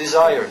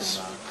desires.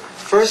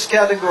 First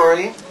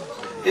category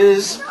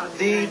is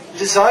the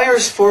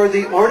desires for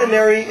the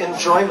ordinary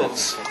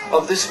enjoyments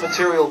of this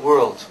material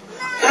world.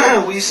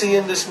 We see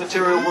in this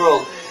material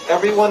world,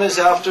 everyone is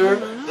after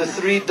the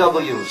 3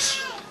 W's,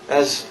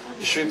 as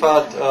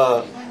Srimad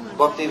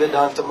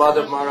Bhaktivedanta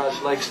Madhav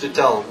Maharaj likes to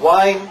tell: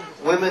 wine,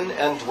 women,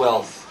 and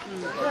wealth.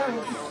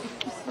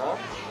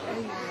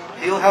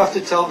 He'll have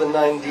to tell the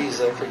 9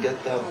 D's, I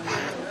forget them.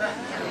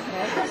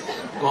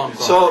 Go on.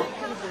 So,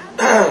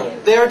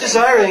 they are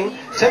desiring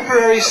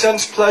temporary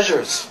sense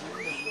pleasures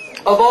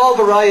of all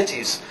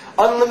varieties,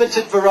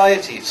 unlimited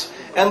varieties,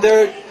 and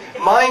their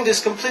mind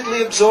is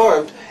completely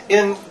absorbed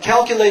in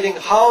calculating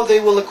how they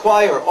will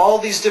acquire all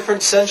these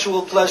different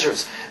sensual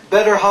pleasures.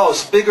 Better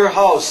house, bigger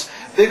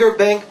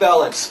bank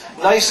balance,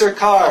 nicer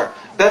car,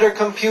 better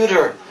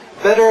computer,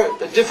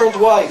 different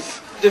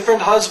wife,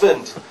 different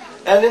husband.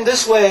 And in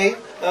this way,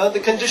 the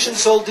conditioned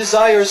soul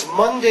desires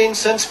mundane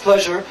sense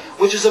pleasure,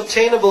 which is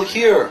obtainable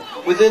here,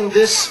 within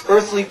this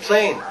earthly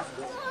plane.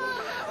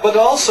 But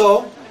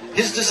also,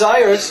 his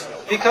desires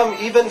become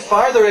even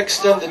farther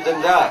extended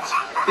than that,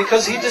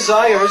 because he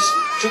desires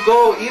to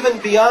go even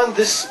beyond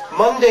this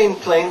mundane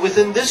plane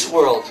within this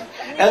world,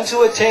 and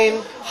to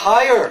attain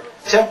higher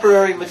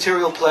temporary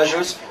material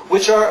pleasures,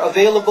 which are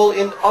available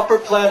in upper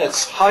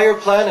planets, higher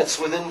planets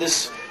within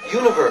this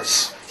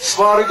universe,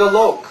 Svarga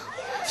Lok.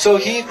 So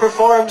he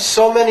performs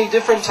so many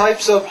different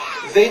types of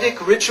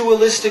Vedic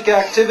ritualistic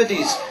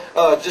activities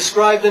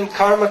described in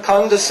Karma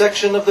Kanda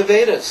section of the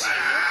Vedas.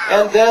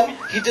 And then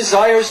he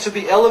desires to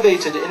be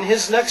elevated in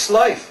his next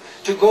life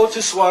to go to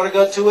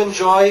Swarga, to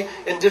enjoy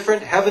in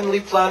different heavenly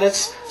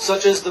planets,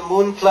 such as the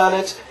moon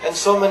planet and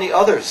so many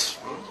others.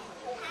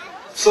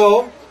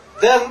 So,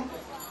 then,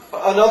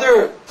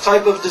 another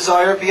type of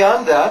desire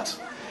beyond that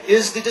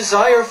is the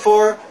desire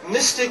for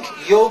mystic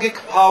yogic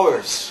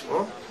powers.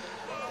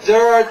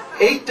 There are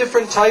 8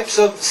 different types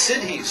of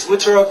siddhis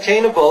which are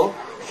obtainable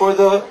for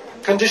the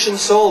conditioned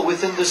soul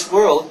within this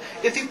world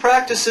if he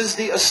practices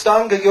the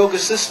Ashtanga yoga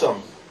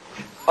system.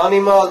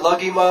 Anima,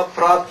 Lagima,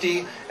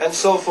 Prapti, and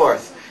so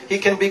forth. He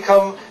can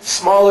become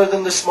smaller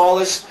than the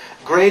smallest,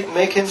 great,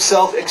 make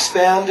himself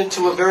expand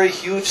into a very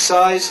huge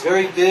size,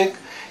 very big.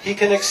 He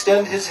can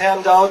extend his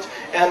hand out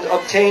and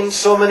obtain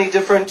so many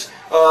different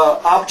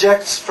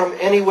objects from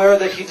anywhere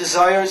that he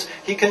desires.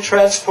 He can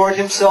transport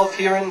himself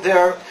here and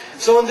there.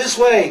 So in this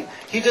way,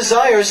 he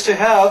desires to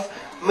have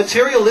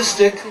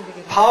materialistic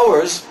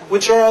powers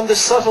which are on the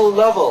subtle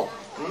level.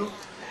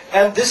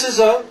 And this is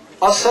a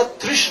asat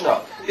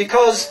trishna,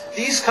 because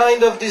these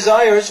kind of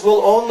desires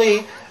will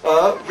only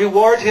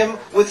reward him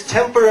with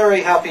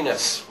temporary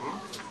happiness.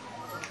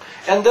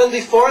 And then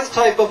the 4th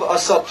type of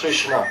asat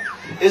trishna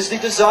is the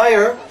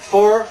desire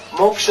for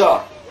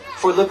moksha,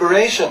 for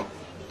liberation.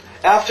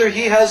 After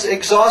he has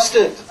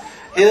exhausted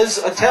his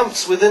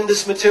attempts within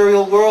this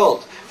material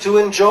world to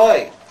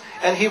enjoy,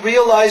 and he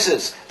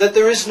realizes that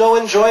there is no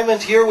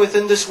enjoyment here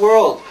within this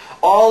world,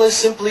 all is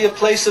simply a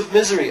place of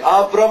misery.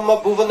 Brahma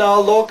bhuvana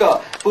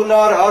loka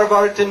punar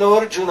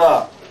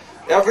arvartinorjuna.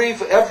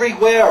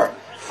 Everywhere,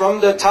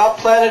 from the top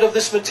planet of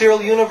this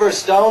material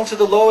universe down to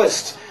the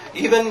lowest,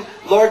 even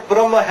Lord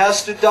Brahma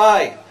has to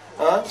die.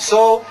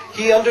 So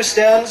he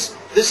understands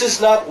this is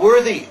not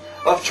worthy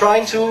of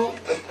trying to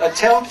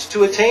attempt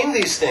to attain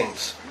these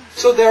things.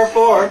 So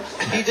therefore,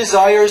 he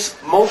desires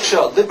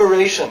moksha,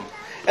 liberation.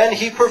 And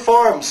he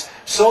performs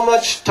so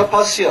much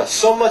tapasya,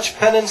 so much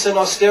penance and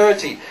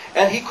austerity.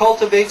 And he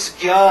cultivates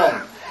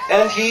gyan.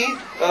 And he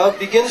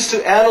begins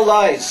to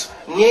analyze,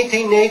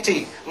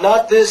 neti,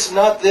 not this,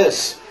 not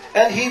this.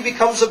 And he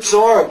becomes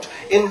absorbed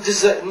in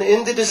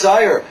the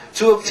desire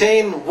to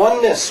obtain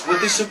oneness with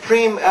the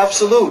Supreme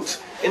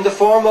Absolute in the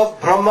form of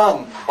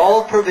Brahman,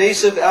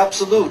 all-pervasive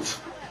Absolute.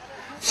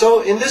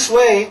 So in this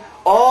way,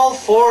 all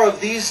 4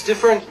 of these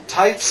different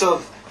types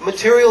of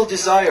material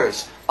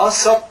desires,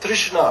 asat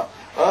trishna,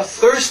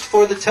 thirst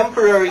for the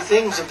temporary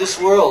things of this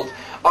world,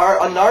 are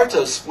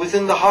anarthas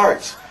within the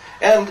heart.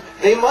 And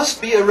they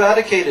must be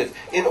eradicated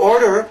in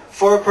order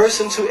for a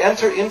person to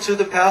enter into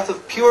the path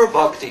of pure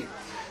bhakti.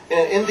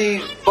 In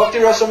the Bhakti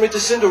Rasamrita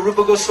Sindhu,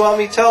 Rupa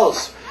Goswami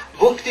tells,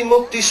 Bhukti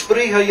mukti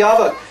spriha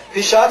yavat,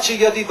 pishachi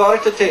yadi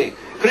vartate,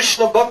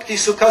 Krishna bhakti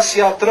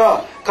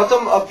sukhasyatra,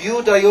 katam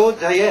abhyudayo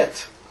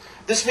dayet.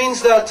 This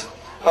means that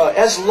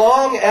as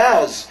long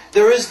as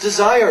there is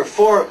desire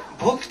for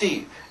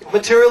bhukti,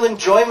 material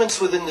enjoyments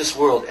within this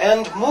world,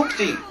 and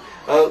mukti,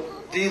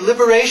 the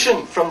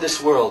liberation from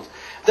this world,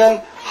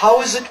 then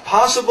how is it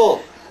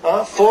possible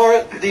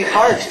for the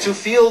heart to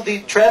feel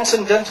the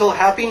transcendental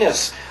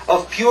happiness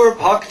of pure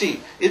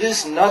bhakti? It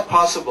is not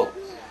possible.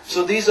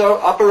 So these are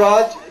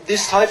aparad,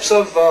 these types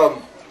of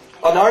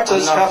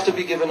anarthas have to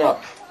be given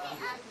up.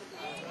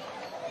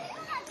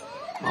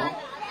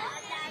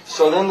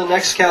 So then the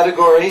next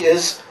category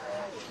is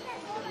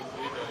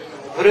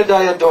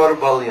Hridaya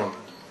Dorbalyam.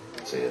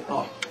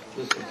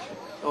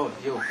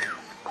 You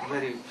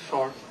very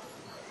short,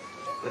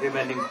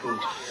 remaining to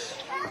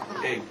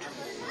 8.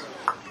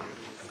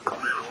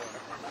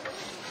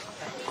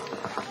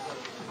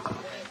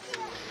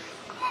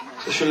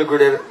 So Srila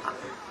Gurudev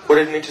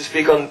wanted me to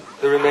speak on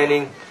the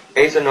remaining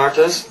 8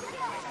 anarthas.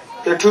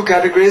 There are 2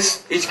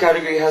 categories. Each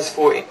category has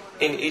 4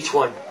 in each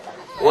one.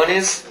 One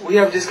is, we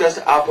have discussed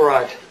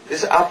aparad.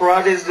 This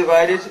aparad is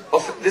divided,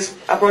 this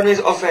aparad means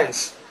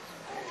offense.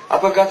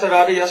 Apagata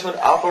radha yasmat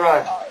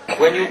aparad.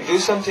 When you do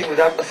something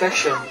without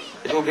affection,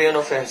 it will be an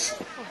offense.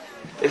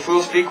 If we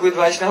will speak with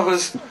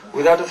Vaishnavas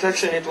without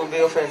affection, it will be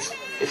offense.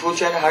 If we will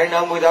chant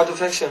Harinam without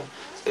affection,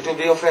 it will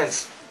be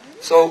offense.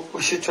 So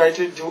we should try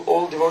to do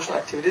all devotional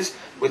activities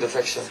with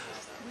affection.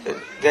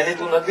 Then it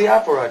will not be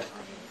aparad.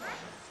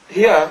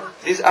 Here,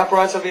 these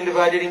aparads have been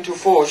divided into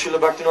 4. Srila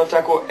Bhaktivinoda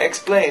Thakur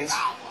explains.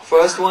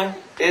 First one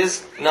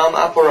is Nam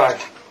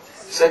aparad.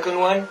 Second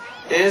one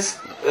is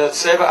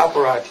Seva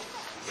aparad.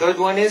 Third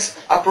one is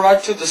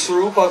aparad to the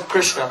Swarupa of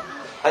Krishna.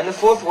 And the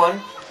 4th one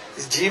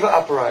is Jiva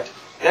aparad.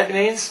 That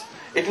means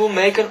it will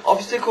make an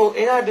obstacle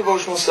in our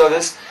devotional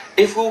service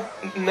if we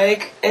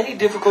make any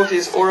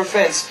difficulties or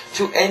offense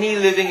to any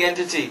living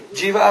entity.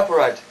 Jiva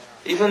aparad.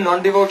 Even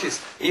non-devotees,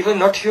 even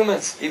not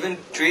humans, even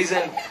trees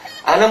and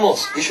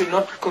animals. We should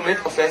not commit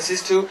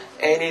offenses to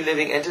any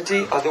living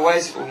entity,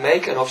 otherwise it will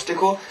make an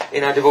obstacle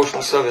in our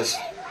devotional service.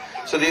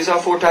 So these are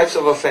 4 types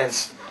of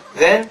offense.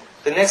 Then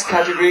the next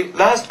category,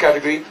 last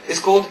category, is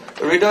called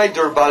Hriday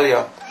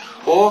Durbalya,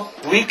 or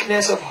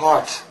weakness of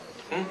heart.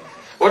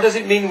 What does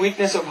it mean,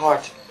 weakness of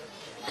heart?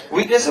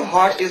 Weakness of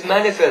heart is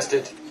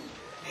manifested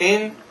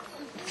in,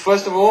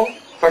 first of all,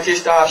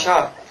 Pratishta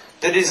Asha,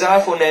 the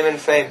desire for name and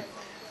fame.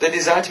 The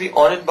desire to be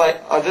honored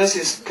by others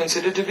is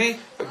considered to be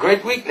a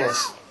great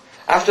weakness.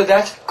 After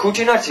that,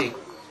 Kutinati.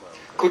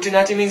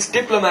 Kutinati means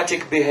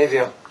diplomatic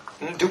behavior,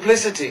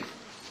 duplicity.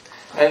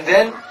 And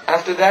then,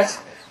 after that,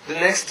 the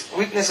next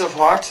weakness of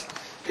heart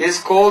is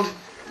called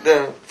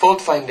the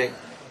fault finding.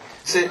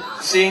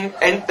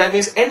 And that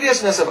means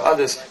enviousness of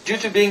others. Due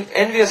to being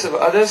envious of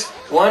others,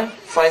 one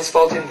finds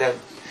fault in them.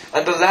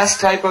 And the last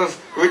type of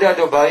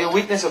hridayodobhaya,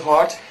 weakness of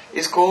heart,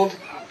 is called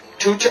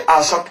tucha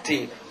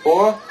asakti,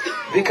 or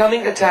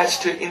becoming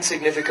attached to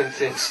insignificant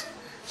things.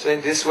 So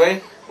in this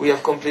way, we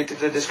have completed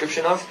the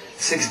description of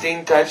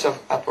 16 types of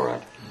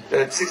aparad,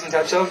 the 16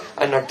 types of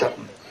anartha.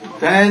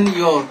 Then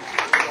your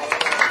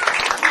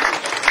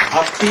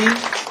bhakti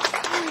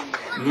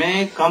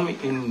may come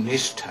in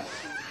nishtha,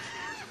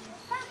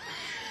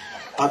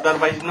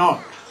 otherwise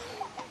not.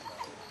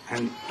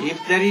 And if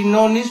there is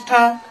no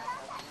nishtha,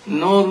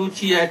 no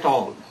ruchi at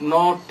all,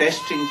 no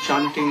testing,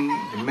 chanting,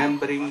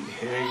 remembering,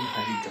 hearing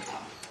Harikatha.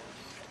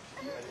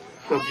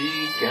 So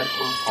be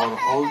careful for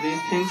all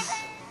these things.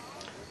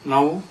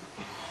 Now,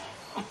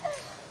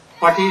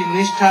 what is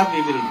nishtha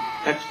we will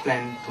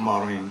explain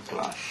tomorrow in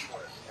class.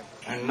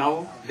 And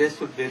now they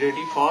should be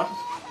ready for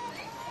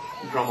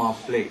drama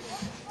play.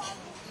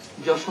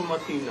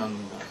 Jashamati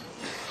Nanda.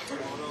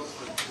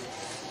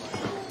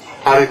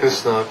 Hare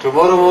Krishna.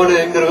 Tomorrow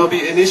morning there will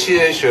be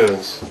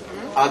initiations.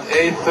 At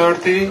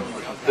 8:30,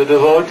 the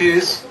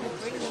devotees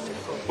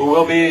who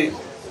will be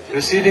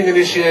receiving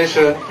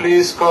initiation,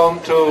 please come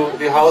to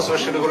the house where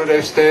Srila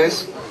Gurudev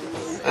stays.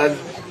 And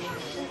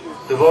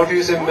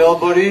devotees in male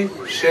body,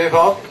 shave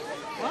up.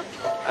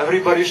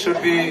 Everybody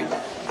should be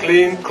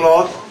clean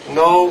cloth,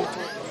 no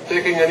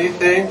taking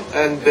anything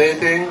and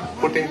bathing,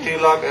 putting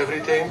tilak,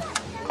 everything.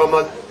 Come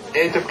at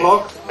 8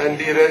 o'clock and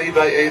be ready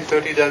by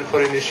 8:30 then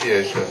for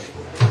initiation.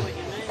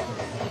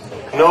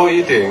 No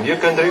eating. You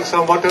can drink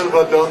some water,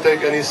 but don't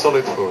take any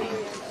solid food.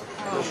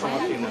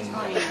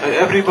 And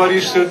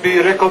everybody should be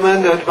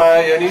recommended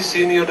by any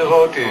senior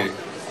devotee.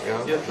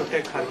 Yeah? You have to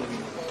take Hari.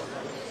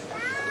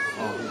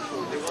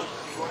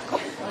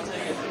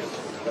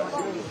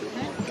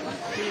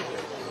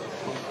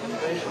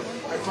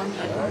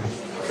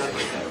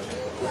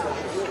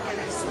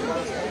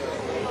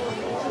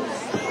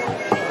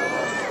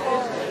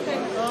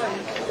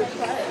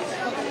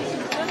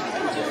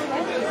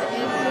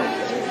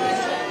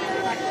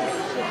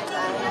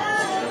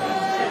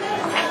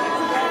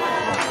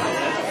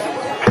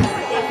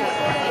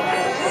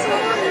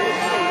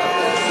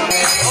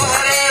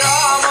 Hare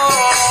Rama,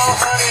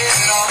 Hare